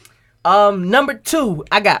 Number 2,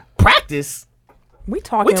 I got practice. We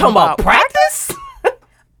talking about practice?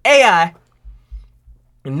 AI.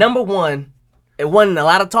 And number 1, it wasn't a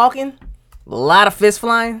lot of talking, a lot of fist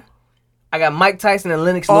flying. I got Mike Tyson and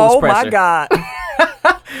Lennox Lewis Oh presser. my God.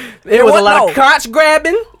 There was a What? lot No. of crotch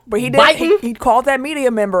grabbing, But he did. biting. He called that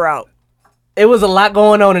media member out. It was a lot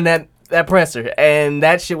going on in that presser, and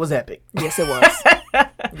that shit was epic. Yes, it was.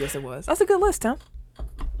 Yes, it was. That's a good list, Tim.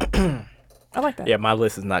 I like that. Yeah, my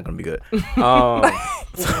list is not going to be good.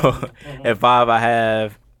 So at 5, I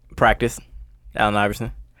have practice. Allen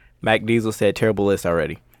Iverson. Mac Diesel said terrible list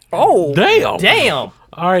already. Oh. Damn. Damn.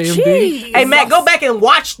 RMD. Jeez. Hey, Matt, go back and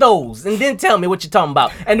watch those, and then tell me what you're talking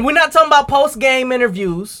about. And we're not talking about post-game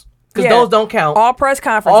interviews, because Yeah. those don't count. All press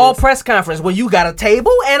conferences. All press conference where you got a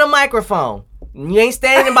table and a microphone. You ain't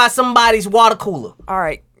standing by somebody's water cooler. All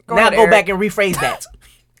right. Now ahead, go Eric. back and rephrase that.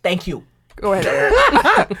 Thank you. Go ahead,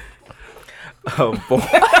 Eric. Four.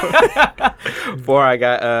 Four, I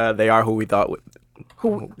got They Are Who We Thought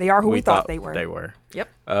Who they are who we thought they were. They were.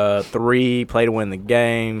 Yep. 3, Play to Win the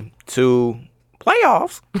Game. 2,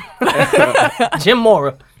 Playoffs. Jim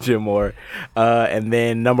Mora. Jim Moore. And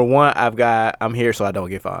then number 1, I've got I'm Here So I Don't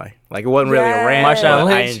Get Fined. Like, it wasn't really a rant, Marshawn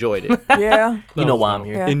but I Lynch. enjoyed it. Yeah. You know why I'm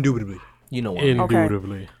here. Yeah. Indubitably. You know why.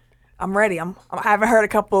 Indubitably. I'm ready. I haven't heard a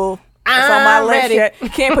couple that's on my list ready. yet. You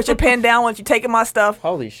can't put your pen down once you taking my stuff.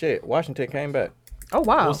 Holy shit. Washington came back. Oh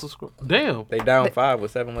wow. What's the score? Damn. They down 5 with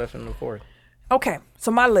 7 left in the fourth. Okay, so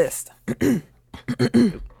my list.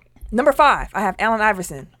 Number 5, I have Allen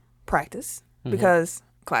Iverson, practice, because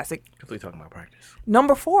classic. We talking about practice.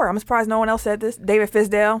 Number 4, I'm surprised no one else said this, David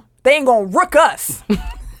Fisdale. They ain't gonna rook us.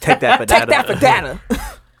 Take that for Take data. that for data.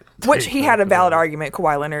 Which he had a valid argument.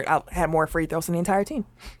 Kawhi Leonard had more free throws than the entire team.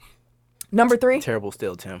 Number 3, Terrible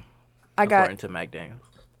still, Tim. I got According to Mac Daniels.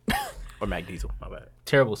 Or Mac Diesel, my bad.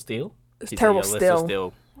 Terrible steal. it's He said terrible your list is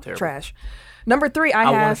still terrible. trash. Number 3, I I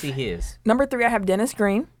want have to see his. Number 3, I have Dennis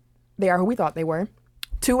Green. They are who we thought they were.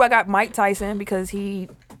 2, I got Mike Tyson because he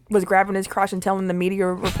was grabbing his crotch and telling the media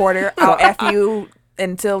reporter, "I'll f you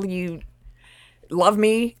until you love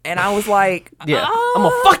me," and I was like, Yeah. I'm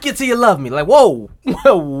gonna fuck you till you love me. Like, whoa.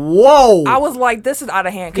 Whoa. I was like, this is out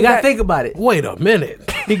of hand. you gotta think about it. Wait a minute.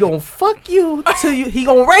 He gonna fuck you till you. He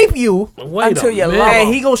gonna rape you. Wait Until a you minute. love him.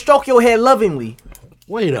 And he gonna stroke your head lovingly.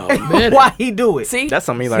 Wait a minute. Why he do it? See, That's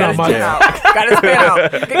something he got learned to in my- spin jail. out. Got to spin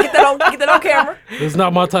out. Get that on camera. It's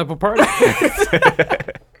not my type of party.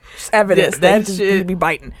 Just evidence Yeah, that that he shit- be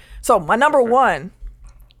biting. So my number 1,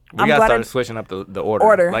 We I'm gotta glad start I- switching up the order.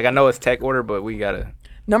 Order. Like, I know it's tech order, but we gotta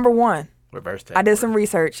number 1. reverse tech. I did some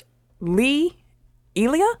research. Lee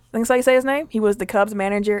Elia, I think that's how you say his name. He was the Cubs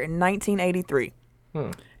manager in 1983.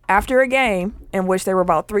 After a game in which there were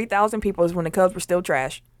about 3,000 people, is when the Cubs were still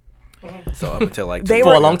trash. So up until like They two- For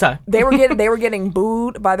were a long time. They were getting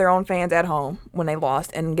booed by their own fans at home when they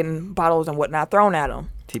lost and getting bottles and whatnot thrown at them.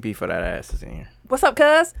 TP for that ass is in here. What's up,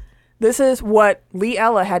 cuz? This is what Lee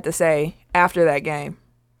Ella had to say after that game.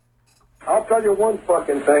 I'll tell you one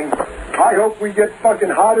fucking thing. I hope we get fucking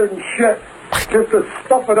hotter than shit just to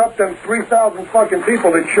stuff it up them 3,000 fucking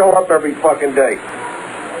people that show up every fucking day.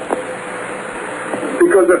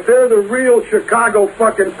 Because if they're the real Chicago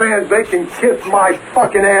fucking fans, they can kiss my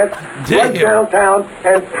fucking ass right Damn. downtown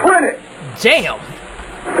and print it. Damn.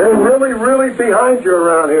 They're really, really behind you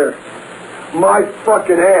around here. My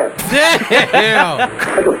fucking ass. Damn.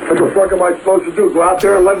 What the fuck am I supposed to do? Go out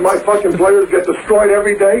there and let my fucking players get destroyed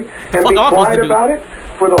every day and be Fuck am I supposed quiet to do? about it?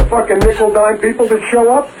 For the fucking nickel-dime people that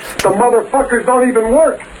show up? The motherfuckers don't even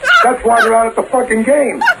work. That's why they're out at the fucking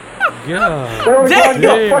game. God. They only got to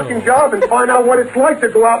do a Damn. fucking job and find out what it's like to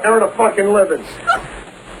go out there and a fucking living.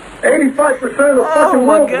 85% of the fucking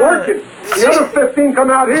my world's God. working. The other 15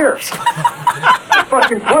 come out here.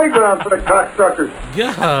 Fucking playground for the cocksuckers.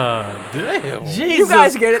 God damn. Jesus You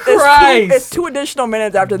guys get it. Christ. It's 2 additional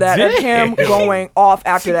minutes after that of him going off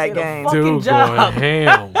after that game. fucking Dude job. going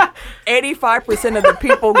ham. 85% of the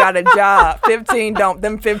people got a job. 15 don't.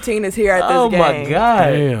 Them 15 is here at this Oh game. my God.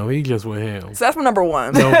 Damn, he just went ham. So that's my number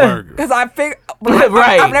 1. No burger. Because I figured,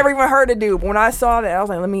 Right. I've never even heard of dude. But when I saw that, I was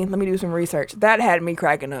like, let me do some research. That had me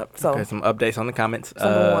cracking up. So There's some updates on the comments.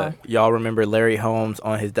 Number 1. Y'all remember Larry Holmes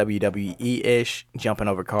on his WWE-ish jumping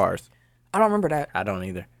over cars? I don't remember that. I don't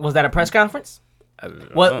either. Was that a press conference? I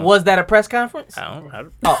don't What know. was that a press conference? I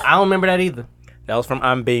don't. Oh, I don't remember that either. That was from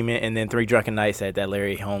I'm Beaming, and then 3 Drunken Nights said that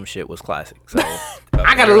Larry Holmes shit was classic. So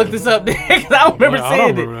I gotta look this up because I don't remember I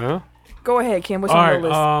seeing don't it. remember that. Go ahead, Kim. What's All on right,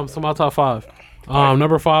 your list? so my top 5.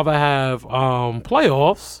 Number 5, I have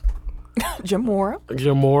playoffs. Jim Mora.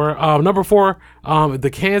 Jim Moore. Number 4, the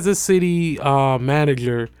Kansas City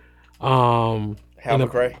manager. Hal in a-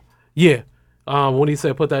 McRae. Yeah. When he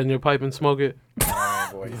said, "Put that in your pipe and smoke it." Oh,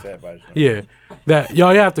 boy, he said about it. Yeah. That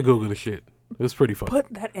y'all, you have to Google the shit. It's pretty fun.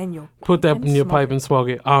 Put that in your. Put that and in your smoke pipe and smoke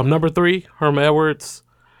it. Number 3, Herm Edwards.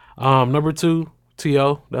 Number 2,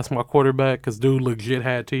 T.O. That's my quarterback because dude legit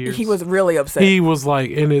had tears. He was really upset. He was like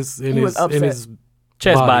in his was upset.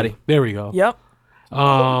 Chest body. There we go. Yep.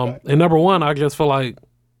 And number 1, I just feel like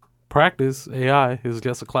practice AI is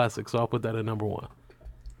just a classic, so I'll put that at number 1.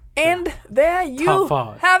 And there you Top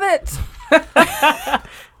 5. have it.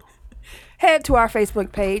 Head to our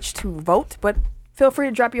Facebook page to vote, but feel free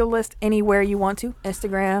to drop your list anywhere you want to.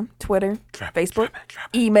 Instagram, Twitter, Facebook,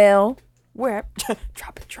 email, where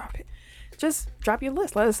drop it. Just drop your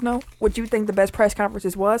list. Let us know what you think the best press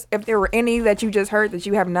conferences was. If there were any that you just heard that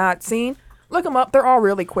you have not seen, look them up. They're all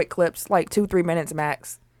really quick clips, like 2-3 minutes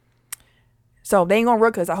max. So they ain't gonna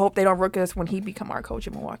rook us. I hope they don't rook us when he become our coach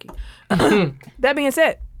in Milwaukee. That being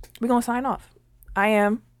said, we're gonna sign off. I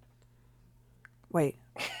am Wait.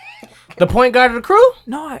 The point guard of the crew?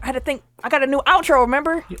 No, I had to think. I got a new outro.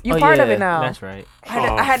 Remember? You Oh, part of yeah, it now. That's right.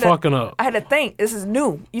 I had to. Fucking up. I had to think. This is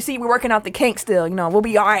new. You see, we're working out the kinks still. You know, we'll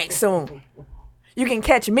be all right soon. You can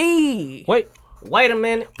catch me. Wait a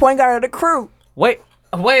minute. Point guard of the crew. Wait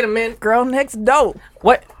a minute. Girl next door.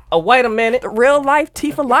 Wait a minute. The real life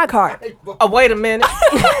Tifa Lockhart. Wait a minute.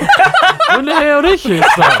 When the hell this shit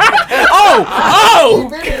started?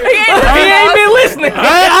 He ain't been listening.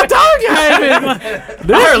 I told you I ain't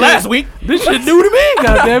been. I heard last week. This shit new to me,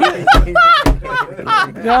 goddamn it.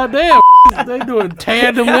 Goddamn, they doing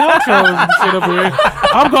tandem outros and shit up here.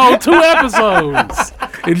 I'm going 2 episodes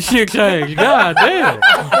and shit changed. Goddamn.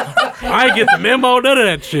 I ain't get the memo, none of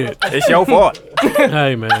that shit. It's your fault.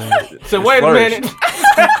 Hey, man. So wait a Flourish. minute.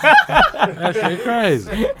 That shit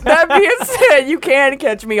crazy. That being said, you can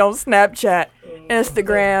catch me on Snapchat,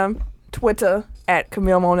 Instagram, Twitter at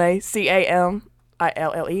Camille Monet,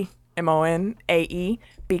 CamilleMonae,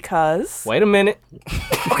 because. Wait a minute.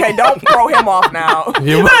 Okay, don't throw him off now.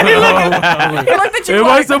 You, He looked at you am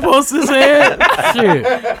I like, supposed to say it? Shit.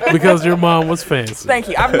 Because your mom was fancy. thank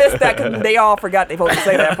you. I missed that because they all forgot they supposed to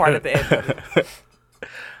say that part at the end.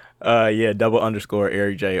 Yeah, __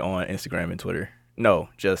 Eric J on Instagram and Twitter. No,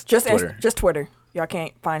 just Just Twitter. just Twitter. Y'all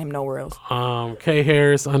can't find him nowhere else. K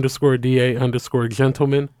Harris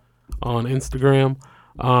 _DA_gentleman on Instagram.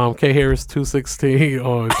 K Harris 216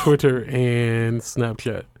 on Twitter and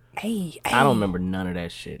Snapchat. Hey, I don't remember none of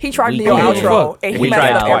that shit. He tried to We do an can't- outro, and he We messed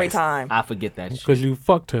tried up every twice. time. I forget that shit. Because you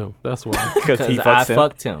fucked him. That's why. Because he Because I fucks him.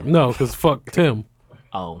 fucked him. No, because fuck Tim.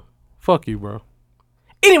 Oh. Fuck you, bro.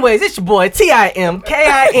 Anyways, it's your boy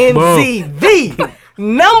TIMKINZV.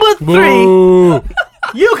 Number 3. Boo.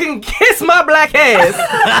 You can kiss my black ass,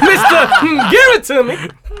 Mr. Give it to me.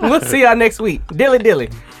 We'll see y'all next week. Dilly dilly.